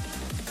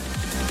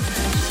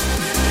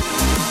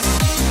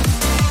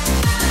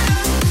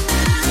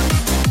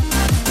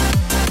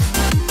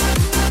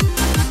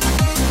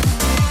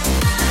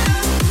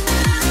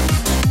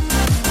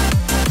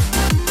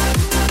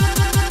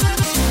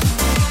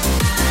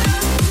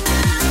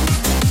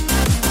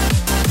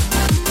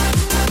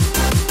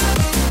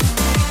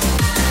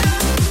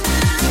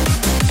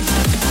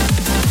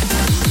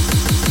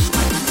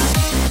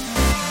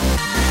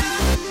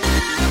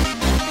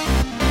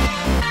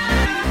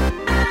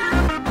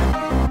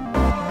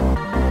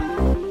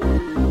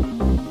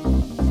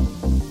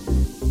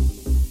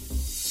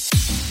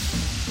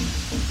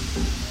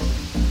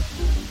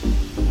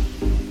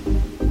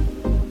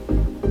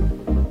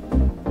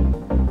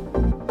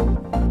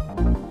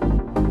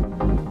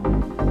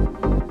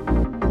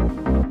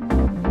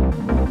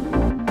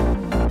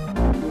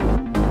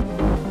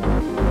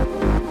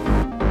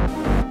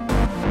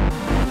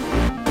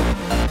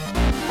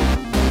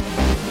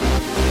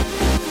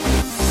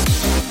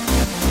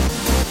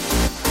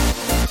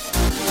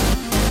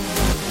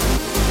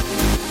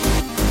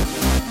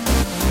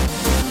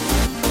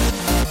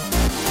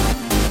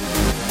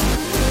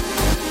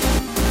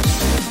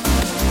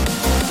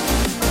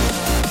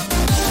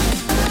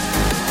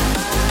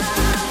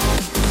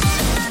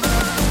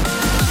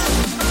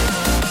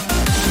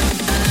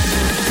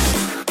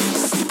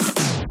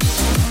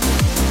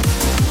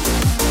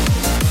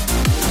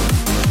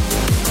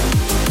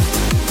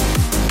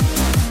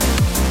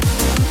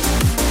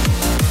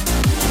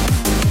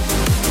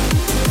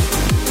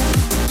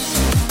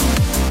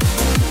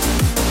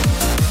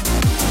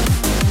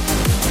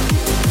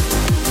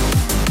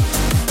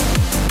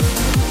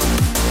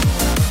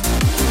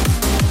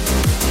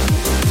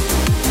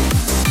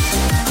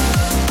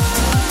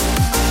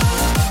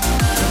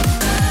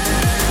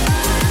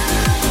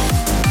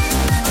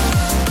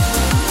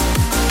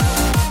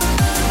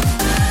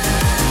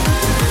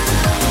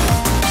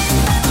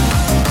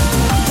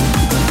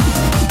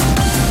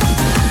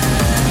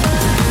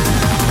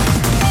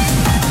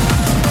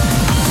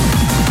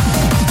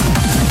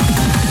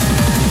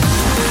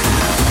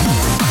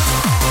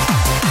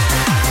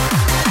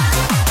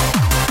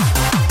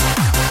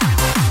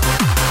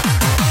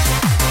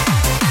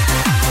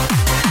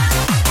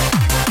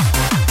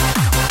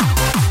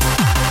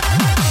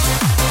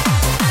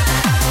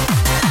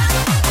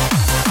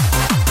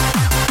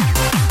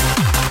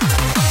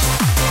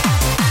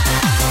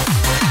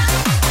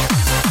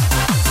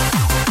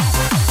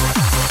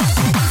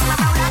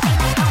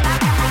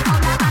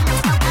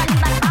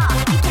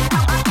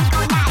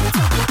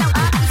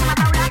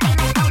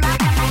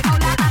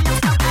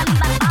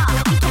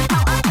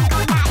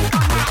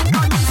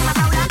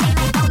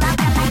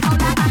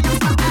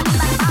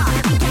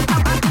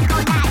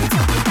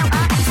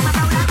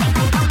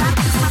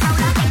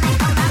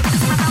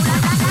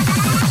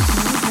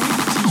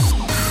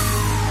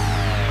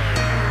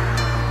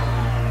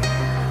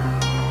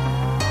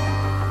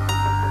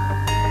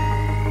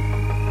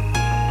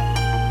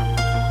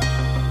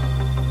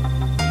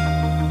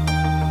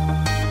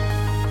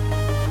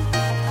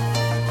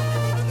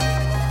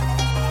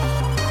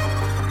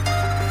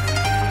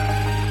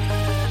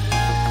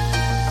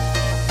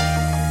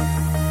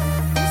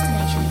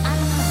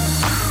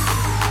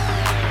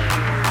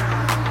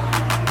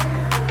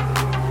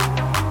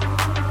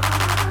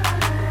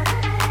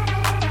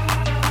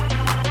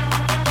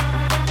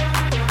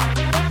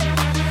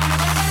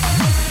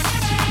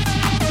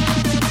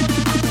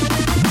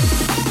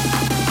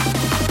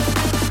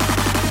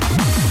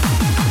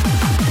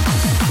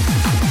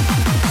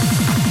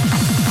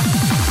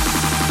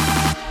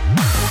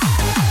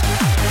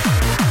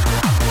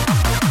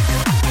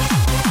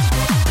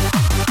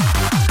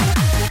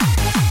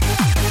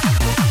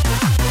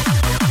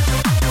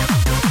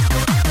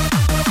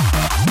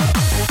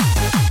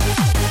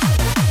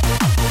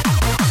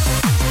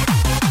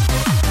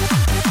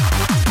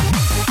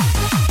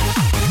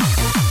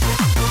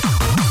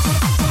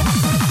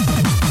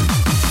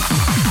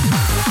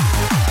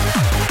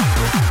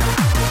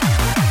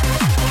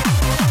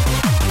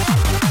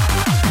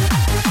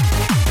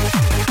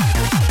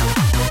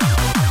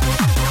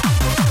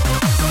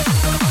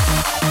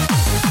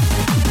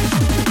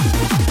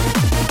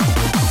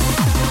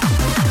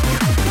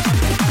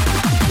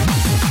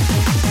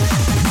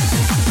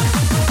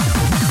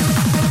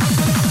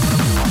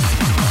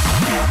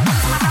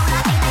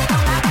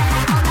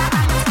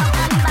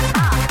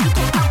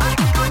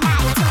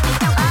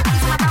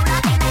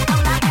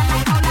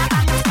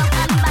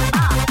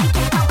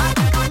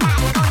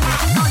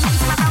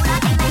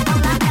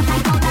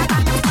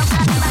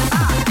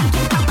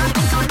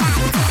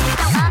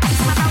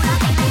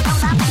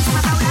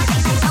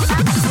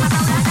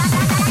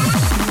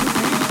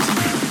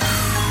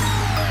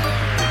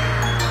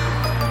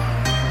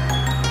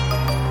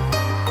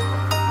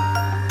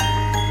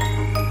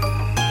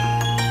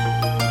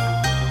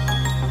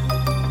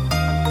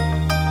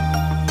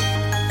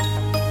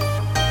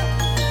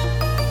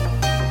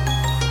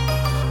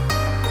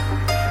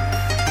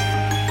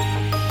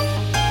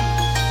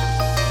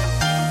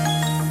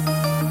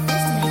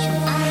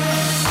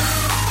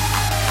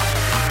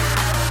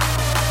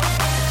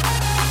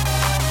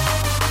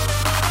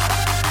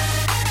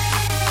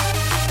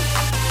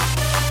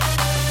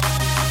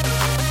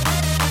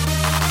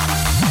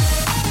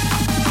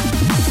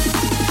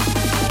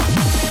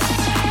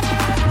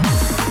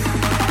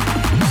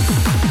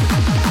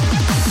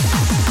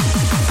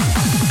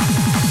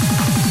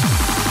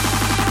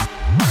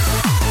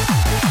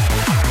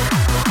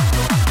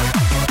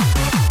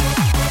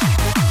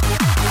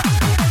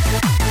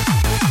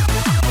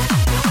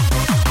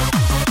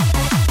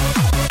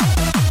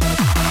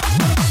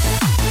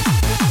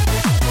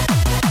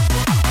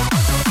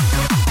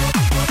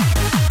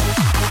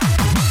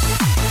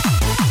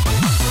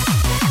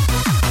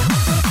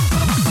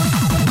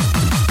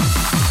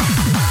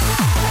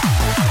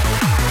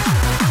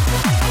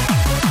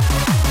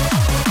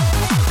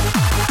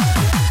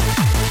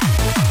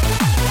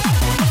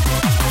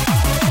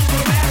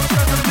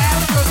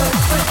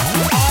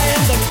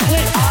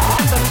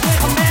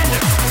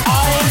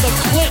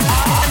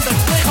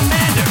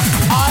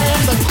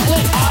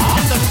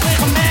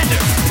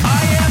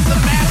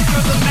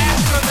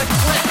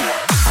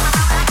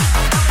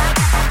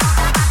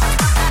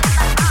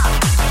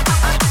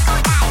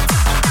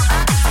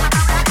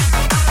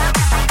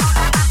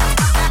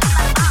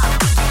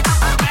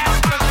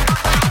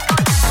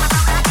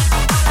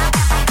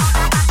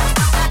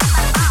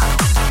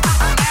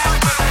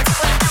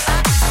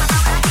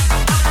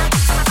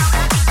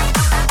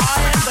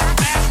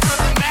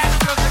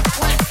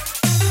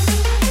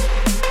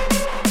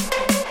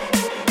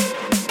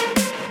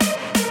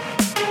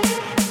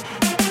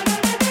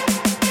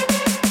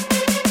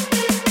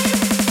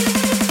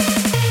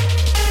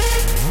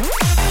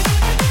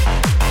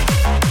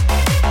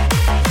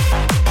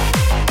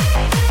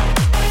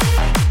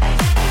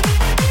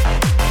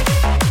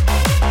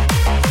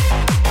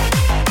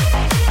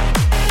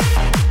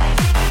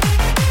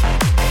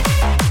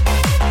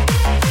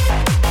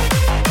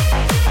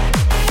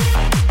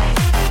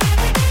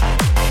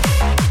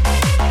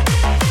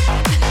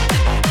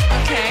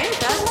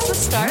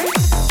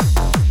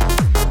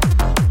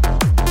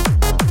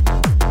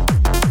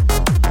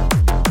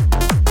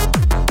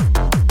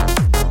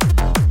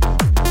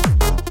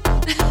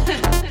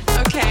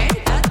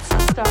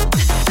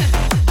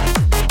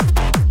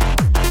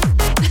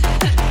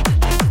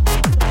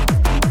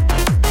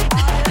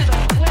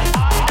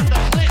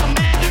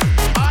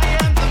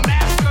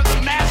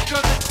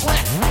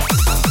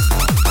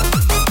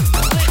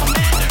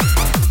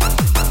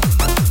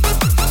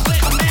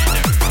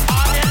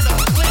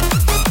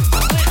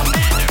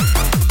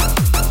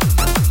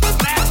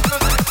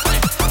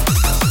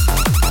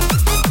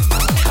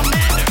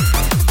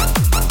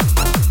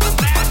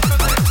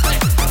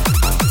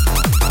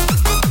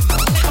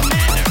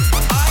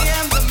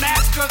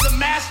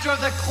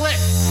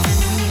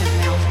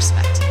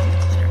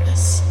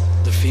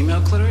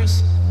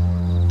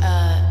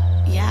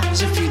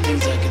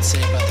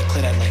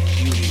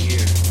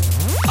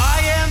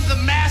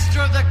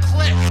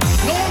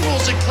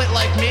 clit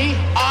like me.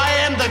 I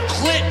am the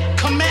clit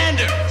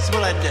commander. This is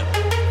what I do.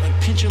 I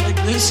pinch it like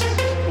this.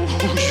 Oh,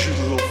 you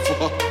little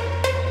fuck.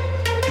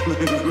 And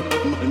I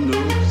grab my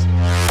nose.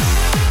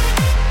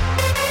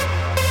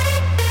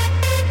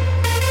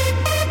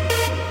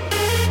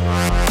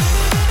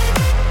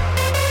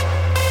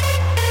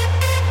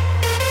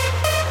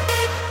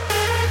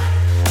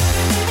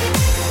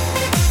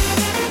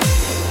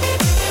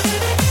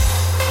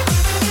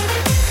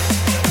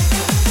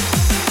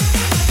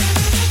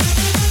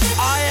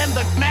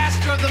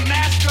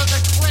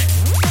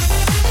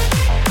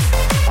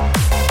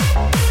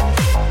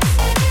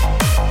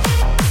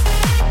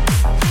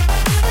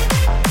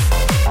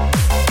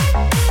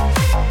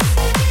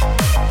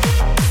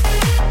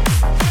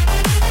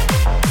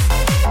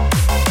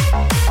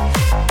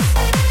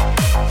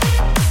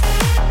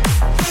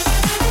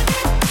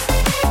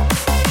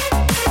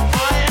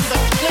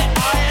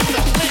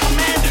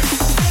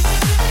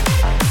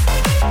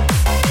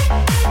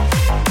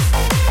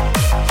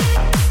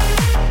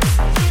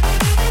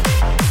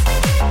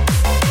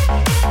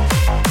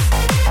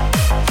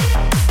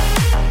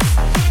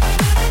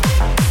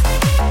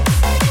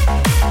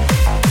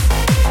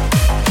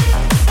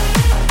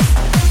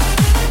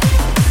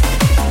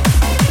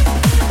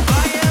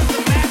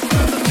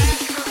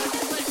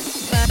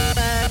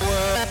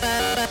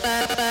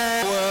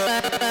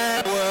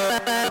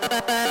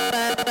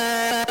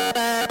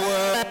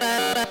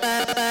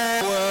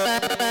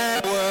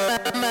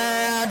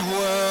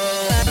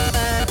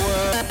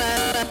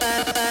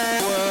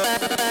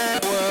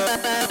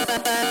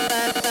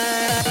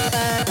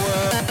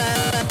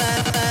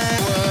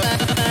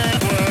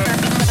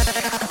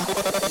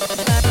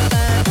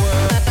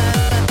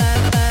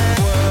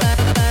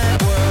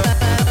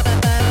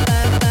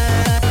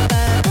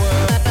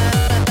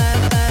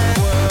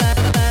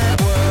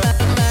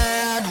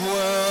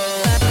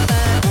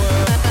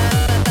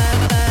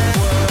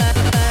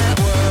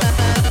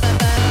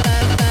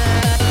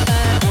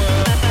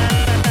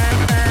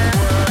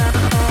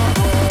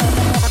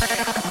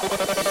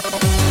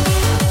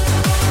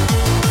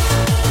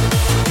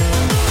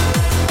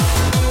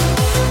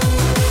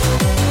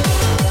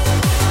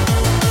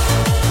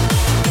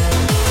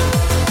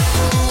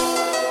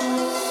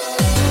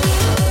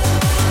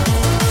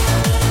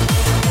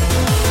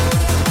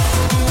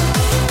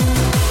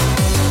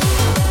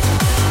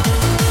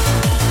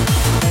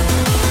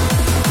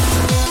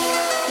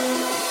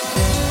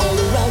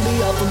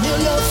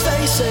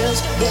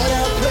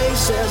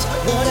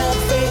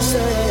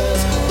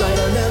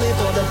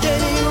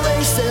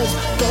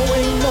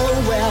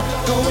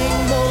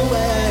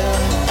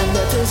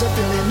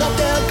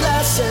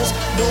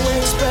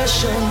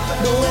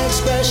 No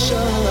expression.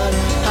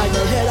 Hide my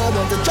head, I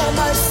want to drown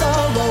my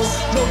sorrow.